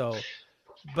 Yeah. So,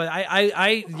 but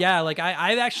I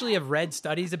actually have read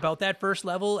studies about that first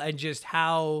level and just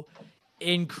how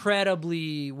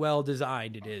incredibly well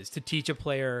designed it is to teach a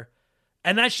player.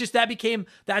 And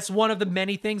that's one of the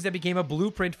many things that became a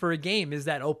blueprint for a game, is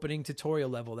that opening tutorial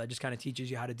level that just kind of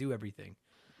teaches you how to do everything.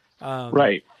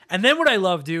 Right. And then what I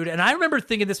love, dude, and I remember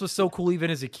thinking this was so cool even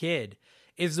as a kid,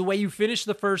 is the way you finish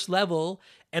the first level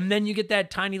and then you get that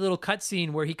tiny little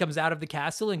cutscene where he comes out of the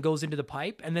castle and goes into the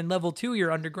pipe, and then level 2,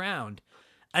 you're underground.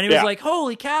 And it was like,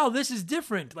 holy cow, this is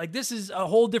different. Like, this is a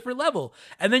whole different level.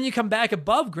 And then you come back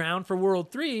above ground for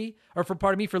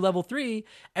for level 3.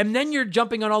 And then you're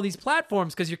jumping on all these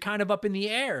platforms because you're kind of up in the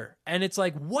air. And it's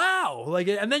like, wow. Like,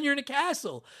 and then you're in a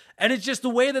castle. And it's just the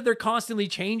way that they're constantly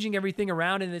changing everything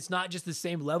around, and it's not just the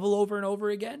same level over and over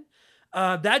again.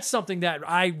 That's something that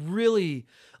I really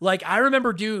like. I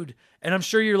remember, dude, and I'm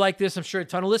sure you're like this. I'm sure a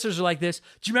ton of listeners are like this.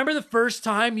 Do you remember the first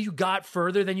time you got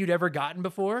further than you'd ever gotten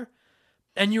before?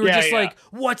 And you were like,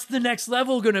 what's the next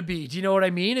level going to be? Do you know what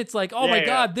I mean? It's like, oh my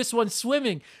God, this one's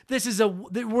swimming.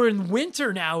 We're in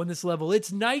winter now in this level.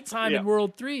 It's nighttime in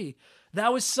World 3.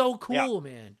 That was so cool,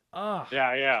 man. Oh.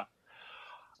 Yeah.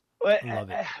 I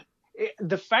love it.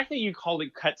 The fact that you called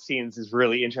it cutscenes is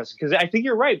really interesting, because I think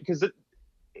you're right, because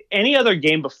any other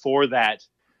game before that,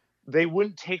 they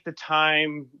wouldn't take the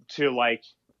time to, like,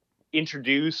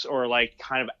 introduce or, like,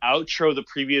 kind of outro the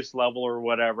previous level or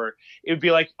whatever. It would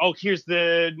be like, oh, here's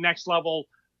the next level,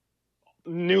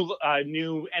 new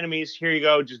enemies, here you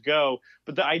go, just go.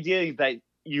 But the idea that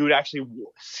you would actually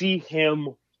see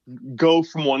him go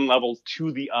from one level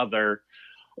to the other,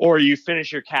 or you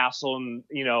finish your castle and,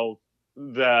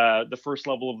 the first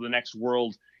level of the next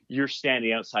world, you're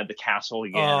standing outside the castle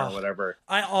again or whatever.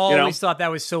 I always thought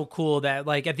that was so cool that,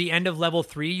 like, at the end of level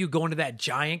 3, you go into that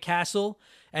giant castle,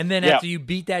 and then after you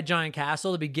beat that giant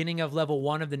castle, the beginning of level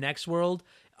 1 of the next world,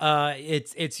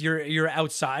 you're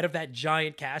outside of that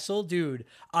giant castle, dude.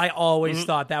 I always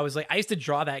thought that was, like, I used to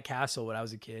draw that castle when I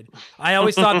was a kid. I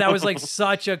always thought that was, like,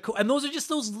 such a cool, and those are just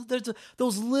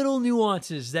those little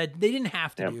nuances that they didn't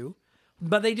have to do,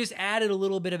 but they just added a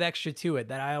little bit of extra to it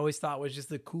that I always thought was just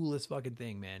the coolest fucking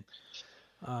thing, man.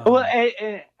 Well,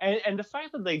 and the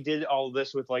fact that they did all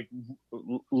this with, like,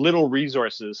 little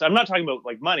resources. I'm not talking about,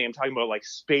 like, money. I'm talking about, like,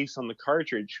 space on the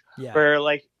cartridge, where,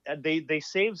 like, they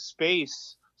save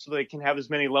space so they can have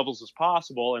as many levels as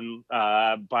possible, and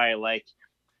by, like,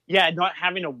 not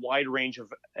having a wide range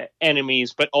of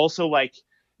enemies, but also, like,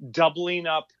 doubling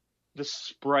up the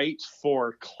sprite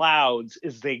for clouds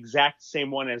is the exact same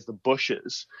one as the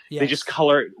bushes. They just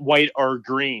color it white or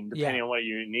green depending on what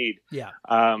you need.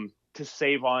 To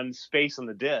save on space on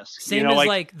the disc. Same as,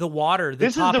 like, the water. The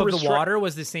top of the water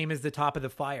was the same as the top of the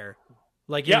fire.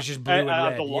 Like, it was just blue and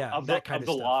red. That kind of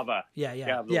stuff. Lava.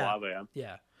 Yeah. Lava.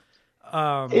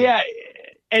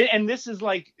 And this is,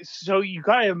 like, so you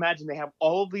got to imagine they have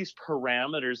all of these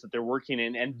parameters that they're working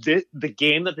in, and the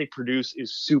game that they produce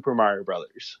is Super Mario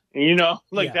Brothers.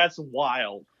 That's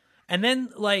wild. And then,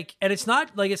 like, and it's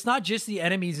not just the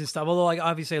enemies and stuff, although, like,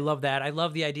 obviously I love that. I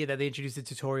love the idea that they introduced the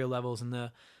tutorial levels and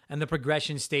the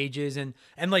progression stages, and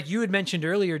like you had mentioned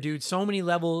earlier, dude, so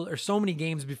many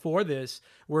games before this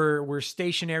were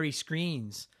stationary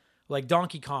screens, like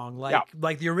Donkey Kong,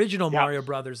 like the original Mario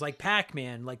Brothers, like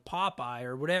Pac-Man, like Popeye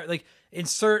or whatever, like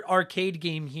insert arcade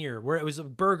game here, where it was a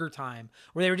Burger Time,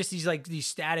 where they were just these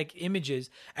static images.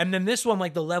 And then this one,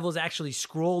 like, the levels actually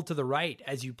scrolled to the right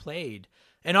as you played.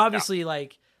 And obviously,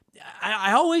 like,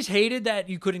 I always hated that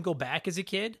you couldn't go back as a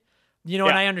kid, and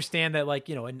I understand that, like,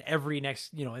 in every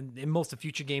next, in most of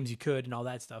future games you could and all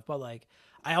that stuff. But, like,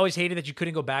 I always hated that you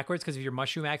couldn't go backwards, because if your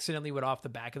mushroom accidentally went off the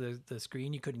back of the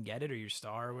screen, you couldn't get it, or your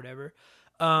star or whatever.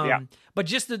 But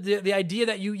just the idea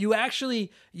that you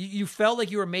actually, you felt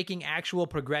like you were making actual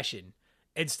progression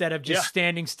instead of just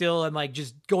standing still and, like,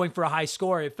 just going for a high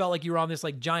score. It felt like you were on this,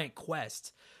 like, giant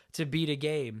quest to beat a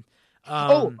game.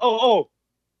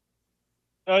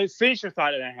 finish your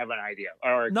thought, and I have an idea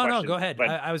or a No, question. go ahead. But,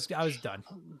 I was done.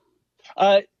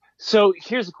 so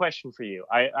here's a question for you.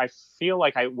 I feel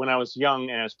like when I was young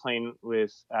and I was playing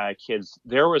with kids,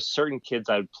 there were certain kids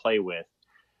I would play with,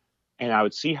 and I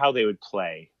would see how they would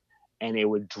play, and it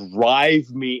would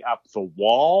drive me up the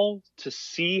wall to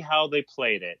see how they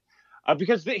played it.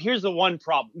 Because here's the one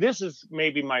problem. This is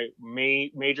maybe my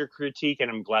major critique,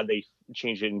 and I'm glad they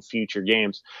changed it in future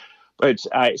games. But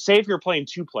say if you're playing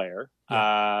 2-player,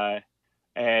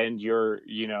 and you're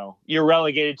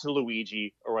relegated to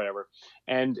Luigi or whatever,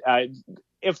 and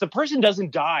if the person doesn't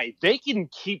die, they can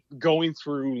keep going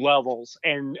through levels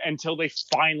until they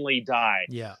finally die.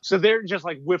 Yeah. So they're just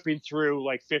like whipping through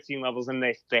like 15 levels, and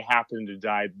they happen to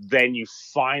die. Then you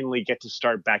finally get to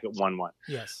start back at 1-1.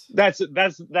 Yes. That's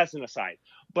an aside.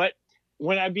 But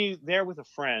when I'd be there with a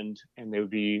friend and they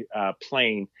would be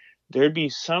playing, there'd be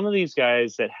some of these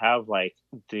guys that have like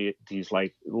these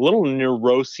like little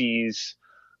neuroses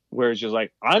where it's just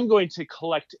like, I'm going to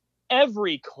collect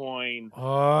every coin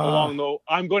along the.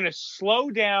 I'm going to slow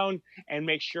down and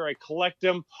make sure I collect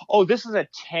them. Oh, this is a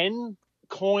 10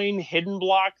 coin hidden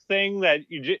block thing that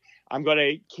I'm going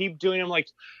to keep doing them like,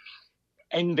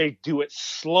 and they do it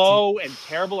slow and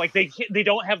terrible. Like they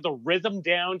don't have the rhythm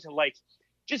down to like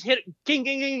just hit it. Ging,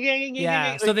 ging, ging, ging,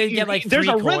 Yeah. ging, So they get like 3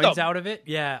 coins rhythm out of it.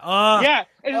 Yeah. Yeah.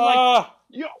 And it's like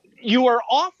you are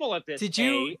awful at this. Did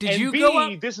you B, go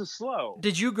up? This is slow.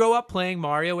 Did you grow up playing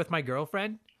Mario with my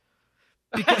girlfriend?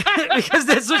 Because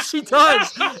that's what she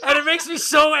does, and it makes me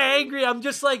so angry. I'm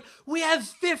just like, we have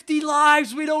 50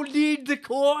 lives, we don't need the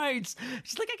coins.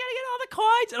 She's like, I gotta get all the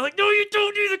coins. And I'm like, no, you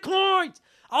don't need the coins.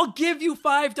 I'll give you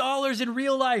 $5 in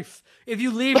real life if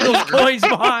you leave those coins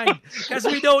behind, because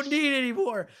we don't need any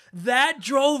more. That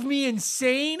drove me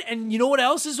insane. And you know what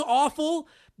else is awful?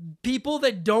 People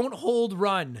that don't hold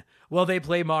run while they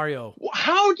play Mario.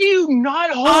 How do you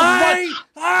not hold run?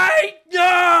 I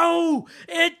know!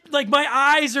 It, like, my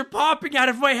eyes are popping out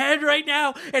of my head right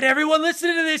now, and everyone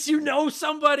listening to this, you know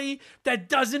somebody that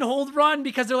doesn't hold run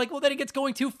because they're like, well, then it gets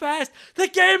going too fast. The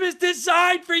game is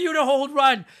designed for you to hold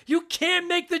run. You can't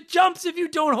make the jumps if you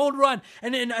don't hold run.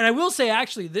 And I will say,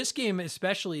 actually, this game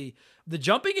especially, the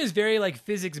jumping is very, like,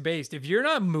 physics-based. If you're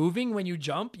not moving when you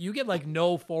jump, you get, like,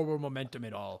 no forward momentum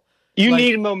at all. You Like,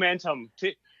 need momentum.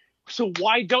 So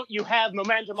why don't you have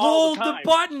momentum all the time? Hold the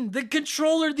button. The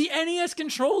controller, the NES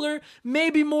controller,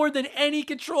 maybe more than any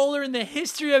controller in the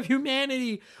history of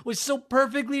humanity, was so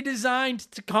perfectly designed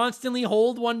to constantly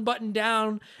hold one button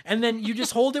down, and then you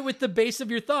just hold it with the base of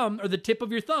your thumb or the tip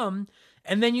of your thumb,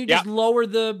 and then you just lower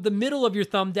the middle of your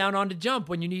thumb down onto jump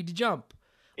when you need to jump.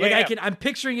 Like I'm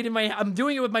picturing it I'm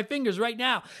doing it with my fingers right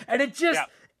now, and it just. Yeah.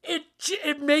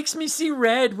 It makes me see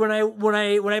red when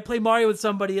I play Mario with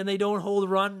somebody and they don't hold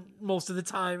run most of the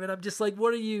time, and I'm just like,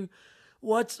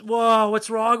 what's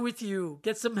wrong with you?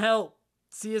 Get some help.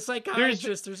 See a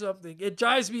psychiatrist or something. It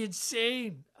drives me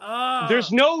insane.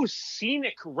 There's no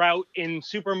scenic route in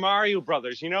Super Mario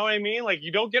Brothers. You know what I mean? Like,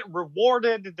 you don't get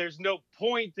rewarded. There's no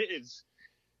point. It's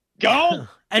go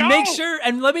and make sure.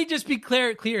 And let me just be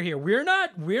clear here. We're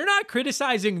not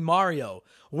criticizing Mario.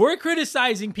 We're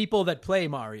criticizing people that play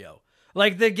Mario.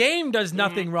 Like, the game does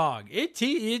nothing wrong. It's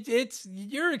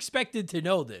you're expected to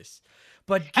know this.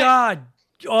 But God,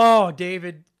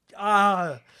 David,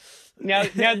 Now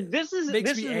this is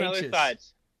another thought.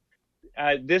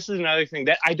 This is another thing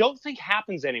that I don't think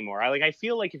happens anymore. I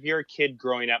feel like if you're a kid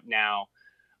growing up now,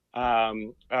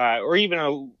 or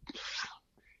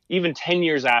even 10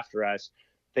 years after us,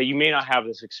 that you may not have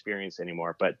this experience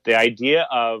anymore. But the idea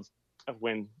of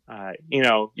when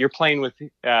you're playing with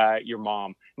your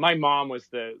mom. My mom was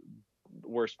the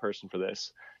worst person for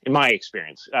this, in my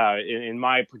experience, in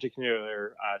my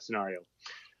particular scenario,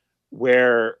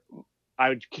 where I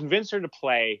would convince her to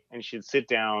play, and she'd sit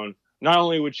down. Not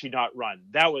only would she not run,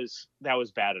 that was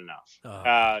bad enough.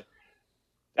 That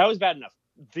was bad enough.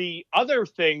 The other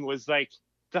thing was like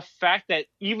the fact that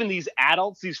even these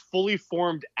adults, these fully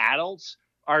formed adults,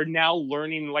 are now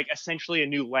learning like essentially a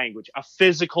new language, a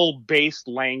physical based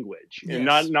language, and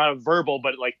not a verbal,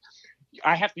 but like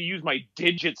I have to use my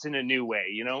digits in a new way,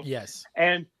 you know? Yes.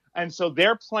 And so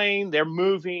they're playing, they're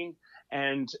moving,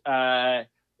 and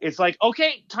it's like,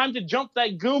 okay, time to jump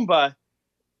that Goomba.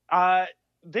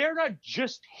 They're not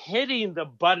just hitting the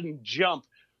button jump.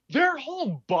 Their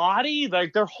whole body,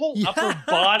 like their whole upper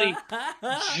body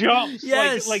jumps.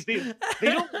 Yes. Like they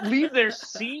don't leave their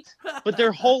seat, but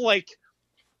their whole like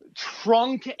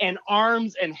trunk and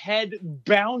arms and head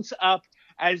bounce up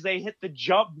as they hit the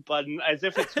jump button, as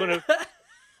if it's going to...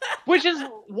 Which is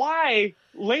why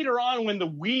later on when the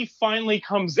Wii finally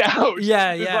comes out,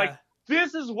 like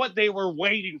this is what they were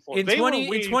waiting for. In They were 20, in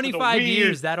waiting for 25 the Wii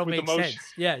years, that'll with make the motion.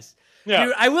 sense. Yes. Yeah.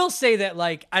 Dude, I will say that,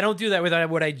 like, I don't do that with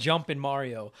when I jump in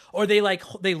Mario, or they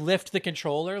lift the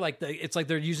controller, like it's like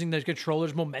they're using the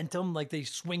controller's momentum, like they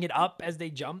swing it up as they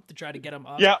jump to try to get them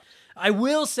up. Yeah. I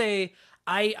will say,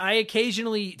 I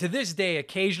occasionally, to this day,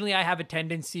 I have a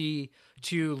tendency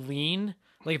to lean.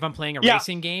 Like if I'm playing a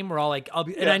racing game where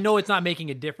and I know it's not making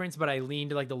a difference, but I lean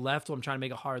to like the left when I'm trying to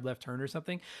make a hard left turn or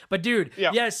something. But dude,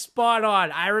 yes, spot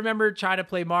on. I remember trying to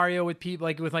play Mario with people,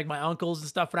 like with like my uncles and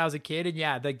stuff when I was a kid. And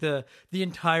yeah, like the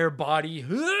entire body,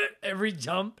 every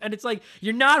jump. And it's like,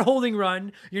 you're not holding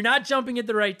run. You're not jumping at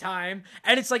the right time.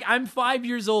 And it's like, I'm 5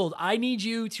 years old. I need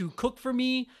you to cook for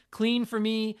me, clean for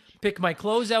me, pick my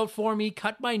clothes out for me,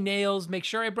 cut my nails, make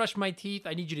sure I brush my teeth.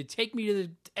 I need you to take me to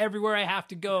everywhere I have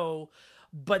to go.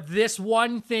 But this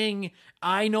one thing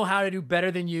I know how to do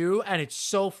better than you, and it's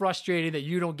so frustrating that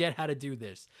you don't get how to do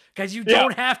this. Because you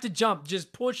don't have to jump.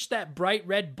 Just push that bright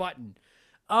red button.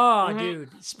 Oh,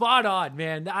 dude. Spot on,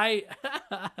 man.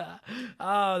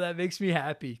 Oh, that makes me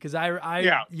happy. Because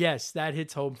yes, that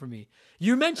hits home for me.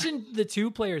 You mentioned the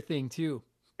 2-player thing, too.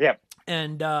 Yeah.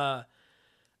 And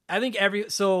I think I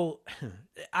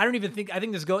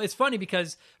think it's funny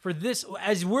because for this,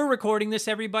 as we're recording this,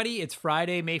 everybody, it's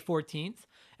Friday, May 14th.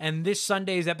 And this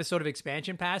Sunday's episode of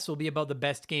Expansion Pass will be about the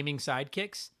best gaming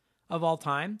sidekicks of all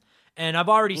time. And I've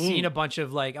already seen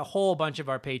a whole bunch of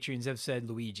our patrons have said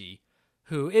Luigi,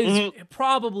 who is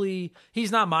probably,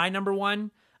 he's not my number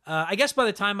one. I guess by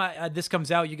the time this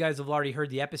comes out, you guys have already heard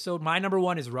the episode. My number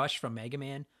one is Rush from Mega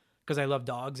Man, because I love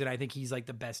dogs, and I think he's like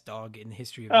the best dog in the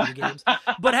history of video games.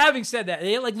 But having said that,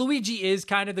 like Luigi is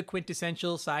kind of the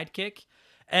quintessential sidekick,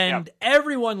 and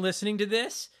everyone listening to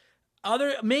this,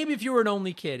 maybe if you were an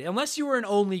only kid, unless you were an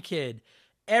only kid,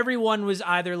 everyone was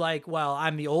either like, well,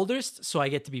 I'm the oldest, so I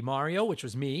get to be Mario, which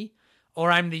was me,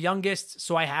 or I'm the youngest,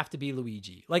 so I have to be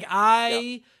Luigi. Like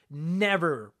I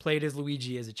never played as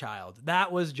Luigi as a child.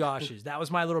 That was Josh's. That was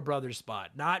my little brother's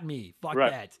spot, not me. Fuck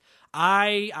that.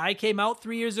 I came out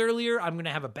 3 years earlier. I'm going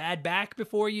to have a bad back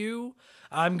before you.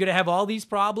 I'm going to have all these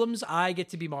problems. I get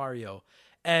to be Mario.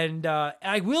 And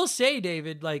I will say,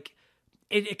 David, like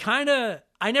it kind of,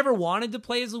 I never wanted to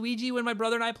play as Luigi when my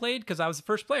brother and I played because I was the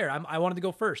first player. I wanted to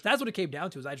go first. That's what it came down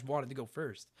to, is I just wanted to go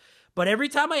first. But every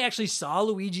time I actually saw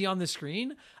Luigi on the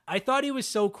screen, I thought he was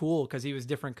so cool because he was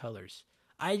different colors.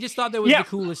 I just thought that was the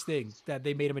coolest thing, that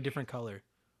they made him a different color.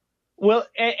 Well,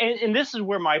 and this is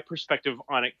where my perspective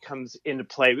on it comes into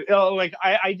play. Like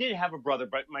I did have a brother,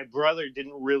 but my brother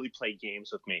didn't really play games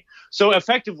with me. So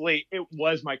effectively, it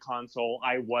was my console.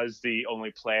 I was the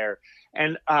only player.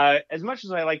 And as much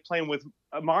as I like playing with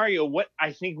Mario, what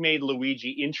I think made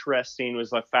Luigi interesting was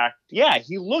the fact,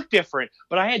 he looked different.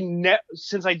 But I had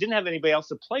since I didn't have anybody else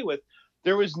to play with,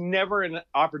 there was never an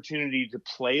opportunity to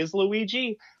play as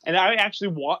Luigi. And I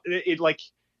actually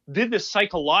did this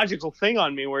psychological thing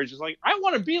on me where it's just like, I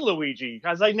want to be Luigi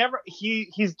because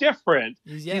he's different.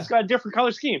 He's got a different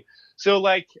color scheme. So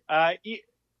like, and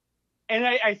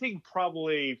I think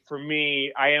probably for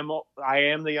me, I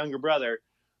am the younger brother.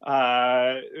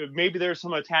 Maybe there's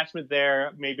some attachment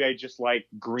there. Maybe I just like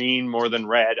green more than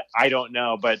red. I don't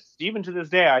know. But even to this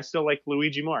day, I still like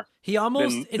Luigi more. He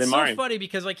almost, it's so Mario. funny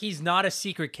because like he's not a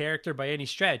secret character by any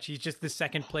stretch. He's just the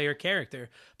second player character,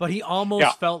 but he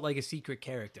almost felt like a secret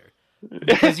character.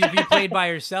 Because if you played by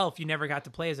yourself, you never got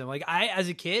to play as him. Like as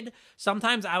a kid,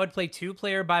 sometimes I would play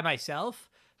 2-player by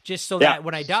myself just so that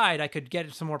when I died, I could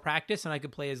get some more practice and I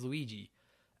could play as Luigi.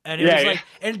 And it was like,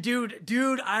 and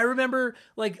dude, I remember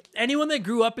like anyone that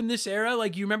grew up in this era,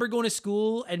 like you remember going to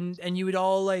school and you would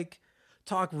all like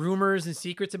talk rumors and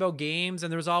secrets about games.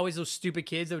 And there was always those stupid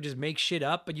kids that would just make shit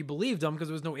up, but you believed them because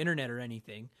there was no internet or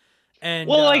anything. And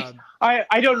well, like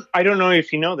I don't know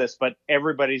if you know this, but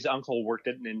everybody's uncle worked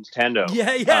at Nintendo.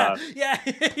 Yeah,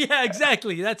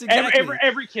 exactly. That's exactly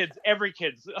every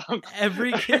kid's uncle.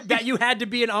 Every kid that you had to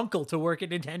be an uncle to work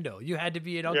at Nintendo. You had to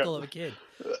be an uncle of a kid.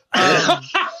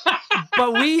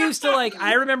 But we used to like.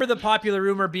 I remember the popular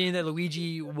rumor being that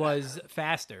Luigi was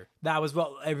faster. That was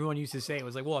what everyone used to say. It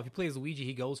was like, well, if you play as Luigi,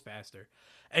 he goes faster.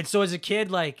 And so as a kid,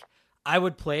 like I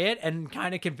would play it and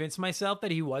kind of convince myself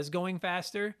that he was going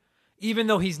faster. Even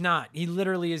though he's not. He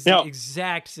literally is the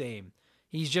exact same.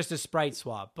 He's just a sprite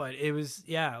swap. But it was,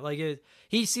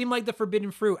 he seemed like the forbidden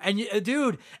fruit. And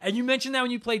dude, and you mentioned that when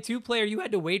you played 2-player, you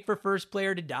had to wait for first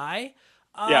player to die.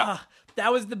 Yeah.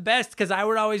 That was the best because I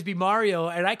would always be Mario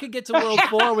and I could get to World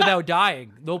 4 without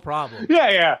dying. No problem.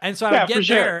 Yeah. And so I would get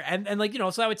there and like,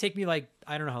 so that would take me like,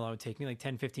 I don't know how long it would take me, like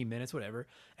 10, 15 minutes, whatever.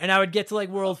 And I would get to like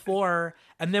World 4.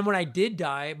 And then when I did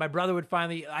die, my brother would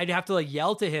I'd have to like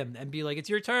yell to him and be like, it's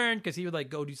your turn. Cause he would like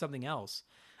go do something else.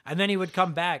 And then he would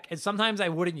come back. And sometimes I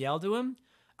wouldn't yell to him.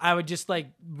 I would just like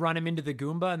run him into the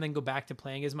Goomba and then go back to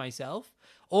playing as myself.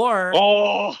 Or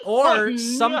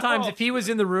sometimes if he was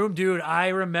in the room, dude, I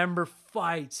remember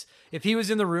fights. If he was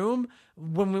in the room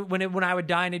when I would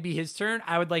die and it'd be his turn,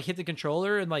 I would like hit the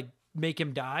controller and like make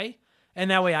him die, and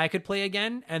that way I could play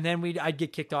again. And then I'd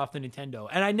get kicked off the Nintendo,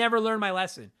 and I never learned my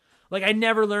lesson. Like I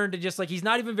never learned to just like, he's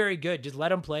not even very good. Just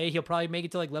let him play. He'll probably make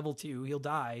it to like level 2. He'll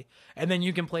die, and then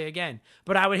you can play again.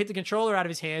 But I would hit the controller out of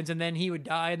his hands, and then he would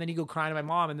die, and then he'd go crying to my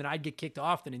mom, and then I'd get kicked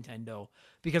off the Nintendo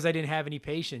because I didn't have any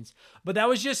patience. But that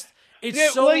was just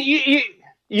Well,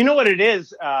 you know what it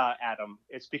is, Adam?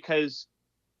 It's because,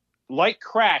 like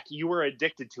crack, you were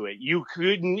addicted to it. You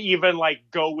couldn't even like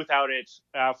go without it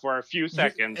for a few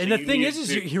seconds. And the thing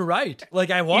is you're right. Like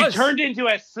I was. You turned into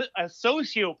a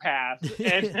sociopath,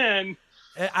 and then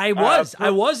I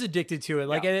was addicted to it.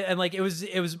 Like, and like it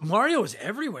was Mario was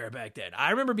everywhere back then.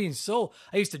 I remember being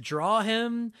I used to draw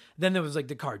him. Then there was like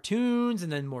the cartoons,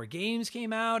 and then more games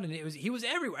came out, and he was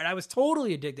everywhere. And I was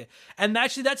totally addicted. And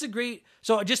actually, that's a great.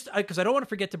 So just because I don't want to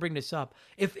forget to bring this up,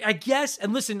 if I guess,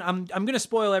 and listen, I'm gonna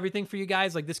spoil everything for you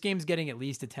guys. Like this game's getting at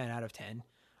least a 10 out of 10.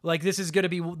 Like this is gonna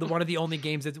be one of the only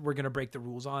games that we're gonna break the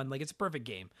rules on. Like it's a perfect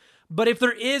game. But if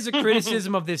there is a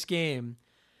criticism of this game.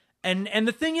 And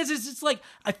the thing is it's like,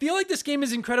 I feel like this game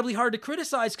is incredibly hard to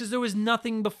criticize because there was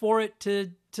nothing before it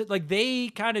to like, they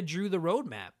kind of drew the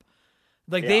roadmap.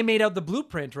 Like they made out the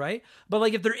blueprint, right? But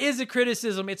like, if there is a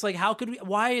criticism, it's like,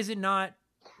 why is it not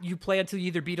you play until you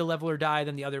either beat a level or die,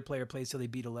 then the other player plays till they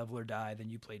beat a level or die,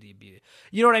 then you play till you beat it.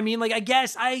 You know what I mean? Like,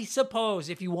 I suppose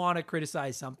if you want to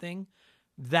criticize something,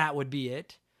 that would be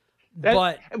it.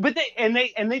 But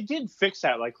they did fix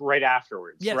that like right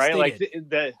afterwards, yes, right? Like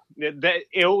did.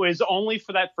 It was only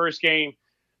for that first game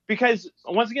because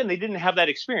once again they didn't have that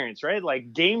experience, right?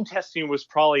 Like game testing was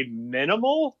probably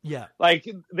minimal. Yeah, like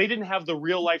they didn't have the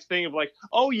real life thing of like,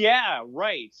 oh yeah,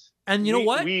 right. And you know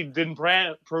what? We didn't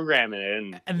program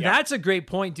it, and that's a great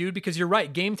point, dude. Because you're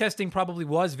right, game testing probably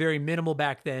was very minimal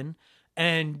back then.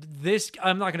 And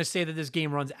I'm not going to say that this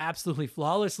game runs absolutely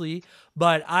flawlessly,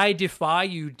 but I defy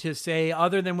you to say,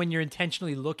 other than when you're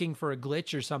intentionally looking for a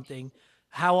glitch or something,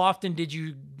 how often did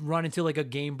you run into like a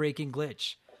game-breaking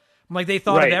glitch? Like they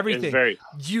thought of everything.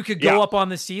 You could go up on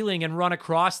the ceiling and run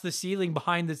across the ceiling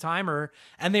behind the timer,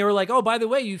 and they were like, "Oh, by the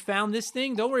way, you found this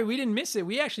thing. Don't worry, we didn't miss it.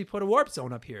 We actually put a warp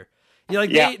zone up here."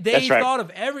 They thought of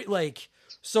every like.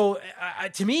 So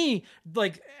to me,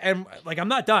 like, and like, I'm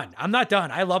not done.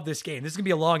 I love this game. This is gonna be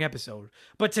a long episode,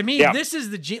 but to me, this is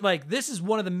this is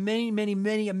one of the many, many,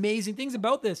 many amazing things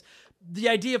about this. The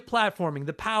idea of platforming,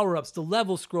 the power-ups, the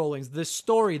level scrollings, the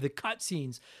story, the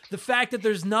cutscenes, the fact that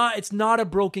it's not a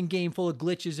broken game full of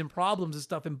glitches and problems and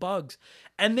stuff and bugs.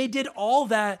 And they did all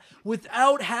that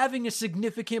without having a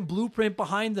significant blueprint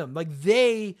behind them. Like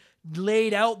they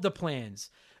laid out the plans.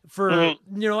 And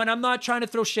I'm not trying to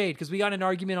throw shade because we got an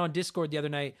argument on Discord the other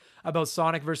night about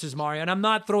Sonic versus Mario, and I'm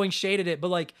not throwing shade at it, but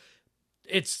like,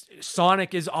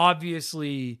 Sonic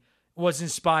was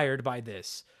inspired by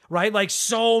this, right? Like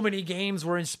so many games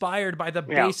were inspired by the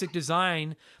basic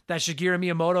design that Shigeru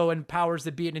Miyamoto and powers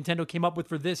that be at Nintendo came up with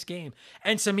for this game.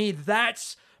 And to me,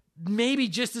 that's maybe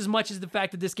just as much as the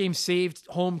fact that this game saved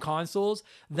home consoles.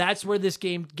 That's where this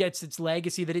game gets its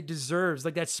legacy that it deserves,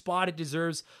 like that spot it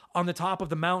deserves on the top of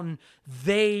the mountain.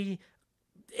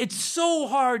 It's so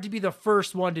hard to be the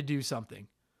first one to do something.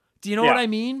 Do you know what I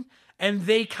mean? And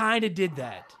they kind of did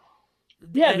that.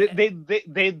 Yeah,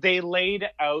 they laid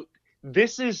out.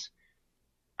 This is,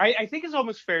 I think it's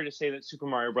almost fair to say that Super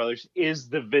Mario Brothers is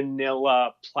the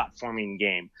vanilla platforming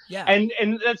game. Yeah,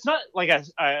 and that's not like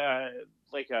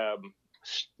a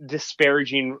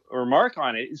disparaging remark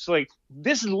on it. It's like,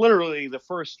 this is literally the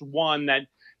first one that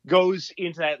goes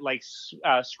into that like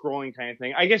scrolling kind of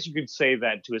thing. I guess you could say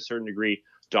that to a certain degree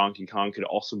Donkey Kong could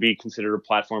also be considered a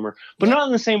platformer, but not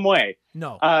in the same way.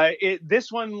 No.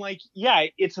 This one, like,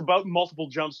 it's about multiple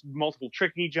jumps, multiple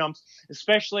tricky jumps.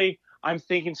 Especially, I'm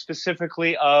thinking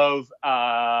specifically of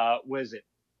what is it?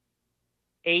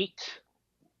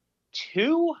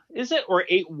 8-2, is it? Or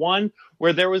 8-1,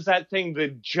 where there was that thing, the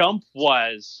jump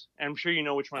was, and I'm sure you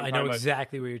know which one I'm talking about.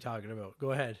 Exactly what you're talking about.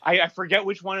 Go ahead. I forget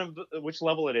which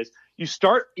level it is.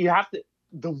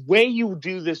 The way you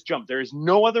do this jump, there is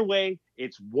no other way.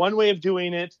 It's one way of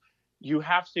doing it. You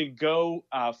have to go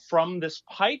from this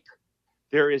pipe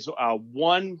there is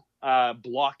one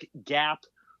block gap.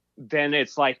 Then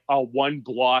it's like a 1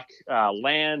 block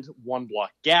land, 1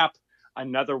 block gap,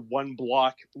 another 1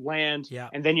 block land. Yeah.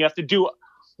 And then you have to do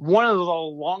one of the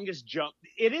longest jump.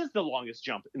 It is the longest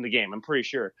jump in the game, I'm pretty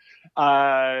sure,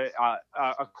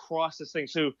 across this thing.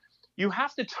 So you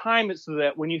have to time it so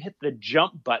that when you hit the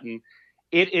jump button,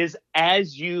 it is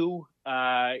as you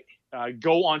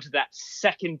go onto that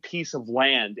second piece of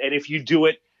land. And if you do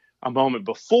it a moment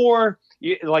before,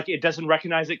 it doesn't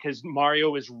recognize it because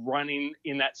Mario is running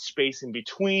in that space in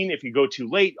between. If you go too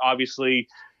late, obviously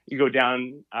you go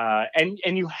down, and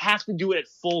you have to do it at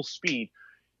full speed.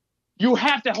 You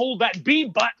have to hold that B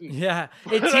button. Yeah,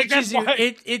 it teaches you.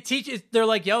 It teaches. They're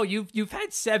like, yo, you've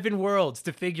had 7 worlds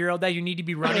to figure out that you need to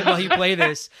be running while you play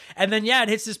this, and then it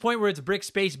hits this point where it's brick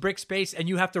space, and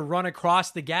you have to run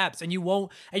across the gaps, and you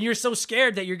won't, and you're so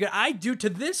scared that you're gonna. I do to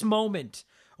this moment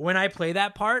when I play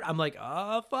that part, I'm like,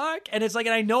 oh fuck, and it's like,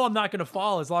 and I know I'm not gonna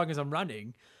fall as long as I'm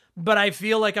running, but I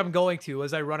feel like I'm going to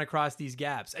as I run across these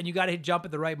gaps, and you got to jump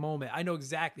at the right moment. I know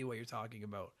exactly what you're talking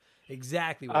about.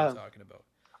 Exactly what I'm talking about.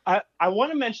 I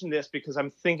want to mention this because I'm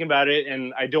thinking about it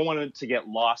and I don't want it to get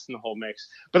lost in the whole mix.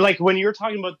 But like when you're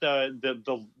talking about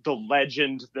the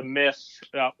legend, the myth,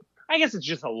 I guess it's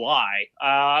just a lie.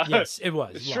 Yes, it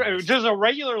was. Just a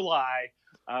regular lie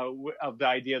of the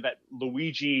idea that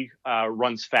Luigi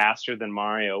runs faster than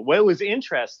Mario. What was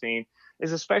interesting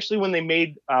is especially when they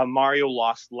made Mario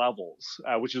Lost Levels,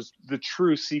 which is the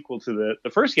true sequel to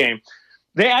the first game,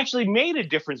 they actually made a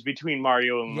difference between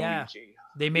Mario and Luigi.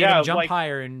 They made him jump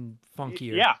higher and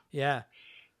funkier. Yeah.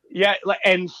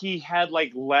 And he had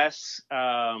like less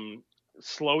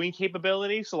slowing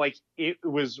capability, so like it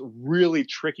was really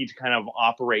tricky to kind of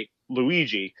operate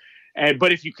Luigi.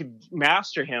 But if you could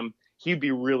master him, he'd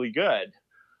be really good.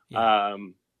 Yeah.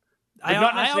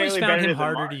 I always found him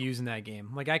harder to use in that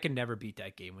game. Like I could never beat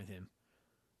that game with him.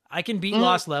 I can beat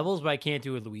Lost Levels, but I can't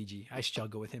do it with Luigi. I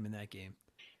struggle with him in that game.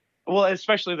 Well,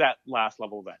 especially that last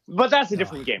level of that. But that's a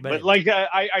different game. But like,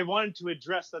 I wanted to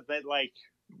address that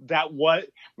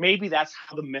maybe that's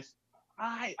how the myth.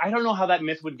 I don't know how that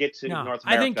myth would get to North America.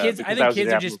 I think kids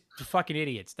are just fucking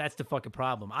idiots. That's the fucking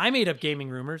problem. I made up gaming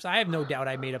rumors. I have no doubt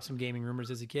I made up some gaming rumors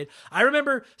as a kid. I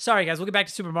remember, sorry guys, we'll get back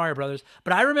to Super Mario Brothers,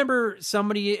 but I remember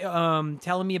somebody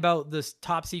telling me about this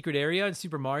top secret area in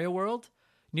Super Mario World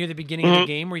near the beginning of the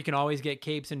game where you can always get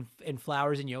capes and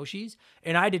flowers and Yoshis.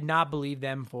 And I did not believe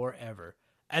them forever.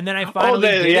 And then I finally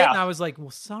did it, and I was like, well,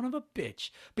 son of a bitch.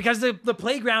 Because the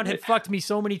playground had fucked me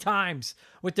so many times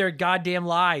with their goddamn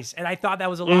lies. And I thought that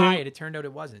was a lie, and it turned out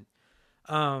it wasn't.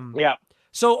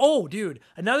 So, dude,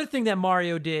 another thing that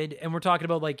Mario did, and we're talking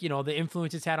about, like, the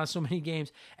influence it's had on so many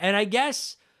games. And I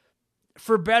guess,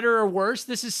 for better or worse,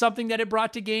 this is something that it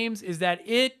brought to games, is that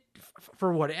it,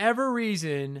 for whatever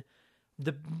reason,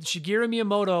 the Shigeru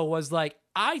Miyamoto was like,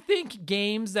 I think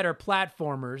games that are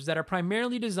platformers that are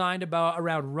primarily designed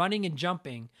around running and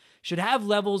jumping should have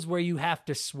levels where you have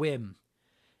to swim.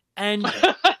 And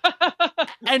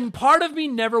and part of me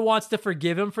never wants to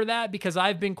forgive him for that because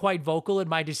I've been quite vocal in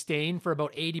my disdain for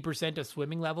about 80% of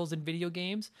swimming levels in video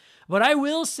games. But I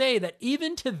will say that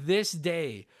even to this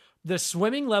day, the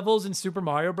swimming levels in Super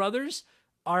Mario Brothers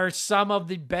are some of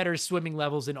the better swimming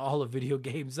levels in all of video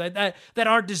games that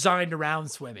aren't designed around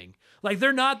swimming. Like,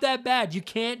 they're not that bad. You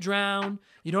can't drown.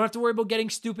 You don't have to worry about getting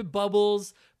stupid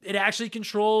bubbles. It actually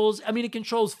controls. I mean, it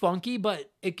controls funky, but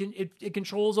it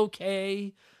controls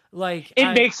okay. Like,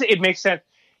 it makes sense.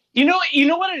 You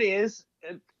know what it is?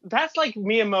 That's like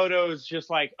Miyamoto's just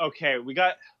like, okay, we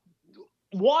got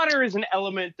water is an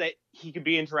element that he could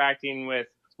be interacting with.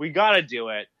 We got to do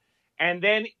it. And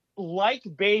then, like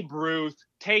Babe Ruth,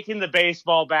 taking the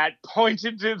baseball bat,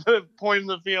 pointing to the point in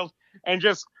the field, and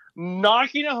just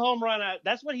knocking a home run out.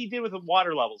 That's what he did with the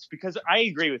water levels, because I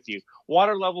agree with you.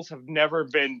 Water levels have never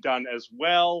been done as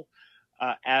well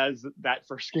as that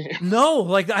first game. No,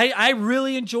 like, I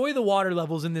really enjoy the water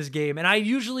levels in this game. And I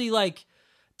usually, like,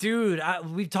 dude,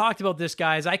 we've talked about this,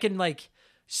 guys. I can, like,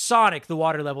 Sonic, the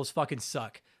water levels fucking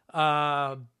suck.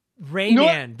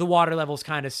 Rayman, the water levels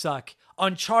kind of suck.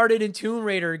 Uncharted and Tomb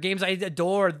Raider, games I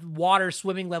adore, water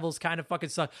swimming levels kind of fucking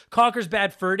suck. Conker's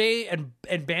Bad Fur Day and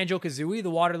Banjo-Kazooie,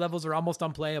 the water levels are almost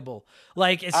unplayable.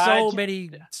 Like, it's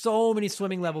so many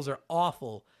swimming levels are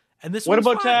awful. And this one's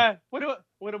fine.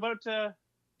 What about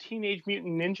Teenage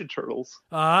Mutant Ninja Turtles?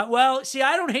 Well, see,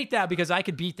 I don't hate that because I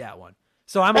could beat that one.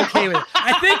 So I'm okay with it.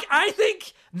 I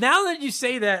think now that you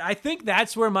say that, I think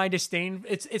that's where my disdain,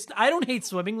 it's I don't hate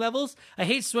swimming levels. I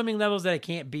hate swimming levels that I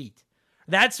can't beat.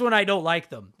 That's when I don't like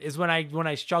them, is when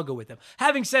I struggle with them.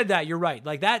 Having said that, you're right.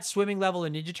 Like, that swimming level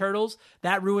in Ninja Turtles,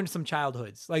 that ruined some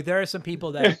childhoods. Like, there are some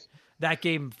people that that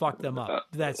game fucked them up.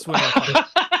 That swimming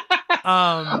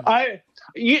part.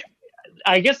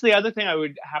 I guess the other thing I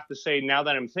would have to say now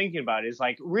that I'm thinking about it is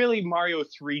like really Mario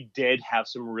 3 did have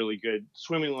some really good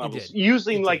swimming levels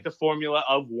using like the formula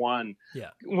of one. Yeah.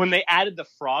 When they added the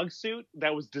frog suit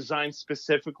that was designed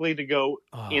specifically to go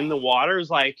in the water, is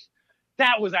like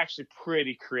that was actually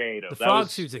pretty creative. The frog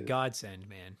suit's a godsend,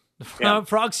 man. The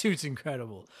frog suit's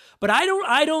incredible. But I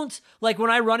don't like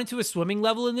when I run into a swimming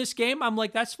level in this game, I'm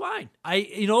like, that's fine.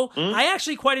 I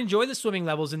actually quite enjoy the swimming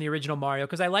levels in the original Mario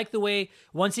because I like the way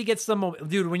once he gets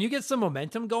dude, when you get some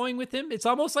momentum going with him, it's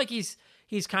almost like he's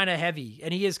kind of heavy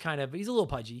and he's a little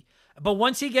pudgy. But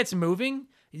once he gets moving,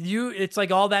 it's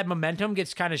like all that momentum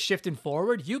gets kind of shifting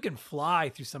forward. You can fly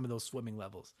through some of those swimming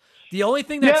levels. The only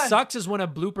thing that sucks is when a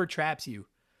blooper traps you.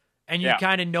 And you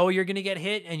kind of know you're going to get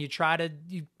hit, and you try to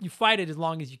you fight it as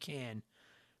long as you can.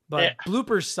 But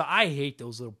bloopers, I hate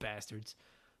those little bastards.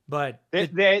 But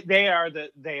they are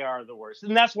the worst,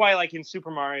 and that's why, like in Super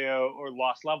Mario or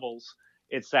Lost Levels,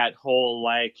 it's that whole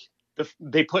like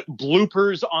they put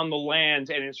bloopers on the land,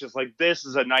 and it's just like this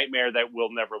is a nightmare that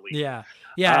will never leave. Yeah.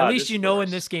 At least in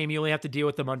this game you only have to deal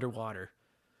with them underwater,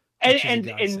 and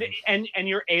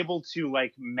you're able to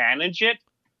like manage it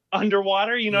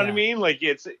underwater. You know what I mean? Like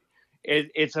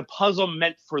it's a puzzle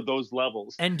meant for those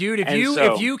levels. And dude,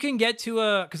 if you can get to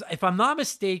because if I'm not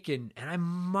mistaken, and I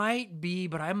might be,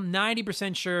 but I'm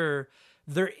 90% sure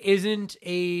there isn't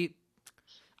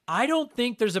I don't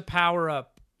think there's a power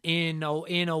up in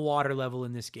a water level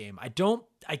in this game. I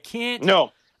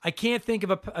can't think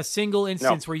of a single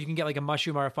instance where you can get like a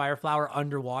mushroom or a fire flower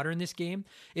underwater in this game.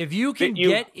 If you can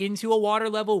get into a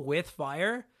water level with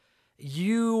fire,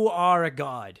 you are a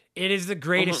god. It is the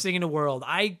greatest thing in the world.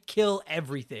 I kill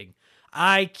everything.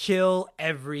 I'm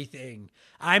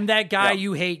that guy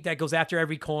you hate that goes after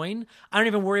every coin. I don't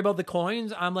even worry about the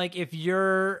coins. I'm like, if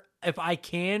I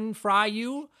can fry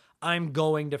you, I'm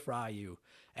going to fry you.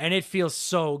 And it feels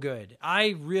so good.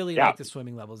 I really like the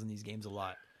swimming levels in these games a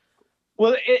lot.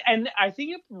 Well, and I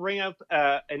think you bring up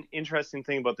an interesting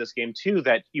thing about this game too,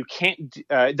 that you can't,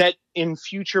 that in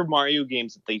future Mario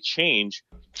games that they change,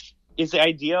 is the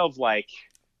idea of like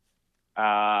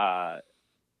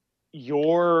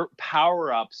your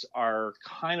power-ups are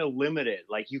kind of limited.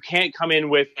 Like you can't come in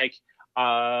with like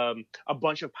a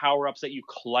bunch of power-ups that you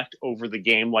collect over the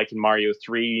game, like in Mario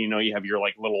 3. You have your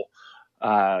like little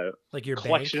like your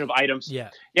collection bank of items. Yeah.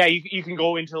 You can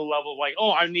go into the level of like,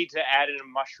 oh, I need to add in a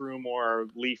mushroom or a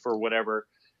leaf or whatever.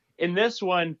 In this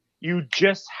one, you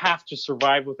just have to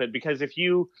survive with it, because if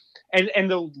you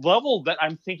and the level that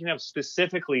I'm thinking of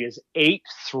specifically is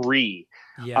 8-3.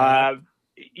 Yeah.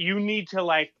 You need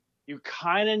to you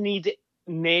kind of need to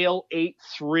nail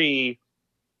 8-3.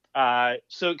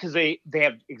 So because they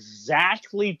have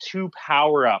exactly 2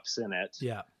 power-ups in it.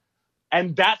 Yeah.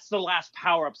 And that's the last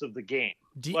power-ups of the game.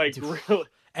 Really.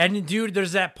 And dude,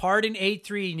 there's that part in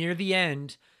 8-3 near the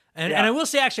end. And I will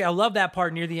say, actually, I love that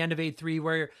part near the end of 8-3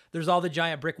 where there's all the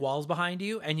giant brick walls behind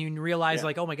you, and you realize,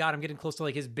 like, oh my god, I'm getting close to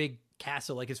like his big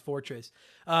castle, like his fortress.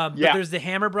 But there's the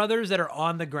Hammer Brothers that are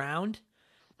on the ground,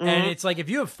 and it's like if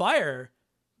you have fire,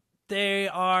 they're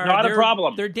a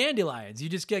problem. They're dandelions. You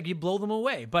just you blow them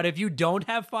away. But if you don't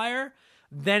have fire,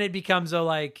 then it becomes the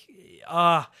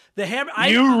hammer.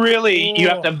 You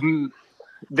have to.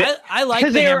 I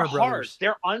like the Hammer Brothers. Hard.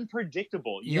 They're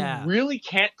unpredictable. You really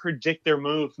can't predict their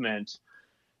movement.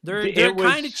 They're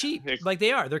kind of cheap. Like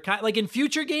they are. They're kind like in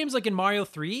future games, like in Mario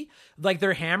 3, like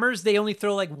their hammers, they only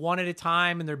throw like one at a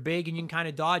time and they're big and you can kind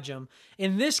of dodge them.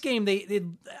 In this game,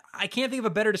 I can't think of a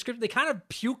better description. They kind of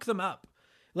puke them up.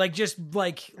 Like just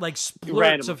like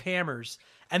splurts of hammers.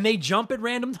 And they jump at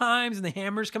random times and the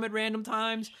hammers come at random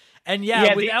times. And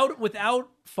without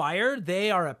fire,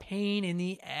 they are a pain in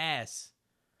the ass.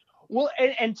 Well,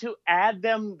 and to add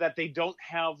them that they don't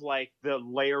have like the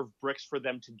layer of bricks for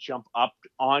them to jump up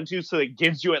onto, so it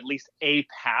gives you at least a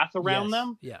path around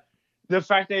them. Yeah. The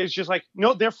fact that it's just like,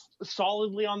 no, they're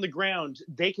solidly on the ground.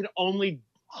 They can only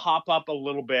hop up a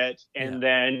little bit, and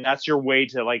then that's your way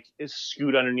to like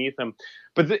scoot underneath them.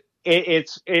 But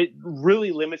it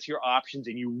really limits your options,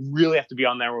 and you really have to be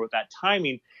on there with that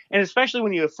timing. And especially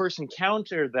when you first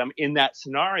encounter them in that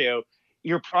scenario,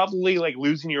 you're probably like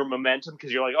losing your momentum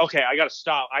because you're like, okay, I got to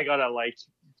stop. I got to like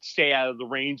stay out of the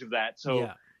range of that. So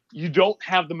you don't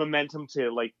have the momentum to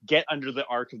like get under the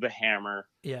arc of the hammer.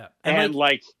 Yeah.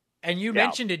 And you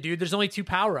mentioned it, dude. There's only 2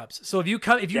 power-ups. So if you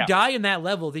die in that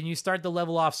level, then you start the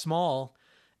level off small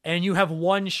and you have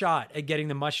 1 shot at getting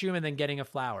the mushroom and then getting a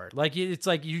flower. Like it's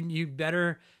like you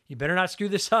better not screw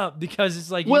this up, because it's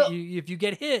like if you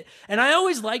get hit. And I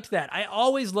always liked that. I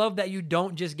always loved that you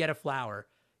don't just get a flower.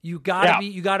 You gotta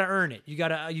you gotta earn it. You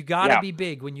gotta be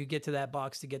big when you get to that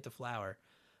box to get the flower.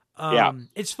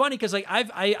 It's funny because like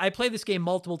I play this game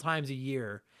multiple times a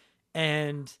year,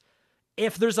 and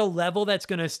if there's a level that's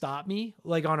gonna stop me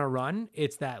like on a run,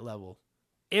 it's that level.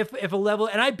 If a level,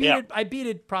 and I beat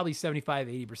it probably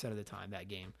 75-80% of the time, that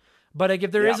game. But like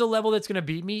if there is a level that's gonna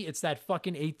beat me, it's that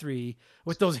fucking 8-3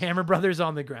 with those Hammer Brothers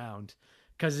on the ground,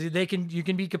 because you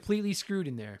can be completely screwed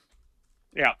in there.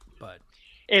 Yeah, but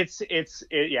it's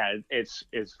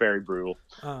very brutal.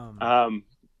 And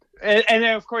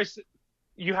then of course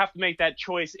you have to make that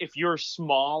choice. If you're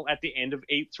small at the end of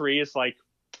 8-3, it's like,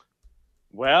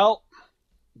 well,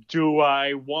 do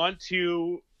I want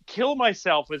to kill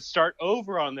myself and start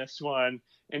over on this one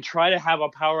and try to have a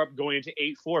power up going into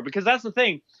 8-4? Because that's the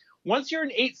thing. Once you're in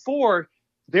 8-4,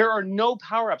 there are no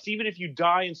power ups. Even if you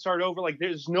die and start over, like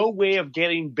there's no way of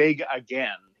getting big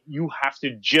again. You have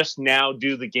to just now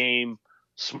do the game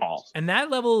small. And that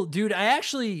level, dude,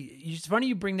 it's funny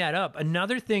you bring that up.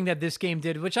 Another thing that this game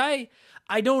did, which I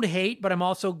don't hate, but I'm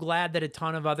also glad that a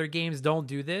ton of other games don't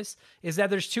do this, is that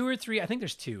there's 2 or 3, I think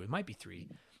there's 2, it might be 3.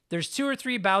 There's 2 or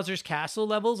 3 Bowser's Castle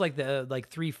levels, like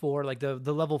 3, 4, like the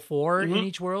level 4 in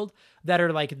each world, that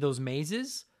are like those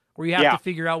mazes where you have to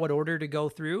figure out what order to go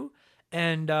through.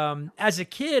 And as a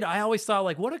kid, I always thought,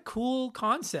 like, what a cool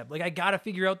concept. Like, I got to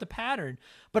figure out the pattern.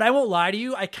 But I won't lie to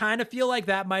you, I kind of feel like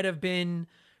that might have been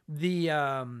the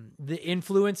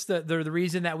influence, the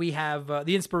reason that we have,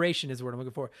 the inspiration is the word I'm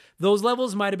looking for. Those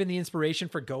levels might have been the inspiration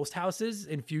for ghost houses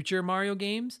in future Mario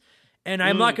games. And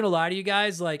I'm not going to lie to you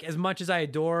guys, like, as much as I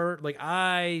adore, like,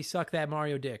 I suck that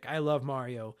Mario dick. I love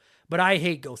Mario, but I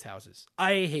hate ghost houses.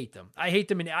 I hate them. I hate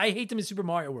them in Super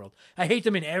Mario World. I hate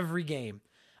them in every game.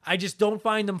 I just don't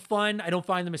find them fun. I don't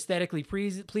find them aesthetically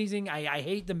pleasing. I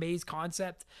hate the maze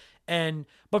concept.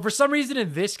 But for some reason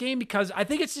in this game, because I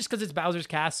think it's just because it's Bowser's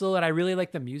Castle, and I really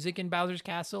like the music in Bowser's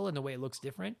Castle and the way it looks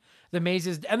different. The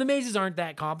mazes aren't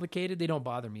that complicated. They don't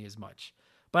bother me as much.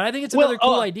 But I think it's another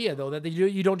cool idea, though, that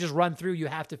you don't just run through. You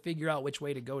have to figure out which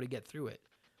way to go to get through it.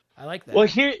 I like that. Well,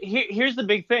 here's the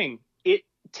big thing. It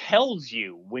tells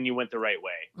you when you went the right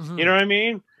way. Mm-hmm. You know what I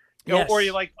mean? Yes. Or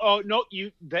you're like, oh, no,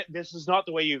 this is not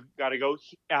the way you got to go.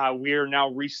 We're now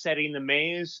resetting the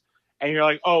maze. And you're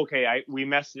like, oh, okay, we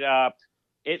messed it up.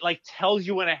 It like tells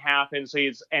you when it happens. So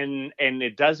and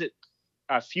it does it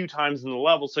a few times in the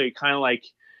level. So you kind of like,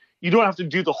 you don't have to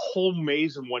do the whole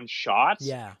maze in one shot.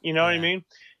 Yeah. You know what I mean?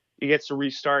 You get to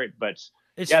restart, but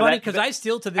it's funny because I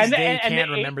still to this day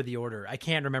can't remember the order. I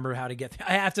can't remember how to get.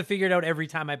 I have to figure it out every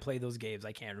time I play those games.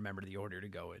 I can't remember the order to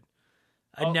go in.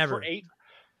 I never. For 8,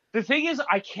 the thing is,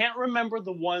 I can't remember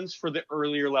the ones for the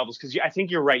earlier levels because I think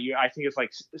you're right. I think it's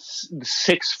like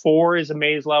 6-4 is a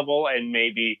maze level, and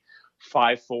maybe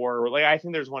 5-4. Like I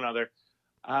think there's one other.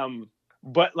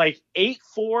 But like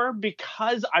 8-4,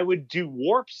 because I would do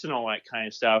warps and all that kind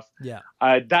of stuff. Yeah.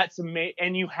 That's amazing,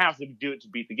 and you have to do it to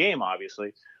beat the game,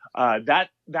 obviously. That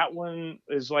one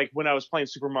is like when I was playing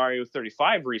Super Mario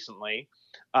 35 recently.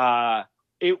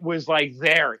 It was like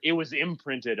there. It was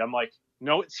imprinted. I'm like,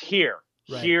 no, it's here,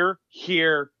 right.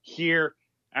 here.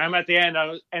 And I'm at the end.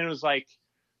 And it was like,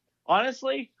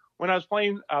 honestly, when I was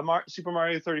playing Super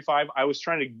Mario 35, I was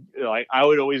trying to, like, I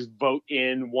would always vote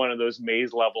in one of those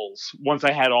maze levels. Once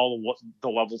I had all the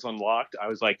levels unlocked, I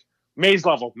was like, maze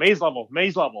level.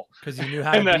 Because you knew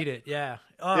how to beat it. Yeah.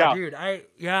 Oh, yeah. Dude.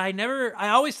 I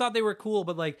always thought they were cool,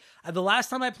 but like the last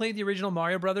time I played the original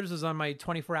Mario Brothers was on my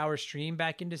 24-hour stream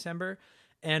back in December.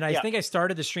 And I think I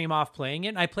started the stream off playing it.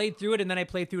 And I played through it, and then I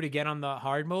played through it again on the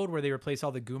hard mode where they replace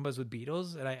all the Goombas with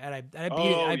Beetles. And I beat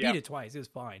it. I beat it twice. It was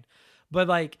fine. But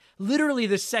like literally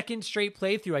the second straight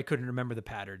playthrough, I couldn't remember the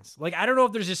patterns. Like I don't know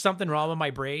if there's just something wrong with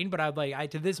my brain, but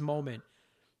to this moment,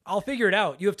 I'll figure it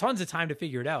out. You have tons of time to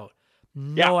figure it out.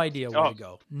 No idea where to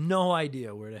go. No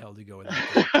idea where the hell to go with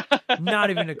that. Not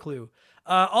even a clue.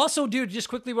 Also, dude, just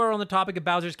quickly, while we're on the topic of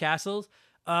Bowser's Castles,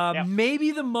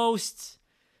 maybe the most,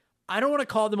 I don't want to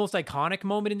call it the most iconic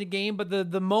moment in the game, but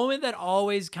the moment that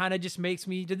always kind of just makes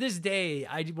me, to this day,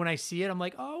 when I see it, I'm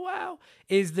like, oh wow,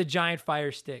 is the giant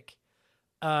fire stick.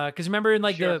 Because remember in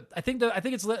like I think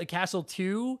it's Castle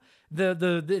 2,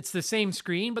 it's the same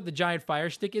screen, but the giant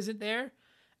fire stick isn't there.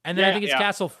 And then I think it's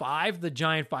Castle 5, the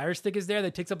giant fire stick is there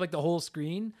that takes up like the whole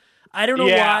screen. I don't know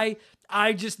why.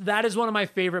 That is one of my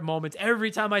favorite moments. Every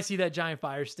time I see that giant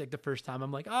fire stick the first time,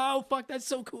 I'm like, oh fuck, that's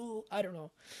so cool. I don't know.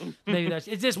 Maybe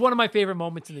it's just one of my favorite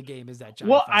moments in the game is that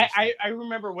giant fire stick. I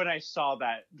remember when I saw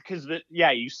that because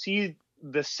you see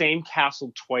the same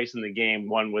castle twice in the game,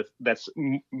 one that's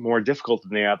more difficult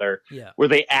than the other, where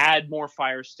they add more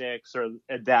fire sticks or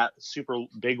that super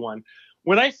big one.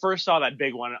 when I first saw that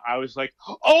big one, I was like,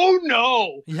 "Oh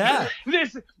no! Yeah,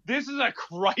 this is a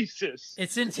crisis."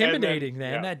 it's intimidating,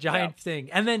 then, man. That giant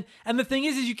thing, and the thing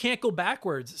is you can't go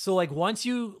backwards. So like once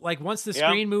the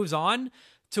screen moves on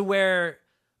to where.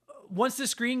 Once the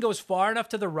screen goes far enough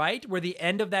to the right, where the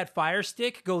end of that fire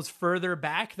stick goes further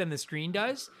back than the screen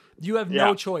does, you have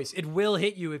no choice. It will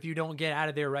hit you if you don't get out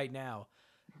of there right now.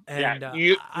 And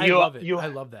I love it. I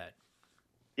love that.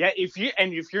 Yeah,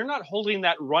 if you're not holding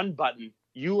that run button,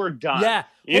 you are done. Yeah,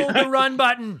 hold the run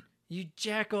button. You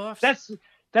jack off. That's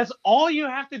all you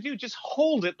have to do. Just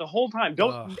hold it the whole time.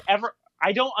 Don't ever.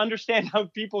 I don't understand how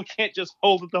people can't just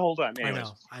hold it the whole time.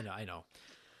 Anyways. I know.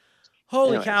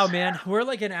 Holy cow, man. We're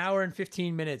like an hour and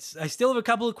 15 minutes. I still have a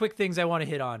couple of quick things I want to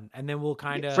hit on, and then we'll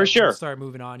kind of start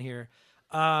moving on here.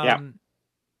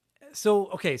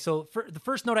 So for the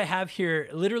first note I have here,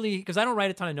 literally, because I don't write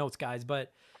a ton of notes, guys,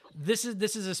 but this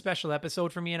is a special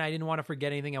episode for me, and I didn't want to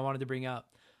forget anything I wanted to bring up.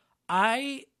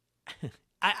 It'd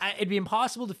be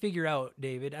impossible to figure out,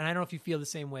 David, and I don't know if you feel the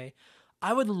same way.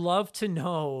 I would love to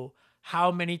know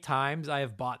how many times I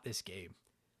have bought this game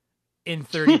in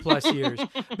 30 plus years,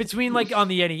 between like on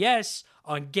the NES,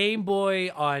 on Game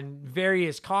Boy, on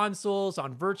various consoles,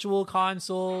 on virtual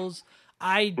consoles.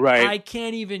 I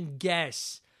can't even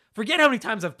guess. Forget how many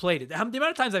times I've played it. The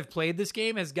amount of times I've played this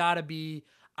game has got to be,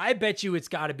 I bet you it's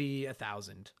got to be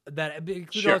 1,000. That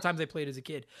includes all the times I played as a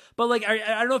kid. But like, I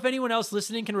don't know if anyone else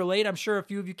listening can relate. I'm sure a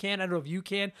few of you can. I don't know if you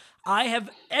can. I have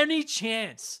any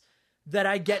chance that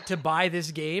I get to buy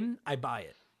this game, I buy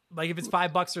it. Like if it's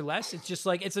 $5 or less, it's just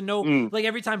like, it's a no, like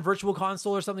every time Virtual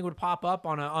Console or something would pop up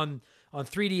on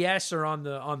 3DS or on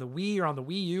the Wii or on the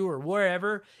Wii U or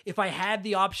wherever, if I had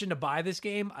the option to buy this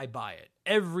game, I buy it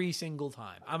every single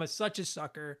time. I'm such a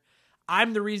sucker.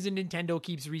 I'm the reason Nintendo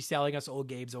keeps reselling us old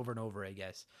games over and over, I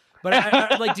guess. But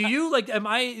I like, do you like,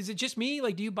 is it just me?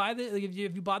 Like, do you buy this? Like, have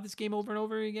you bought this game over and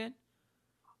over again?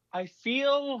 I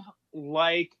feel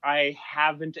like I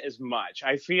haven't as much.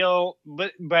 I feel,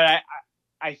 but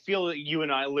I feel that you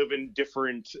and I live in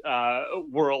different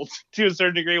worlds to a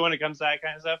certain degree when it comes to that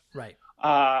kind of stuff. Right.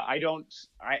 I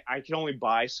can only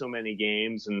buy so many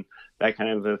games and that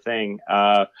kind of a thing.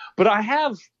 But I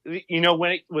have,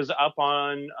 when it was up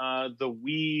on the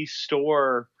Wii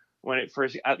store when it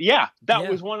first,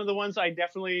 was one of the ones I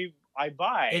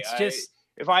buy. It's just,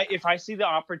 if I see the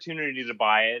opportunity to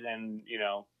buy it, and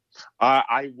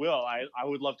I will. I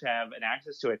would love to have an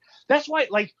access to it. That's why,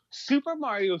 like, Super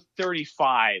Mario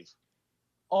 35.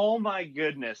 Oh my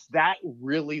goodness, that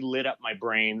really lit up my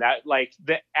brain. That, like,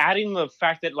 adding the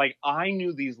fact that, like, I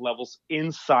knew these levels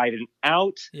inside and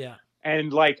out. Yeah.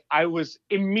 And, like, I was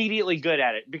immediately good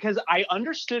at it because I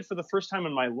understood for the first time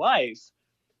in my life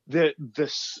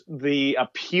the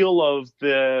appeal of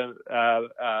the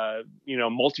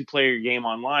multiplayer game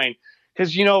online,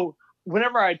 because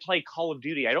whenever I play Call of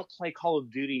Duty, I don't play Call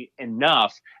of Duty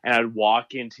enough, and I'd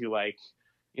walk into, like,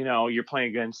 you're playing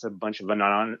against a bunch of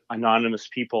anonymous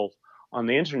people on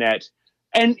the internet,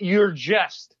 and you're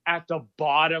just at the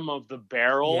bottom of the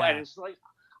barrel, and it's like,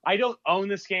 I don't own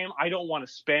this game. I don't want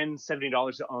to spend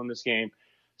 $70 to own this game,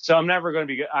 so I'm never going to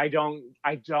be good. I don't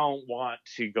want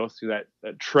to go through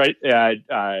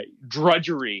that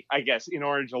drudgery, I guess, in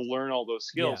order to learn all those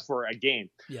skills for a game.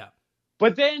 Yeah.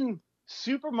 But then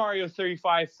Super Mario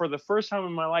 35, for the first time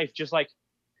in my life, just like,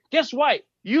 guess what?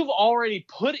 You've already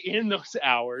put in those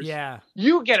hours. Yeah.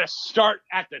 You get to start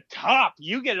at the top.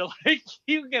 You get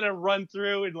to run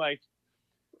through and, like,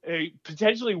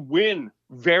 potentially win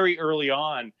very early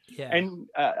on. Yeah. And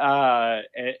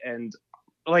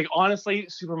like, honestly,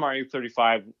 Super Mario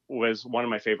 35 was one of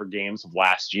my favorite games of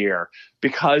last year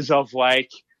because of,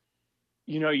 like,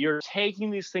 you're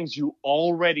taking these things you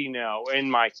already know, in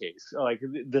my case, like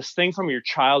this thing from your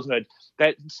childhood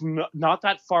that's not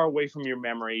that far away from your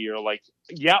memory. You're like,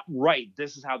 yep, right,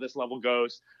 this is how this level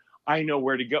goes. I know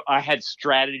where to go. I had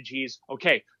strategies.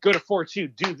 Okay, go to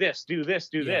 4-2, do this,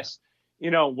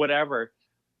 whatever.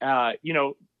 I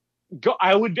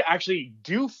would actually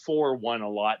do 4-1 a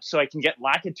lot so I can get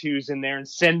Lakitus in there and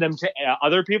send them to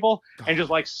other people and just,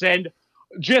 like, send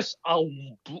just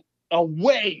a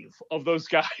wave of those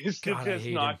guys to just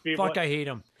knock people. Fuck, I hate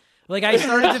him. Like,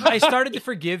 I started to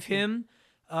forgive him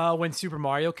when Super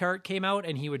Mario Kart came out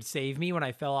and he would save me when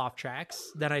I fell off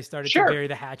tracks. Then I started to bury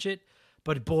the hatchet.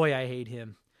 But boy, I hate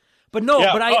him. But no,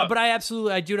 Yeah, but I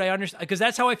absolutely, dude, I understand, because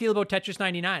that's how I feel about Tetris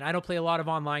 99. I don't play a lot of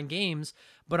online games,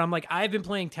 but I'm like, I've been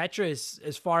playing Tetris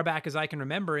as far back as I can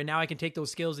remember, and now I can take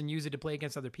those skills and use it to play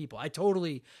against other people. I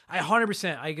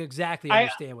 100%, I exactly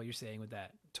understand what you're saying with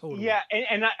that. Totally. Yeah,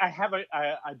 and I have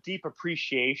a deep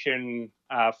appreciation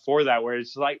for that, where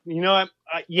it's like, you know,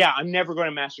 I'm never going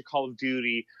to master Call of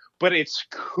Duty, but it's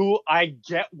cool. I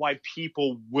get why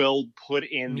people will put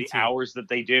in the hours that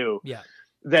they do. Yeah.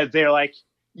 That they're like,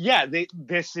 yeah,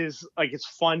 this is like, it's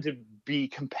fun to be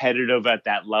competitive at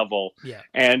that level. Yeah.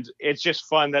 And it's just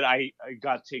fun that I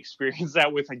got to experience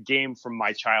that with a game from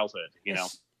my childhood, you know?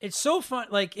 It's so fun.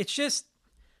 Like, it's just,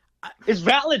 it's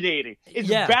validating. It's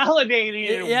validating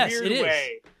in a weird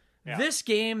way. Yeah. This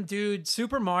game, dude,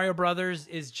 Super Mario Brothers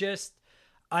is just,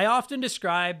 I often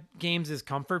describe games as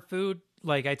comfort food.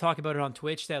 Like, I talk about it on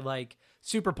Twitch that, like,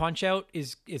 Super Punch-Out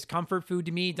is comfort food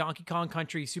to me, Donkey Kong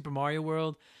Country, Super Mario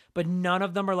World, but none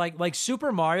of them are like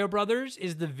Super Mario Brothers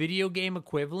is the video game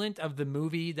equivalent of the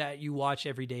movie that you watch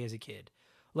every day as a kid.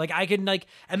 Like, I can, like,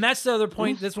 and that's the other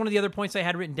point, that's one of the other points I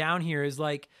had written down here is,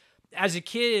 like, as a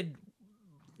kid,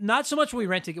 not so much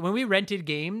when we rented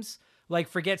games, like,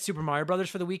 forget Super Mario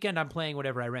Brothers for the weekend, I'm playing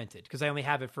whatever I rented because I only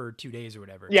have it for 2 days or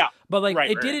whatever. Yeah. But, like,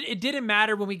 it didn't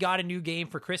matter when we got a new game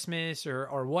for Christmas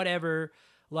or whatever.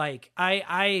 Like,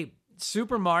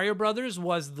 Super Mario Brothers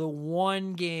was the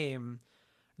one game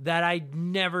that I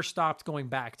never stopped going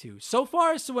back to. So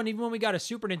far, even when we got a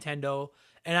Super Nintendo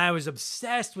and I was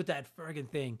obsessed with that friggin'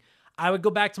 thing, I would go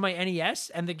back to my NES,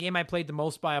 and the game I played the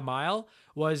most by a mile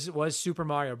was Super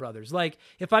Mario Brothers. Like,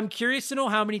 if I'm curious to know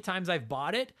how many times I've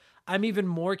bought it, I'm even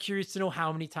more curious to know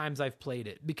how many times I've played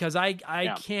it, because I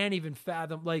can't even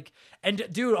fathom, like, and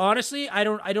dude, honestly, I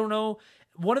don't know.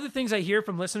 One of the things I hear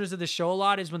from listeners of the show a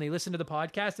lot is when they listen to the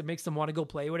podcast, it makes them want to go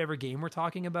play whatever game we're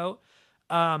talking about.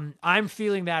 I'm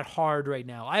feeling that hard right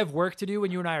now. I have work to do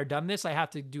when you and I are done this. I have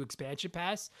to do Expansion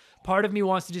Pass. Part of me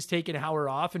wants to just take an hour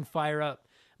off and fire up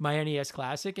my NES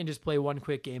Classic and just play one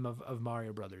quick game of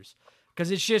Mario Brothers.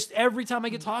 Because it's just, every time I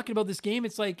get talking about this game,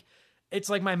 it's like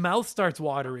my mouth starts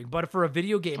watering. But for a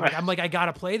video game, like, I'm like, I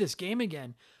gotta play this game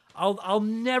again. I'll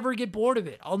never get bored of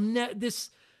it.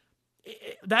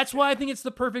 That's why I think it's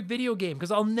the perfect video game,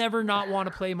 because I'll never not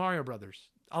want to play Mario Brothers.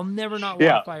 I'll never not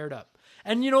want to fire it up.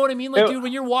 And you know what I mean? Like, dude,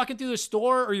 when you're walking through the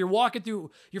store or you're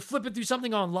flipping through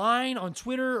something online, on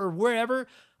Twitter or wherever,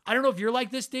 I don't know if you're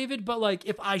like this, David, but, like,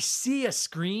 if I see a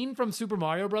screen from Super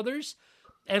Mario Brothers,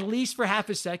 at least for half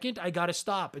a second, I got to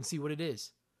stop and see what it is.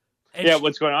 And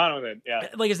what's going on with it? Yeah.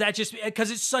 Like, is that just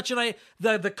because it's such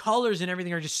the colors and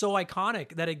everything are just so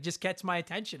iconic that it just gets my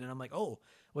attention, and I'm like, oh,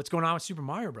 what's going on with Super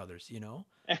Mario Brothers? You know?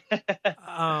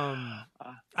 I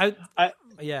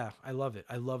love it.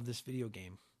 I love this video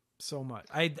game so much.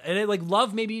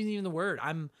 Love maybe isn't even the word.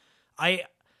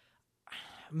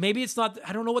 Maybe it's not,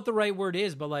 I don't know what the right word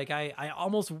is, but, like, I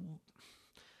almost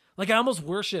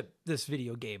worship this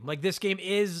video game. Like, this game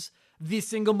is the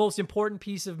single most important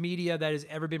piece of media that has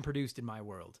ever been produced in my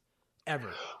world,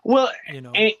 ever. Well, you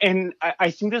know, and I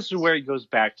think this is where it goes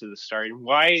back to the start and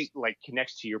why, like,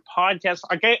 connects to your podcast.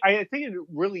 Okay, I think it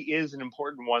really is an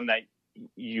important one that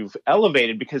you've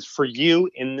elevated, because for you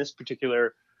in this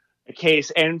particular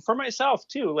case, and for myself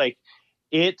too, like,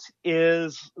 it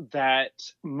is that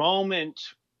moment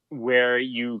where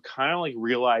you kind of, like,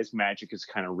 realize magic is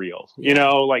kind of real, you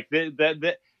know, like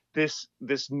this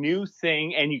new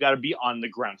thing, and you got to be on the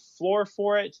ground floor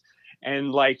for it.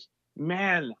 And, like,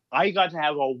 man, I got to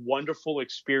have a wonderful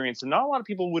experience, and not a lot of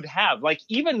people would have. Like,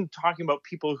 even talking about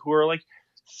people who are, like,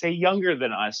 say, younger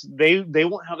than us, they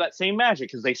won't have that same magic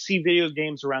because they see video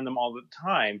games around them all the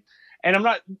time. And I'm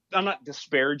not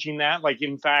disparaging that. Like,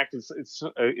 in fact,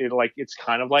 it's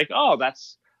kind of like, oh,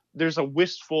 there's a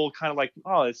wistful kind of like,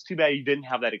 oh, it's too bad you didn't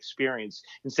have that experience.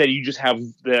 Instead, you just have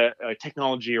the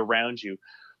technology around you.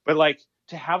 But, like,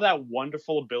 to have that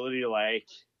wonderful ability to, like,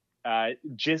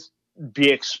 just be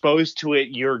exposed to it,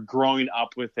 you're growing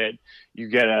up with it, you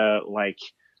gotta, like,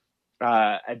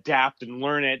 adapt and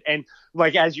learn it. And,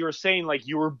 like, as you were saying, like,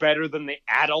 you were better than the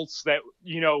adults that,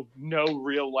 you know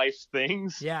real life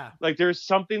things. Yeah. Like, there's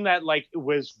something that, like,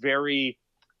 was very,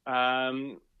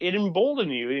 it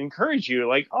emboldened you, it encouraged you,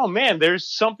 like, oh man, there's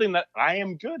something that I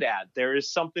am good at. There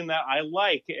is something that I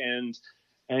like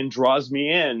and draws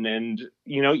me in. And,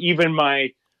 you know, even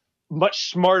my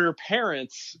much smarter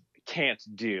parents can't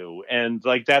do. And,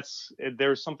 like,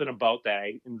 there's something about that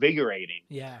invigorating.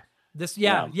 Yeah. This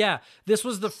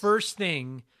was the first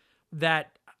thing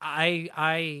that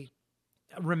I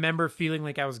remember feeling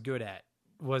like I was good at,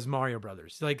 was Mario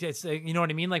Brothers. Like, it's, you know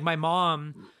what I mean? Like, my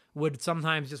mom would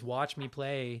sometimes just watch me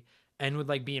play and would,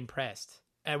 like, be impressed.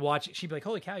 and watch it. She'd be like,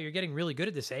 "Holy cow, you're getting really good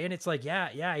at this, eh?" And it's like, yeah,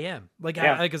 I am. Like,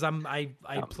 Yeah. because I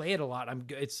play it a lot. I'm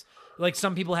good. It's like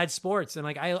some people had sports, and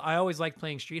like I always liked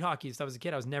playing street hockey since I was a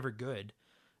kid. I was never good,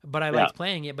 but I liked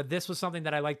playing it. But this was something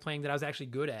that I liked playing that I was actually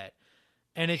good at.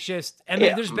 And it's just, and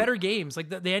like, there's better games like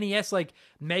the NES, like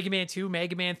Mega Man 2,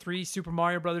 Mega Man 3, Super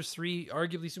Mario Brothers 3,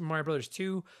 arguably Super Mario Brothers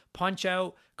 2, Punch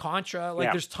Out, Contra.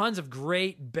 Like, there's tons of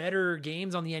great, better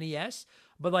games on the NES.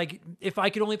 But like, if I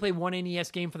could only play one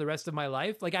NES game for the rest of my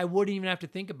life, like I wouldn't even have to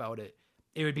think about it.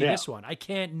 It would be this one. I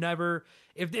can't never.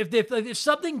 If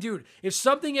something, dude, if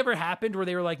something ever happened where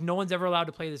they were like, no one's ever allowed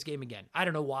to play this game again. I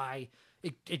don't know why.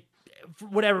 It for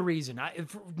whatever reason,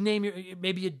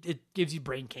 maybe it gives you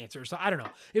brain cancer. So I don't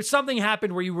know. If something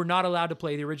happened where you were not allowed to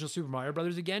play the original Super Mario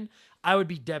Brothers again, I would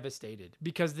be devastated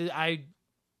because I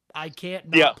can't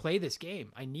not play this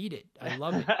game. I need it. I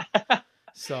love it.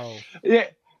 So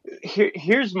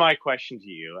here's my question to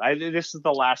you. This is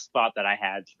the last thought that I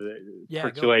had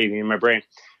percolating in my brain.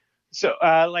 So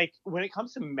like when it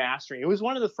comes to mastering, it was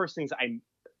one of the first things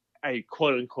I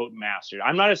quote unquote mastered.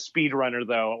 I'm not a speed runner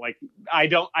though. Like I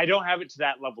don't have it to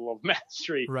that level of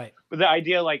mastery. Right. But the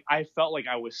idea, like I felt like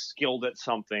I was skilled at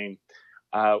something,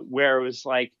 where it was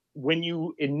like when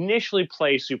you initially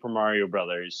play Super Mario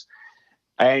Brothers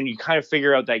and you kind of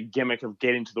figure out that gimmick of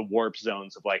getting to the warp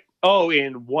zones of like, oh,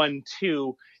 in 1-2,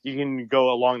 you can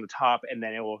go along the top and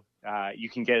then it will, you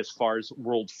can get as far as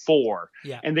world 4.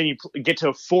 Yeah. And then you get to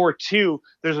 4-2,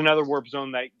 there's another warp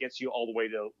zone that gets you all the way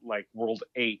to like world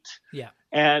 8. Yeah.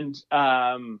 And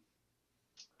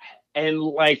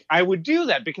like I would do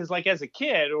that because like as a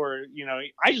kid or, you know,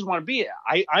 I just want to be,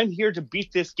 I'm here to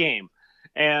beat this game.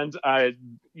 And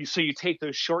so you take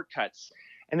those shortcuts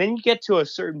and then you get to a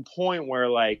certain point where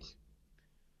like,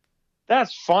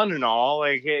 that's fun and all,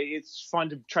 like it's fun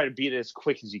to try to beat it as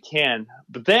quick as you can.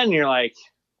 But then you're like,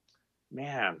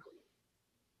 man,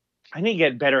 I need to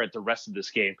get better at the rest of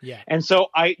this game. Yeah. And so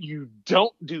you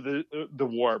don't do the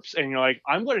warps and you're like,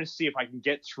 I'm going to see if I can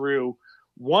get through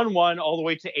 1-1 all the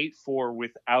way to 8-4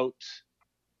 without,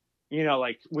 you know,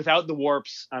 like without the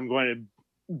warps. I'm going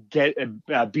to get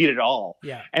beat it all.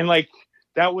 Yeah. And like,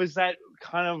 that was that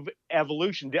kind of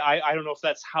evolution. I don't know if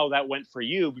that's how that went for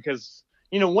you because,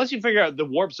 you know, once you figure out the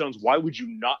warp zones, why would you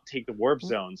not take the warp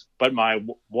zones? But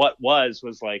what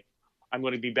was like, I'm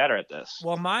going to be better at this.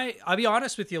 Well, I'll be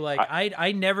honest with you. Like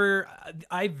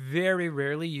I very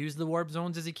rarely used the warp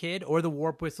zones as a kid or the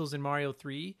warp whistles in Mario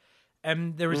 3.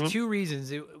 And there was two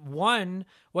reasons. One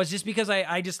was just because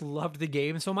I just loved the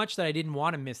game so much that I didn't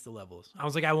want to miss the levels. I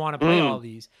was like, I want to play all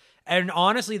these. And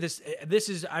honestly, this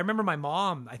is, I remember my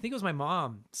mom, I think it was my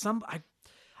mom.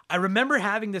 I remember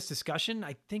having this discussion.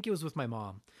 I think it was with my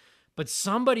mom, but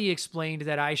somebody explained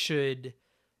that I should,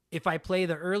 if I play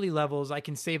the early levels, I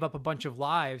can save up a bunch of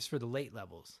lives for the late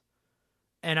levels.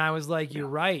 And I was like, you're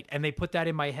right. And they put that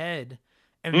in my head.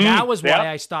 And that was why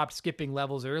I stopped skipping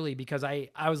levels early because I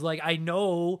was like, I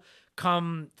know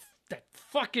come that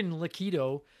fucking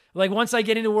Lakido, like once I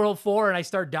get into World 4 and I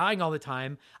start dying all the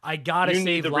time, I gotta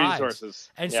save the lives.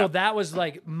 Resources. And so that was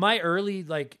like my early,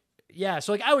 like, yeah.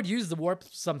 So like I would use the warp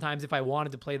sometimes if I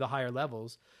wanted to play the higher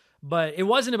levels, but it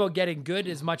wasn't about getting good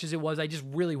as much as it was I just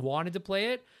really wanted to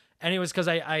play it. And it was because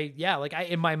I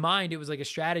in my mind, it was like a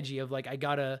strategy of like, I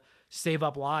gotta save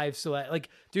up lives. So that, like,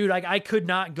 dude, like I could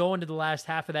not go into the last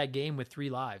half of that game with 3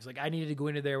 lives. Like I needed to go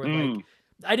into there with like,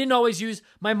 I didn't always use,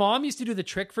 my mom used to do the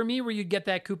trick for me where you'd get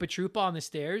that Koopa Troopa on the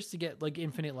stairs to get like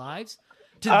infinite lives.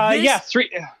 Yeah,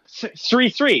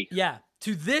 3-3. Yeah.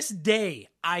 To this day,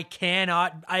 I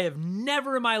have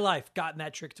never in my life gotten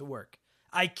that trick to work.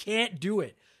 I can't do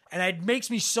it. And it makes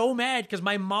me so mad because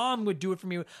my mom would do it for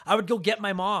me. I would go get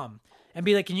my mom and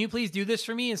be like, can you please do this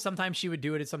for me? And sometimes she would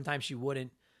do it and sometimes she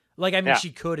wouldn't. Like, I mean,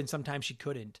 she could and sometimes she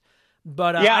couldn't.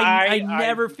 But I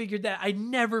never figured that. I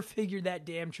never figured that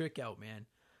damn trick out, man.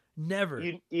 Never.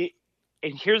 And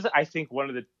here's, I think, one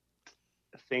of the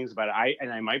things about it,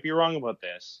 and I might be wrong about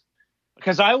this,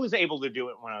 because I was able to do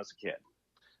it when I was a kid.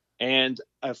 And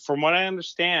from what I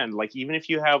understand, like, even if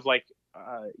you have, like,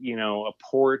 you know, a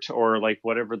port or, like,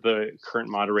 whatever the current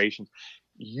moderation,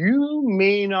 you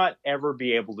may not ever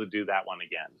be able to do that one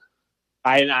again.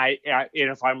 And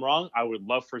if I'm wrong, I would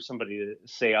love for somebody to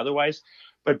say otherwise.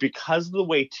 But because of the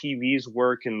way TVs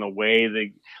work and the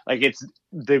way it's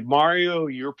the Mario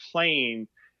you're playing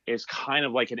is kind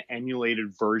of like an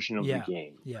emulated version of the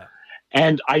game. Yeah.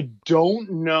 And I don't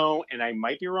know, and I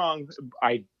might be wrong,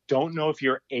 I don't know if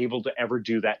you're able to ever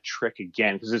do that trick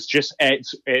again, because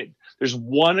there's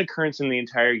one occurrence in the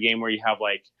entire game where you have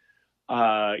like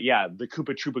the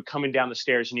Koopa Troopa coming down the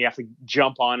stairs and you have to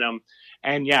jump on them,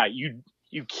 and you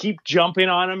you keep jumping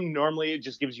on them. Normally, it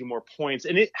just gives you more points,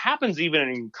 and it happens even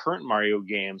in current Mario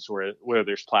games where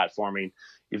there's platforming.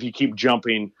 If you keep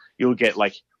jumping, you'll get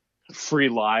like free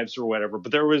lives or whatever.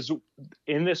 But there was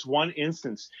in this one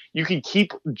instance, you could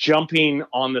keep jumping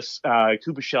on this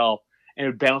Koopa shell, and it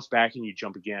would bounce back, and you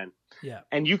jump again. Yeah.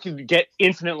 And you can get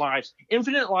infinite lives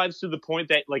to the point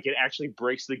that like it actually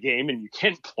breaks the game and you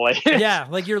can't play it. Yeah,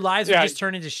 like your lives would just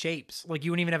turn into shapes. Like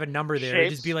you wouldn't even have a number there. It'd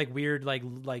just be like weird, like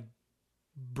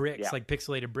bricks, like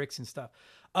pixelated bricks and stuff.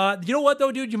 You know what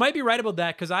though, dude? You might be right about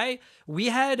that because we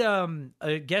had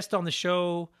a guest on the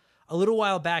show a little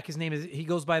while back. He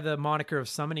goes by the moniker of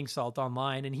Summoning Salt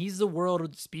online, and he's the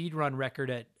world speed run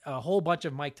record at a whole bunch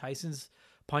of Mike Tyson's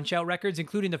Punch-Out records,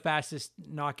 including the fastest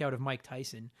knockout of Mike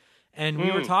Tyson. And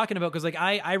we were talking about, because like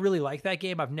I really like that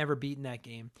game. I've never beaten that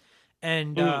game.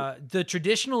 And the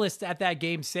traditionalists at that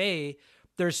game say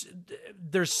there's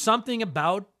something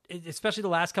about, especially the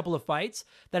last couple of fights,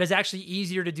 that is actually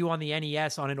easier to do on the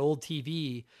NES on an old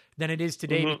TV than it is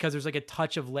today because there's like a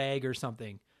touch of lag or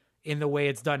something in the way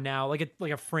it's done now, like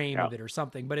a frame of it or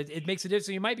something. But it makes a difference.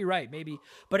 So you might be right, maybe.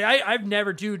 But I've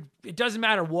never, dude, it doesn't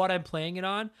matter what I'm playing it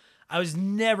on. I was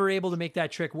never able to make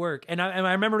that trick work. And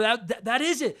I remember that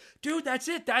is it. Dude, that's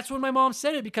it. That's when my mom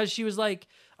said it, because she was like,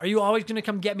 are you always going to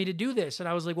come get me to do this? And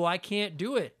I was like, well, I can't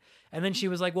do it. And then she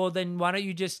was like, well, then why don't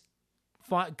you just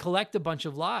collect a bunch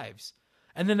of lives?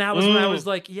 And then that was when I was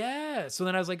like, yeah. So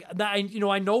then I was like, I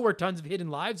know where tons of hidden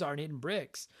lives are and hidden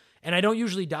bricks. And I don't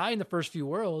usually die in the first few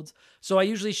worlds. So I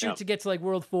usually shoot to get to like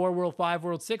world 4, world 5,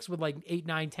 world 6 with like 8,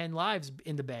 9, 10 lives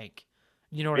in the bank.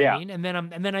 You know what I mean? And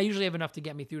then I usually have enough to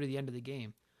get me through to the end of the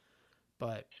game.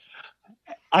 But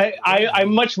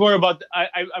I'm much more about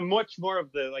I'm much more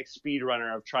of the like speed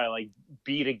runner of trying to like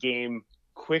beat a game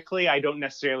quickly. I don't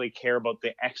necessarily care about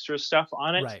the extra stuff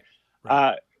on it.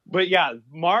 Right. But yeah,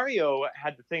 Mario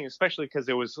had the thing, especially because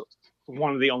it was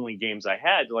one of the only games I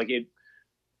had. Like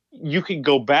you could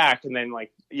go back and then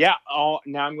like, now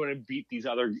I'm going to beat these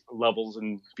other levels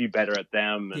and be better at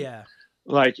them. And,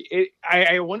 like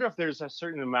I wonder if there's a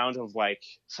certain amount of like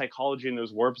psychology in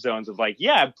those warp zones of like,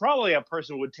 probably a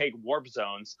person would take warp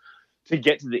zones to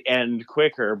get to the end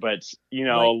quicker, but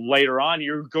later on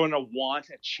you're going to want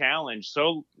a challenge.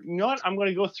 So you know what? I'm going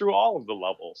to go through all of the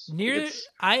levels.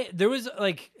 There was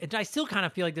like, I still kind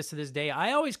of feel like this to this day.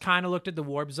 I always kind of looked at the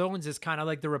warp zones as kind of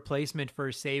like the replacement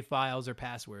for save files or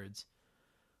passwords.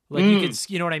 Like you could,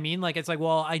 you know what I mean? Like it's like,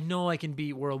 well, I know I can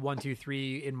beat world 1, 2,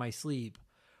 3 in my sleep.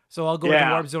 So I'll go to the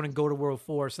warp zone and go to world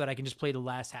 4 so that I can just play the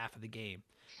last half of the game.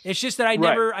 It's just that I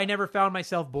never found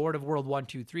myself bored of world 1,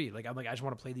 2, 3. Like I'm like, I just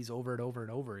want to play these over and over and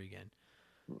over again.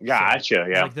 Gotcha.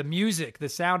 So, like the music, the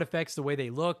sound effects, the way they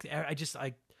look, I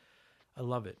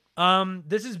love it.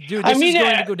 This is going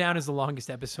to go down as the longest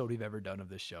episode we've ever done of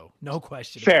this show. No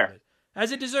question. Fair. About it.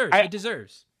 As it deserves. It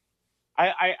deserves.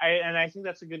 I think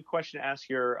that's a good question to ask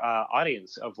your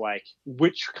audience of like,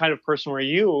 which kind of person were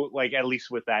you, like, at least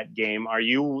with that game? Are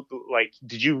you like,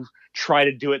 did you try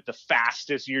to do it the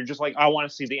fastest? You're just like, I want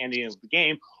to see the ending of the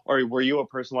game. Or were you a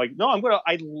person like, no, I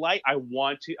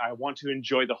want to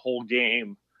enjoy the whole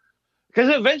game?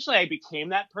 Because eventually I became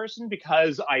that person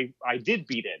because I did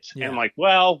beat it. Yeah. And like,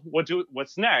 well,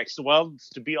 what's next? Well, it's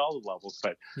to beat all the levels.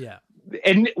 But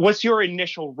and what's your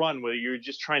initial run? Whether you're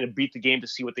just trying to beat the game to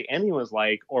see what the ending was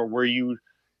like, or were you,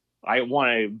 I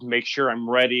want to make sure I'm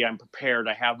ready, I'm prepared,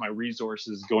 I have my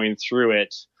resources going through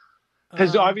it.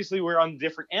 Because obviously we're on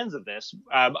different ends of this.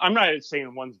 I'm not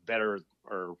saying one's better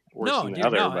or worse than the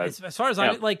other. No, but as far as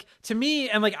I like, to me,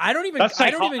 and like I don't even. It's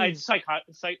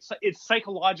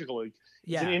psychological.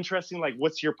 It's an interesting, like,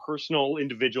 what's your personal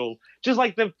individual? Just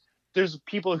like there's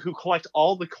people who collect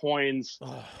all the coins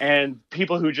and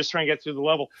people who just try and get through the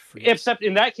level. Freaks. Except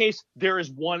in that case, there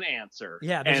is one answer.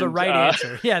 Yeah, there's a right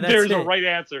answer. Yeah, there's a right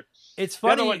answer. It's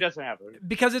funny. The other one doesn't happen.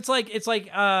 Because it's like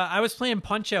I was playing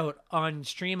Punch-Out on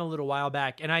stream a little while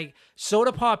back, and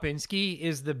Soda Popinski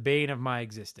is the bane of my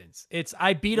existence.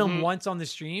 I beat him once on the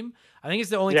stream. I think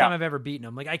it's the only time I've ever beaten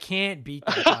him. Like, I can't beat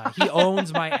that guy. He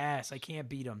owns my ass. I can't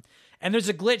beat him. And there's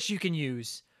a glitch you can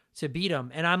use to beat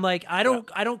him. And I'm like, I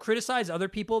don't criticize other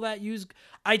people that use.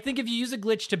 I think if you use a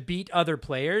glitch to beat other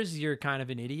players, you're kind of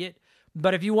an idiot.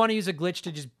 But if you want to use a glitch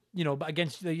to just,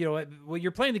 against,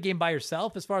 you're playing the game by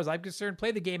yourself, as far as I'm concerned,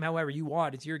 play the game however you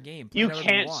want. It's your game. You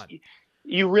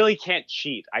really can't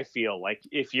cheat. I feel like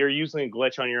if you're using a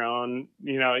glitch on your own,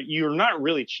 you're not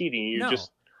really cheating. You're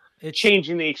just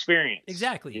changing the experience.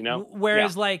 Exactly.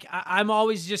 Whereas like, I'm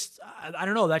always just, I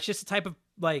don't know. That's just a type of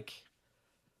like,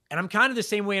 and I'm kind of the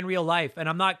same way in real life, and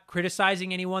I'm not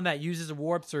criticizing anyone that uses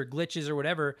warps or glitches or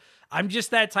whatever. I'm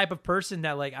just that type of person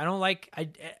that like, I don't like,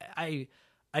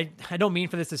 I don't mean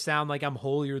for this to sound like I'm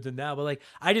holier than thou, but like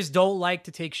I just don't like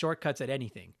to take shortcuts at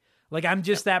anything. Like I'm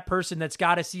just that person that's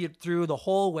got to see it through the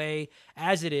whole way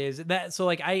as it is. So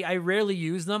like I rarely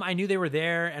use them. I knew they were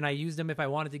there, and I used them if I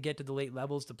wanted to get to the late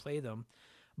levels to play them.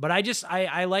 But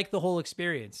I like the whole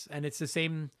experience, and it's the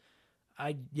same.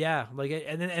 And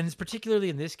it's particularly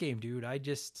in this game, dude.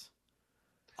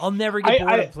 I'll never get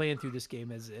bored of playing through this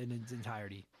game in its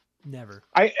entirety. Never.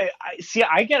 I see.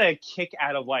 I get a kick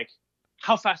out of like,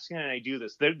 how fast can I do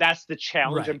this? That's the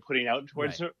challenge I'm putting out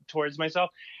towards myself.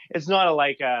 It's not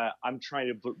like I'm trying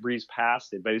to breeze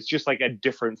past it, but it's just like a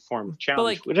different form of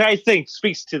challenge, which I think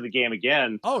speaks to the game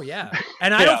again. Oh yeah,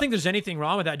 and I don't think there's anything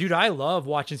wrong with that, dude. I love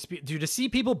watching dude. To see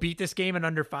people beat this game in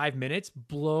under 5 minutes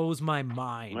blows my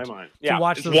mind. To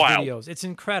watch those videos, it's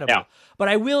incredible. Yeah. But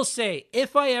I will say,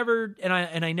 if I ever, and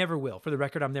I never will, for the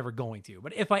record, I'm never going to.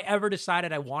 But if I ever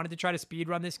decided I wanted to try to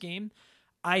speedrun this game,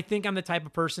 I think I'm the type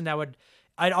of person that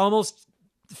I'd almost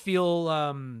feel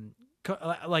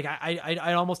like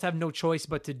I almost have no choice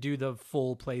but to do the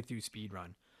full playthrough speed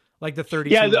run, like the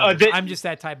 32. I'm just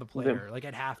that type of player. Like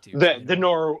I'd have to. The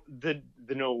no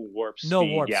warp speed. No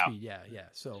warp speed. Yeah.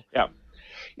 So yeah.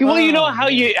 Well, you know how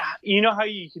you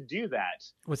could do that.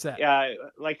 What's that?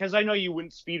 Like, because I know you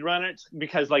wouldn't speed run it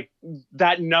because like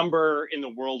that number in the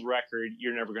world record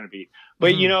you're never going to beat.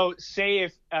 But say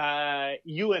if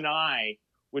you and I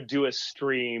would do a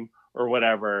stream or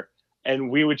whatever,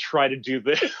 and we would try to do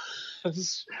the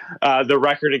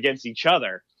record against each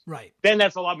other. Right. Then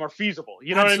that's a lot more feasible.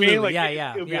 You know Absolutely. What I mean?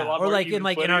 Like, it would be a lot more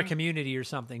in our community or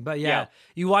something. But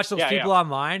you watch those people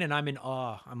online, and I'm in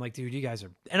awe. I'm like, dude, you guys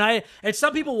are. And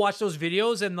some people watch those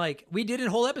videos, and like we did a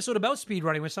whole episode about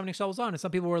speedrunning when Summoning Cell was on, and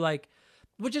some people were like,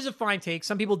 which is a fine take.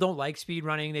 Some people don't like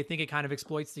speedrunning. They think it kind of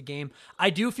exploits the game.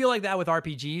 I do feel like that with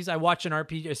RPGs. I watched a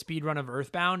speedrun of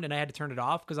Earthbound, and I had to turn it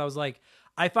off because I was like,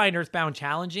 I find Earthbound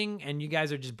challenging, and you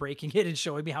guys are just breaking it and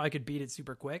showing me how I could beat it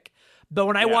super quick. But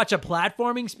when I watch a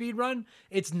platforming speedrun,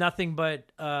 it's nothing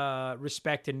but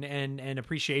respect and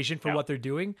appreciation for what they're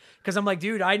doing. Because I'm like,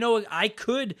 dude, I know I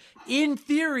could, in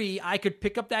theory, I could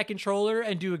pick up that controller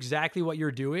and do exactly what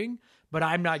you're doing, but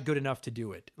I'm not good enough to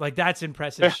do it. Like, that's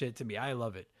impressive shit to me. I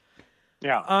love it.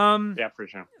 Yeah. Yeah, for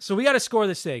sure. So we got to score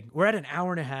this thing. We're at an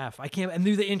hour and a half. I can't. And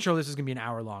through the intro, this is gonna be an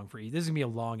hour long for you. This is gonna be a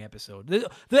long episode.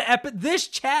 This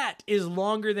chat is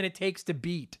longer than it takes to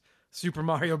beat Super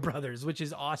Mario Brothers, which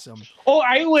is awesome. Oh,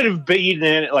 I would have beaten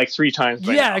it like 3 times.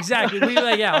 Yeah, exactly.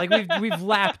 We've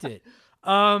lapped it.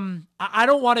 I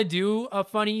don't want to do a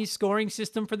funny scoring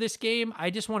system for this game. I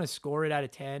just want to score it out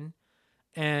of 10,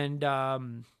 and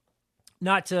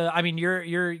not to. I mean,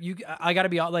 you. I got to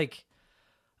be like.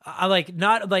 I like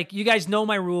not like you guys know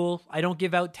my rule. I don't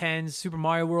give out 10s. Super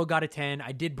Mario World got a 10.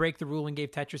 I did break the rule and gave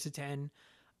Tetris a 10.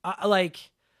 I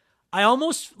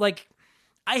almost like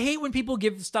I hate when people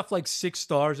give stuff like 6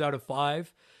 stars out of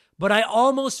 5, but I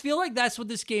almost feel like that's what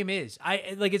this game is.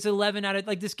 It's 11 out of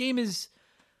like this game is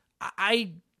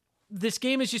this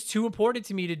game is just too important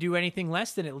to me to do anything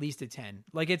less than at least a 10.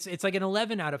 Like it's like an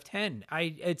 11 out of 10.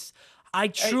 I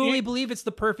truly believe it's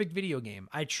the perfect video game.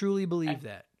 I truly believe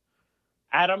that.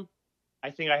 Adam,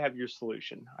 I think I have your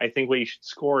solution. I think what you should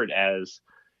score it as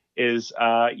is,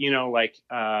 a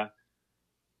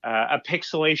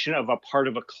pixelation of a part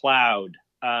of a cloud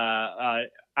out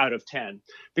of 10,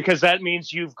 because that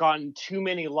means you've gotten too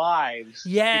many lives.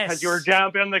 Yes, because you're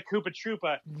down on the Koopa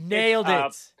Troopa. Nailed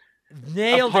it.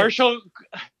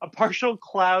 A partial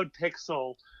cloud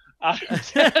pixel.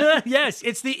 Yes,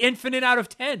 it's the infinite out of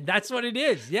 10. That's what it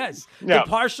is. Yes, the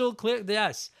partial clear.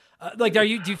 Yes. Do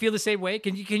you feel the same way?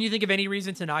 Can you think of any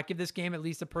reason to not give this game at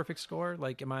least a perfect score?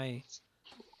 Like, am I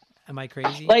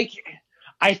crazy? Like,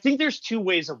 I think there's 2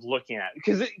 ways of looking at it.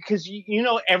 Because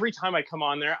every time I come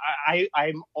on there,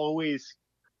 I'm always,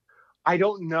 I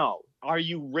don't know. Are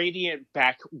you rating it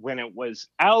back when it was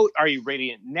out? Are you rating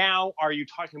it now? Are you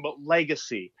talking about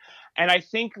legacy? And I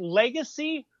think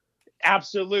legacy,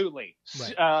 absolutely.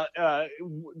 Right.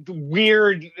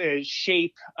 Weird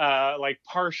shape, like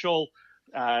partial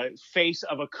face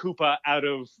of a Koopa out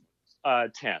of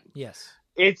 10. Yes,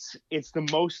 it's the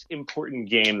most important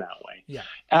game that way. Yeah.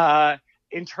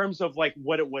 In terms of like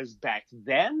what it was back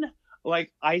then,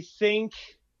 like I think,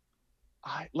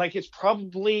 like it's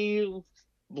probably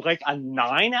like a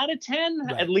 9 out of 10.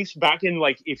 Right. At least back in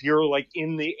like if you're like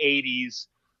in the 80s,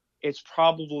 it's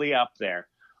probably up there.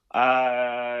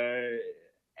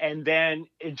 And then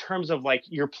in terms of like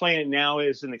you're playing it now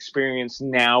as an experience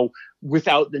now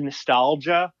without the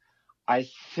nostalgia, I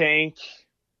think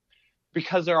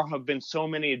because there have been so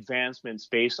many advancements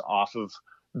based off of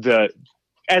the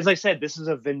as I said, this is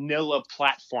a vanilla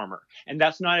platformer, and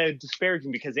that's not a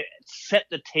disparaging because it set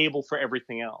the table for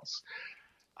everything else.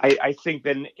 I think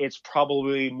then it's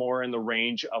probably more in the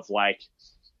range of like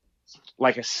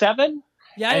a 7.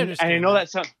 Yeah, I understand. And I know that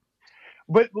sounds,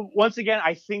 but once again,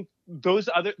 I think those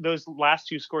last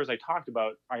 2 scores I talked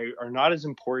about are not as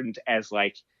important as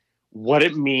like what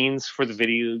it means for the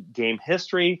video game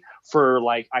history. For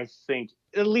like, I think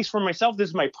at least for myself, this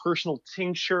is my personal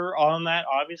tincture on that.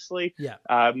 Obviously, yeah.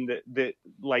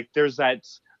 Like there's the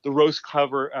rose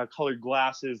colored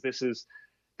glasses. This is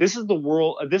the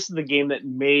world. This is the game that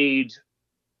made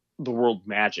the world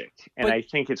magic, and I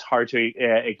think it's hard to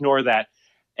ignore that.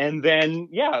 And then,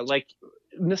 yeah, like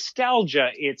nostalgia.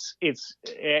 It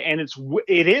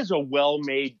is a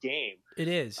well-made game. It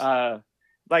is.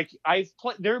 Like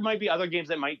there might be other games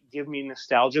that might give me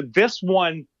nostalgia. This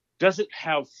one doesn't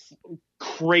have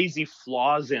crazy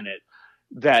flaws in it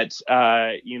that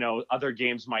other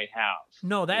games might have.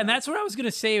 No, and that's what I was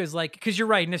gonna say is like, because you're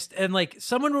right, and like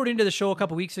someone wrote into the show a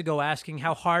couple weeks ago asking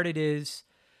how hard it is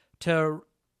to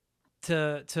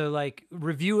like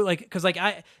review, like, because like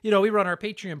we run our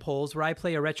Patreon polls where I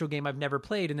play a retro game I've never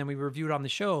played and then we review it on the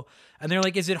show, and they're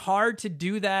like, is it hard to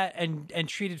do that and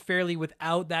treat it fairly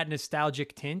without that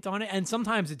nostalgic tint on it? And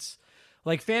sometimes it's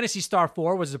like Phantasy Star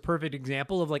 4 was a perfect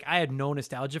example of like, I had no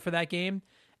nostalgia for that game.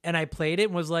 And I played it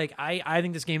and was like, I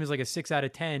think this game is like a 6 out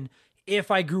of 10. If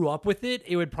I grew up with it,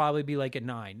 it would probably be like a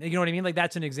 9. You know what I mean? Like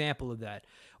that's an example of that.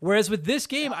 Whereas with this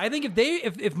game, I think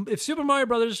if Super Mario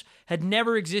Brothers had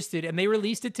never existed and they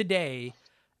released it today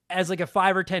as like a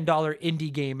 $5 or $10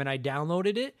 indie game and I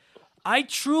downloaded it, I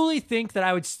truly think that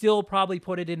I would still probably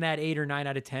put it in that 8 or 9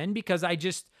 out of 10 because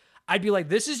I'd be like,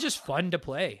 this is just fun to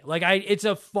play. Like it's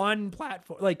a fun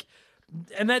platform. Like,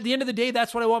 and at the end of the day,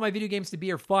 that's what I want my video games to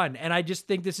be, are fun. And I just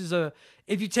think this is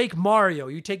if you take Mario,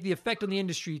 you take the effect on the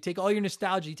industry, you take all your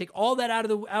nostalgia, you take all that out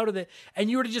of it,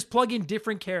 and you were to just plug in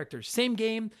different characters, same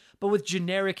game, but with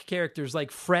generic characters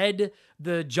like Fred,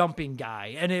 the jumping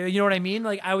guy. And you know what I mean?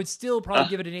 Like I would still probably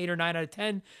give it an 8 or 9 out of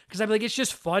 10 because I'd be like, it's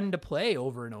just fun to play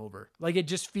over and over. Like it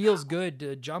just feels good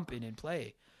to jump in and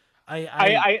play.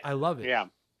 I love it. Yeah.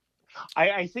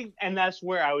 I think, and that's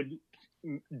where I would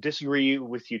disagree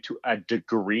with you to a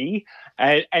degree,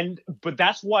 but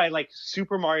that's why like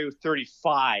Super Mario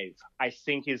 35 I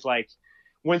think is like,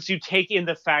 once you take in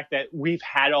the fact that we've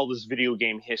had all this video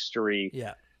game history,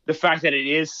 the fact that it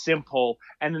is simple,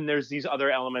 and then there's these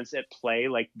other elements at play,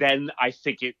 like then I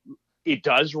think it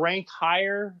does rank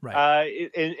higher, right,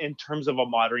 in terms of a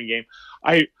modern game.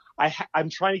 I'm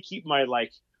trying to keep my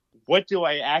like, what do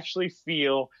I actually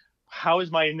feel? How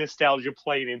is my nostalgia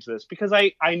playing into this? Because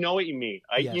I know what you mean.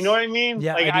 Yes. You know what I mean?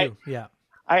 Yeah, like, I do. Yeah.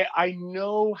 I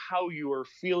know how you are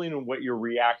feeling and what you're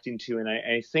reacting to. And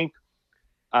I think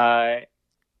I've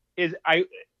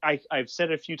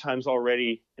said it a few times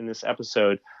already in this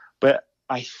episode, but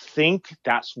I think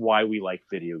that's why we like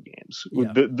video games.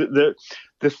 Yeah.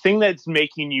 The thing that's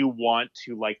making you want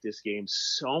to like this game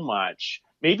so much,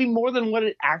 maybe more than what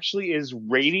it actually is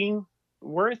rating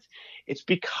worth, it's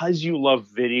because you love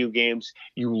video games.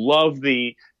 You love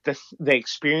the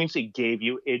experience it gave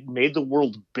you. It made the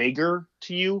world bigger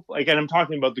to you. Like, and I'm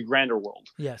talking about the grander world.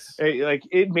 Yes. Like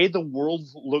it made the world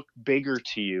look bigger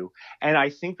to you. And I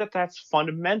think that that's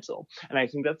fundamental. And I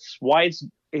think that's why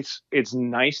it's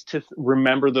nice to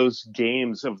remember those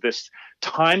games of this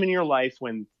time in your life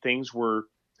when things were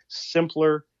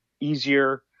simpler,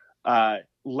 easier,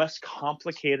 less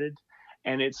complicated.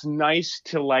 And it's nice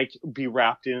to like be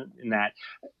wrapped in that.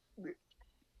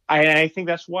 I think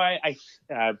that's why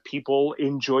people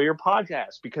enjoy your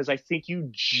podcast, because I think you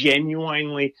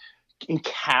genuinely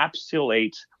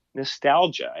encapsulate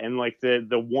nostalgia and like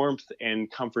the warmth and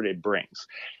comfort it brings.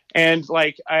 And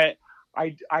like I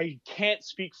can't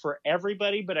speak for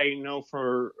everybody, but I know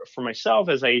for myself,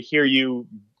 as I hear you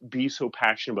be so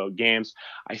passionate about games,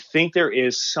 I think there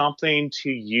is something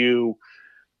to you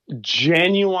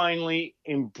genuinely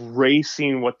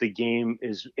embracing what the game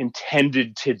is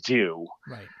intended to do.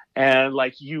 Right. And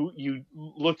like you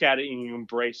look at it and you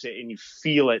embrace it and you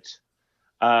feel it.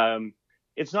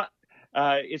 It's not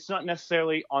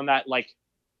necessarily on that like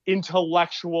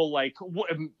intellectual, like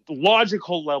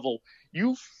logical level.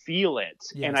 You feel it.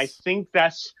 Yes. And I think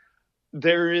that's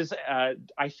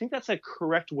a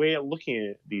correct way of looking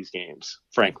at these games,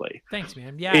 frankly. Thanks,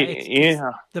 man.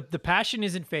 Yeah. The passion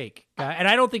isn't fake. And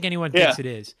I don't think anyone thinks it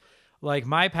is. Like,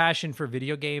 my passion for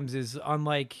video games is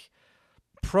unlike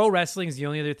pro wrestling is the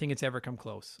only other thing that's ever come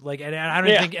close. Like, and I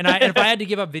don't think, and if I had to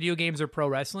give up video games or pro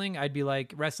wrestling, I'd be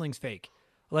like, wrestling's fake.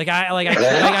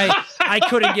 I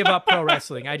couldn't give up pro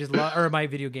wrestling. I just love, or my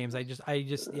video games. I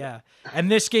just, yeah. And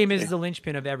this game is the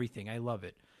linchpin of everything. I love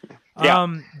it.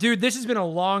 Yeah. Dude, this has been a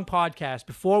long podcast.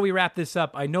 Before we wrap this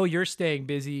up, I know you're staying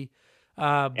busy,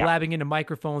 blabbing into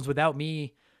microphones without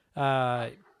me,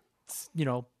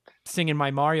 singing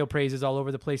my Mario praises all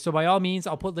over the place. So by all means,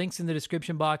 I'll put links in the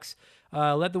description box.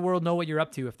 Let the world know what you're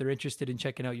up to if they're interested in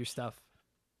checking out your stuff.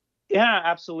 Yeah,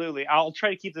 absolutely. I'll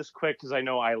try to keep this quick because I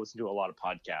know I listen to a lot of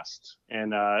podcasts,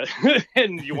 and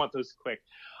and you want those quick.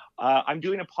 I'm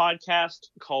doing a podcast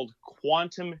called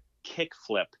Quantum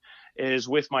Kickflip. It is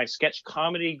with my sketch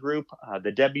comedy group,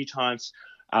 the Debutantes.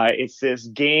 It's this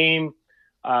game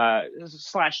 /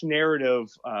 narrative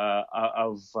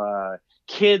of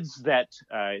kids that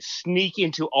sneak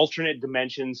into alternate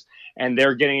dimensions, and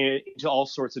they're getting into all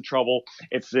sorts of trouble.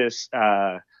 It's this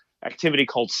activity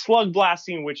called slug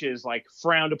blasting, which is like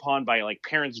frowned upon by like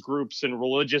parents groups and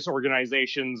religious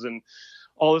organizations and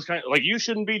all this kind of, like, you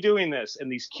shouldn't be doing this.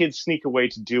 And these kids sneak away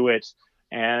to do it.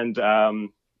 And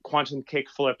Quantum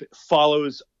Kickflip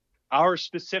follows our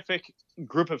specific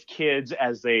group of kids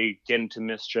as they get into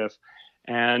mischief.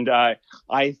 And I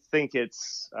think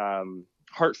it's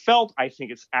heartfelt. I think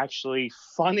it's actually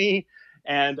funny.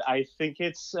 And I think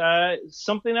it's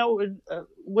something that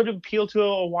would appeal to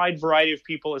a wide variety of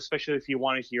people, especially if you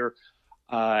want to hear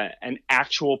an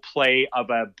actual play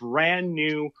of a brand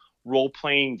new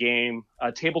role-playing game,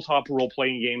 a tabletop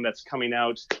role-playing game that's coming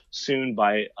out soon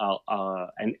by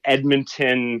an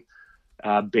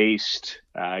Edmonton-based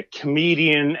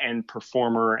comedian and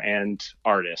performer and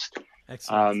artist.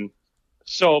 Excellent.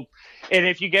 So, and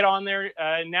if you get on there,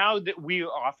 now that we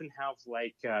often have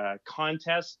like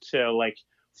contests to like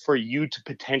for you to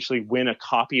potentially win a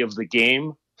copy of the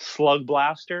game Slug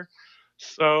Blaster.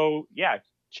 So yeah,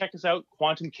 check us out,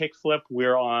 Quantum Kickflip.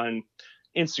 We're on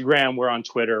Instagram, we're on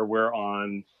Twitter, we're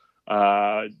on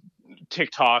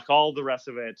TikTok, all the rest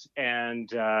of it, and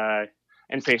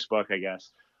Facebook, I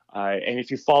guess. And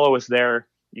if you follow us there,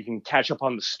 you can catch up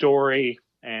on the story,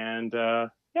 and yeah,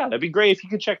 that'd be great if you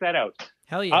could check that out.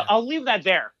 Hell yeah. I'll leave that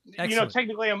there. Excellent. You know,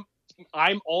 technically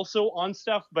I'm also on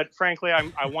stuff, but frankly,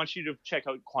 I want you to check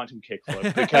out Quantum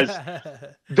Kickflip because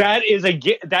that is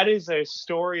a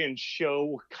story and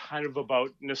show kind of about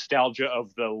nostalgia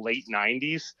of the late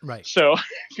 90s. Right. So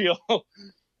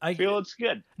I feel it's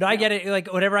good. No, I get it.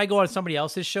 Like, whenever I go on somebody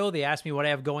else's show, they ask me what I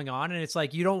have going on, and it's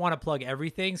like, you don't want to plug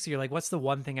everything. So you're like, what's the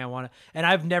one thing I want to, and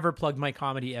I've never plugged my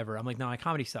comedy ever. I'm like, no, my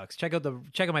comedy sucks. Check out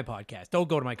my podcast. Don't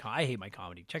go to I hate my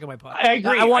comedy. Check out my podcast. I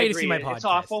agree. I want you to see my podcast. It's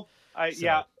awful.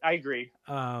 Yeah, I agree.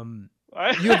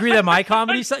 You agree that my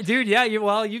comedy sucks? Dude, yeah,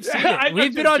 you've seen it.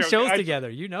 We've been on shows together,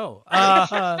 you know.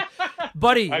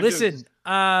 Buddy, listen,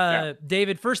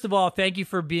 David, first of all, thank you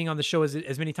for being on the show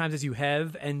as many times as you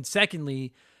have. And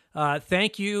secondly,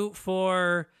 thank you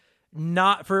for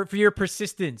your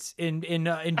persistence in doing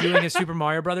a Super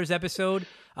Mario Brothers episode.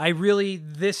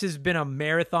 This has been a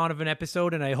marathon of an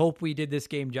episode, and I hope we did this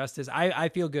game justice. I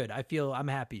feel good. I'm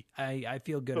happy. I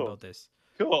feel good about this.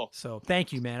 Cool. So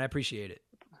thank you, man. I appreciate it.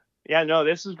 Yeah, no,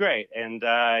 this is great. And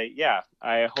yeah,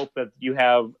 I hope that you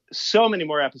have so many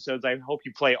more episodes. I hope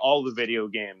you play all the video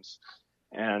games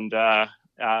and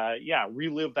yeah,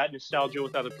 relive that nostalgia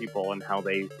with other people and how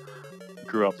they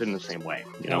grew up in the same way.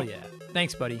 You know? Oh yeah.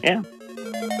 Thanks, buddy. Yeah.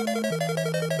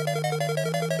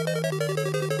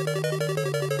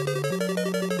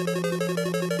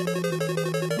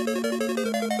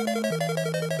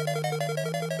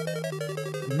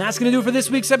 And that's going to do it for this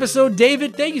week's episode.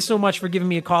 David, thank you so much for giving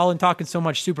me a call and talking so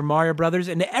much Super Mario Brothers.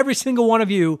 And to every single one of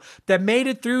you that made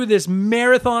it through this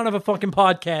marathon of a fucking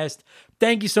podcast,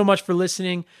 thank you so much for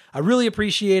listening. I really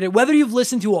appreciate it. Whether you've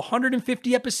listened to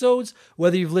 150 episodes,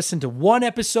 whether you've listened to one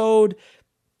episode,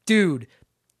 dude,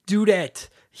 dudette,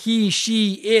 he,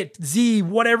 she, it, Z,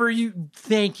 whatever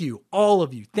thank you. All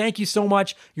of you. Thank you so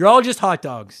much. You're all just hot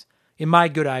dogs. In my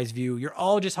good eyes view, you're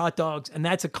all just hot dogs, and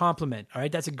that's a compliment, all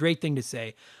right? That's a great thing to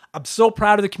say. I'm so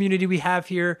proud of the community we have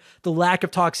here, the lack of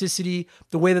toxicity,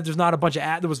 the way that there's not a bunch of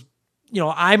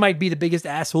I might be the biggest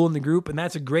asshole in the group, and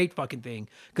that's a great fucking thing,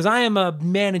 because I am a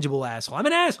manageable asshole. I'm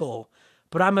an asshole,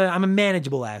 but I'm a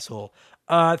manageable asshole.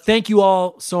 Thank you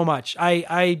all so much.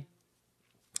 I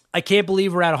can't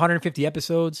believe we're at 150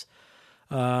 episodes.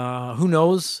 Who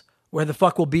knows where the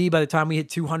fuck we'll be by the time we hit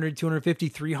 200, 250,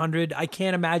 300. I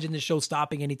can't imagine the show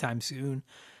stopping anytime soon.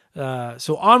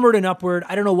 So onward and upward.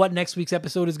 I don't know what next week's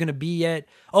episode is going to be yet.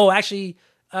 Oh, actually,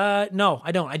 No,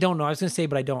 I don't. I don't know. I was going to say,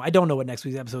 but I don't. I don't know what next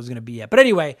week's episode is going to be yet. But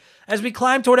anyway, as we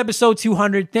climb toward episode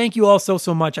 200, thank you all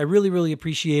so much. I really, really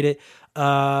appreciate it.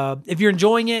 If you're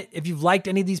enjoying it, if you've liked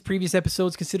any of these previous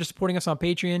episodes, consider supporting us on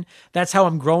Patreon. That's how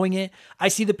I'm growing it. I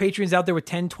see the Patreons out there with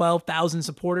 10, 12,000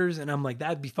 supporters, and I'm like,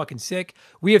 that'd be fucking sick.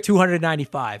 We have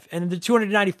 295, and the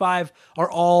 295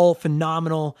 are all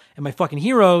phenomenal and my fucking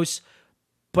heroes.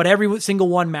 But every single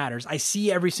one matters. I see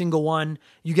every single one.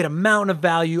 You get a mountain of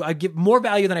value. I give more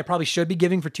value than I probably should be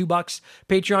giving for $2.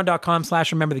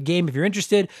 Patreon.com/rememberthegame if you're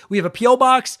interested. We have a P.O.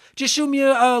 box. Just shoot me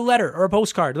a letter or a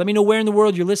postcard. Let me know where in the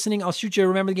world you're listening. I'll shoot you a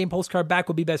Remember the Game postcard back.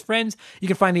 We'll be best friends. You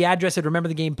can find the address at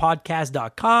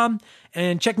rememberthegamepodcast.com.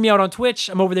 And check me out on Twitch.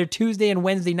 I'm over there Tuesday and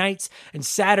Wednesday nights and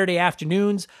Saturday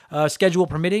afternoons, schedule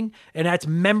permitting. And that's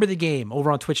Member the Game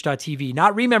over on twitch.tv.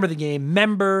 Not Remember the Game,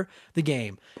 Member the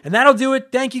Game. And that'll do it.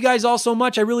 Thank you guys all so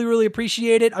much. I really, really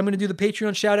appreciate it. I'm going to do the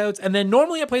Patreon shoutouts. And then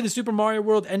normally I play the Super Mario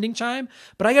World ending chime,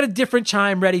 but I got a different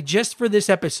chime ready just for this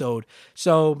episode.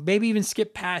 So maybe even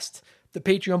skip past the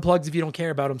Patreon plugs if you don't care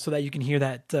about them so that you can hear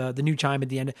that the new chime at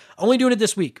the end. Only doing it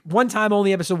this week. One time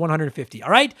only, episode 150. All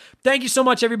right? Thank you so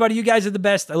much, everybody. You guys are the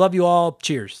best. I love you all.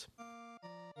 Cheers.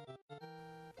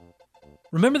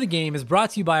 Remember the Game is brought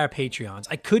to you by our Patreons.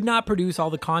 I could not produce all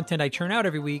the content I churn out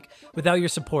every week without your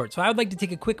support. So I would like to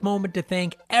take a quick moment to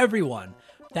thank everyone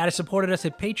that has supported us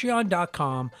at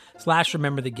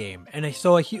patreon.com/rememberthegame. And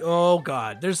oh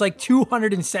God, there's like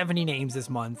 270 names this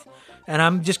month. And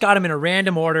I'm just got them in a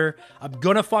random order. I'm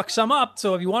gonna fuck some up.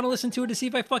 So if you want to listen to it to see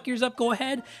if I fuck yours up, go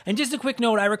ahead. And just a quick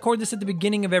note, I record this at the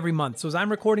beginning of every month. So as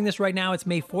I'm recording this right now, it's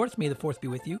May 4th. May the 4th be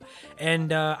with you.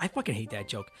 And I fucking hate that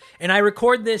joke. And I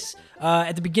record this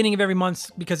at the beginning of every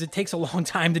month because it takes a long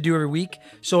time to do every week.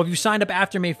 So if you signed up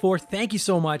after May 4th, thank you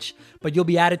so much. But you'll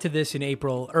be added to this in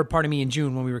April, or pardon me, in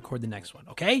June when we record the next one.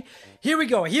 Okay? Here we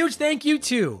go. A huge thank you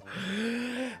to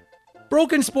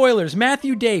Broken Spoilers,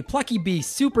 Matthew Day, Plucky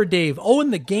Beast, Super Dave,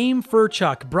 Owen the Game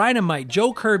Furchuck, Brynamite,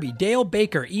 Joe Kirby, Dale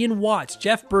Baker, Ian Watts,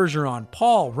 Jeff Bergeron,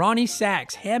 Paul, Ronnie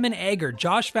Sachs, Hammond Egger,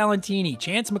 Josh Valentini,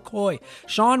 Chance McCoy,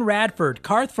 Sean Radford,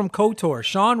 Karth from KOTOR,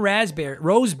 Sean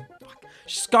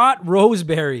Scott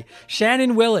Roseberry,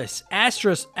 Shannon Willis,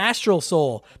 Astral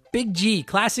Soul, Big G,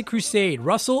 Classic Crusade,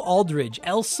 Russell Aldridge,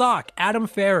 El Sock, Adam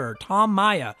Ferrer, Tom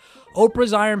Maya,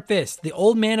 Oprah's Iron Fist, The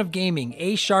Old Man of Gaming,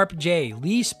 A Sharp J,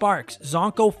 Lee Sparks,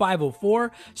 Zonko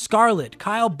 504, Scarlett,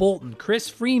 Kyle Bolton, Chris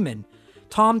Freeman,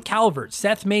 Tom Calvert,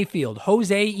 Seth Mayfield,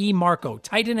 Jose E. Marco,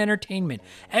 Titan Entertainment,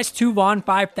 S2 Vaughn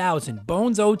 5000,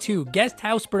 Bones 02, Guest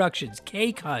House Productions,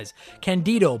 K Cuz,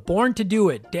 Candido, Born to Do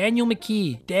It, Daniel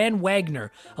McKee, Dan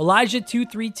Wagner, Elijah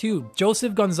 232,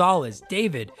 Joseph Gonzalez,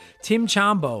 David, Tim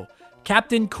Chambo,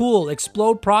 Captain Cool,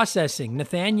 Explode Processing,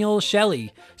 Nathaniel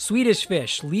Shelley, Swedish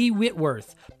Fish, Lee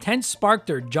Whitworth, Tense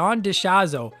Sparkter, John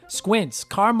DeShazo, Squints,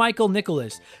 Carmichael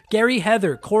Nicholas, Gary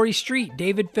Heather, Corey Street,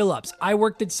 David Phillips, I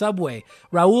Worked at Subway,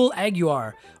 Raul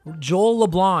Aguiar, Joel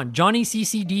LeBlanc, Johnny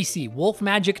CCDC, Wolf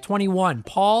Magic 21,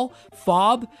 Paul,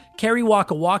 Fob, Kerry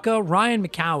Waka Waka, Ryan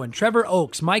McCowan, Trevor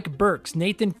Oakes, Mike Burks,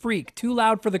 Nathan Freak, Too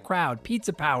Loud for the Crowd,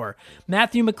 Pizza Power,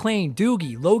 Matthew McLean,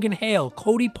 Doogie, Logan Hale,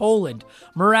 Cody Poland,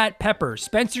 Murat Pepper,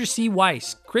 Spencer C.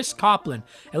 Weiss, Chris Copland,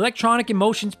 Electronic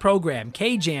Emotions Program,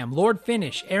 K-Jam, Lord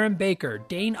Finish, Aaron Baker,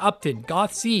 Dane Upton,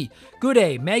 Goth C, Good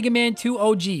A, Mega Man 2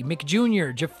 OG, Mick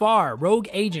Jr., Jafar, Rogue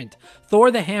Agent, Thor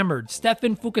the Hammered,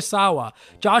 Stefan Fukasawa,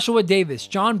 Joshua Davis,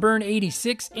 John Byrne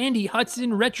 86, Andy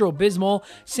Hudson, Retro Bismol,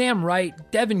 Sam Wright,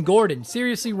 Devin Gordon,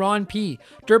 Seriously Ron P,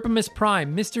 Derpimus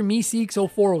Prime, Mr. Meeseeks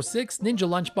 0406, Ninja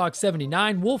Lunchbox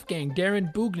 79, Wolfgang,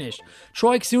 Darren Bugnish,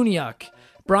 Troy Xuniak,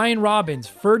 Brian Robbins,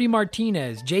 Ferdy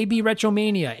Martinez, JB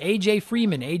Retromania, AJ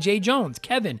Freeman, AJ Jones,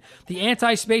 Kevin, The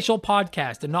Anti-Spatial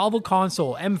Podcast, The Novel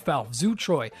Console, Mfelf,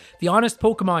 Zootroy, The Honest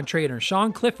Pokemon Trader,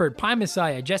 Sean Clifford, Pie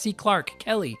Messiah, Jesse Clark,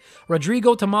 Kelly,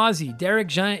 Rodrigo Tomazzi, Derek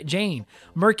Jane,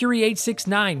 Mercury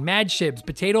 869, Mad Shibs,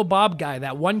 Potato Bob Guy,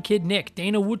 That One Kid Nick,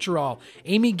 Dana Wucherall,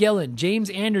 Amy Gillen,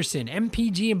 James Anderson,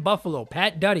 MPG in Buffalo,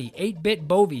 Pat Duddy, 8-Bit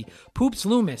Bovey, Poops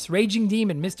Loomis, Raging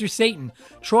Demon, Mr. Satan,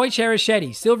 Troy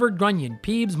Cherichetti, Silver Grunion,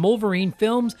 Peebs, Wolverine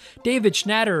Films, David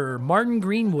Schnatterer, Martin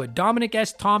Greenwood, Dominic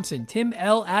S. Thompson, Tim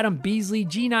L., Adam Beasley,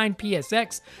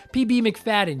 G9PSX, PB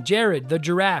McFadden, Jared, The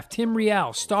Giraffe, Tim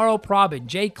Rial, Starro Probin,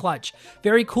 Jay Clutch,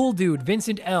 Very Cool Dude,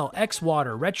 Vincent L.,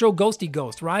 X-Water, Retro Ghosty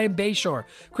Ghost, Ryan Bayshore,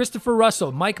 Christopher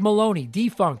Russell, Mike Maloney,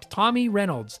 Defunct, Tommy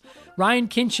Reynolds, Ryan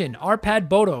Kinchin, Arpad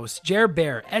Bodos, Jer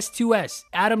Bear, S2S,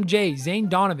 Adam J, Zane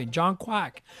Donovan, John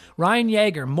Quack, Ryan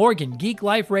Yeager, Morgan, Geek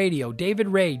Life Radio, David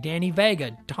Ray, Danny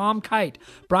Vega, Tom Kite,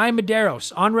 Brian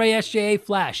Medeiros, Andre SJA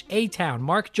Flash, A-Town,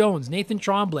 Mark Jones, Nathan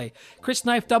Tremblay, Chris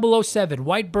Knife 007,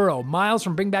 White Burrow, Miles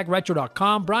from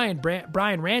BringBackRetro.com,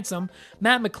 Brian Ransom,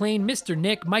 Matt McLean, Mr.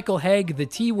 Nick, Michael Haig, The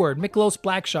T-Word, Miklos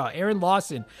Blackshaw, Aaron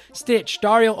Lawson, Stitch,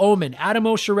 Dario Omen, Adam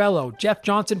O'Shirello, Jeff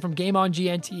Johnson from Game On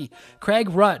GNT, Craig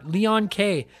Rutt, Leon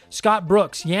K, Scott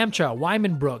Brooks, Yamcha,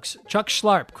 Wyman Brooks, Chuck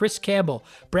Schlarp, Chris Campbell,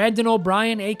 Brandon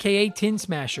O'Brien, aka Tin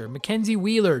Smasher, Mackenzie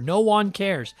Wheeler, No One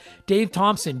Cares, Dave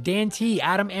Thompson, Dan T,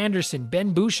 Adam Anderson,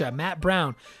 Ben Busha, Matt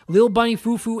Brown, Lil Bunny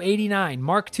Fufu 89,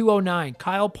 Mark 209,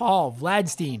 Kyle Paul,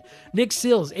 Vladstein, Nick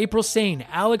Sills, April Sane,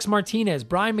 Alex Martinez,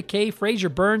 Brian McKay, Fraser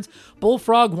Burns,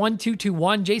 Bullfrog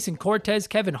 1221, Jason Cortez,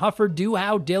 Kevin Huffer,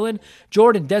 Duhow, Dylan,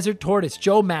 Jordan, Desert Tortoise,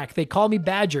 Joe Mack, They Call Me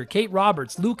Badger, Kate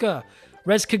Roberts, Luca,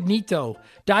 Rescognito,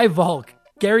 Volk,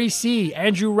 Gary C.,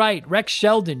 Andrew Wright, Rex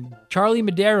Sheldon, Charlie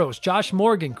Medeiros, Josh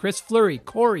Morgan, Chris Fleury,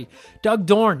 Corey, Doug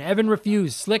Dorn, Evan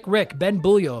Refuse, Slick Rick, Ben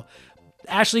Bulio,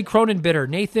 Ashley Cronenbitter,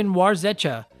 Nathan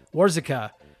Warzica,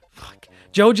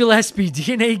 Joe Gillespie,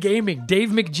 DNA Gaming, Dave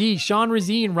McGee, Sean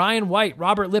Razine, Ryan White,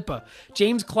 Robert Lippa,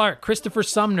 James Clark, Christopher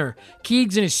Sumner,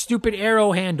 Keegs and his stupid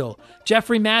arrow handle,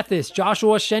 Jeffrey Mathis,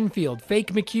 Joshua Shenfield,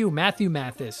 Fake McHugh,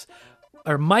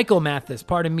 Michael Mathis,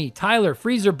 Tyler,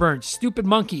 Freezer Burnt, Stupid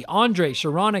Monkey, Andre,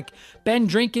 Sharonic, Ben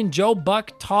Drinkin, Joe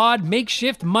Buck, Todd,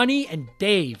 Makeshift Money, and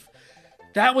Dave.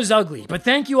 That was ugly, but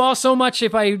thank you all so much.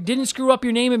 If I didn't screw up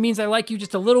your name, it means I like you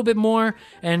just a little bit more,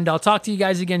 and I'll talk to you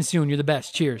guys again soon. You're the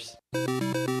best. Cheers.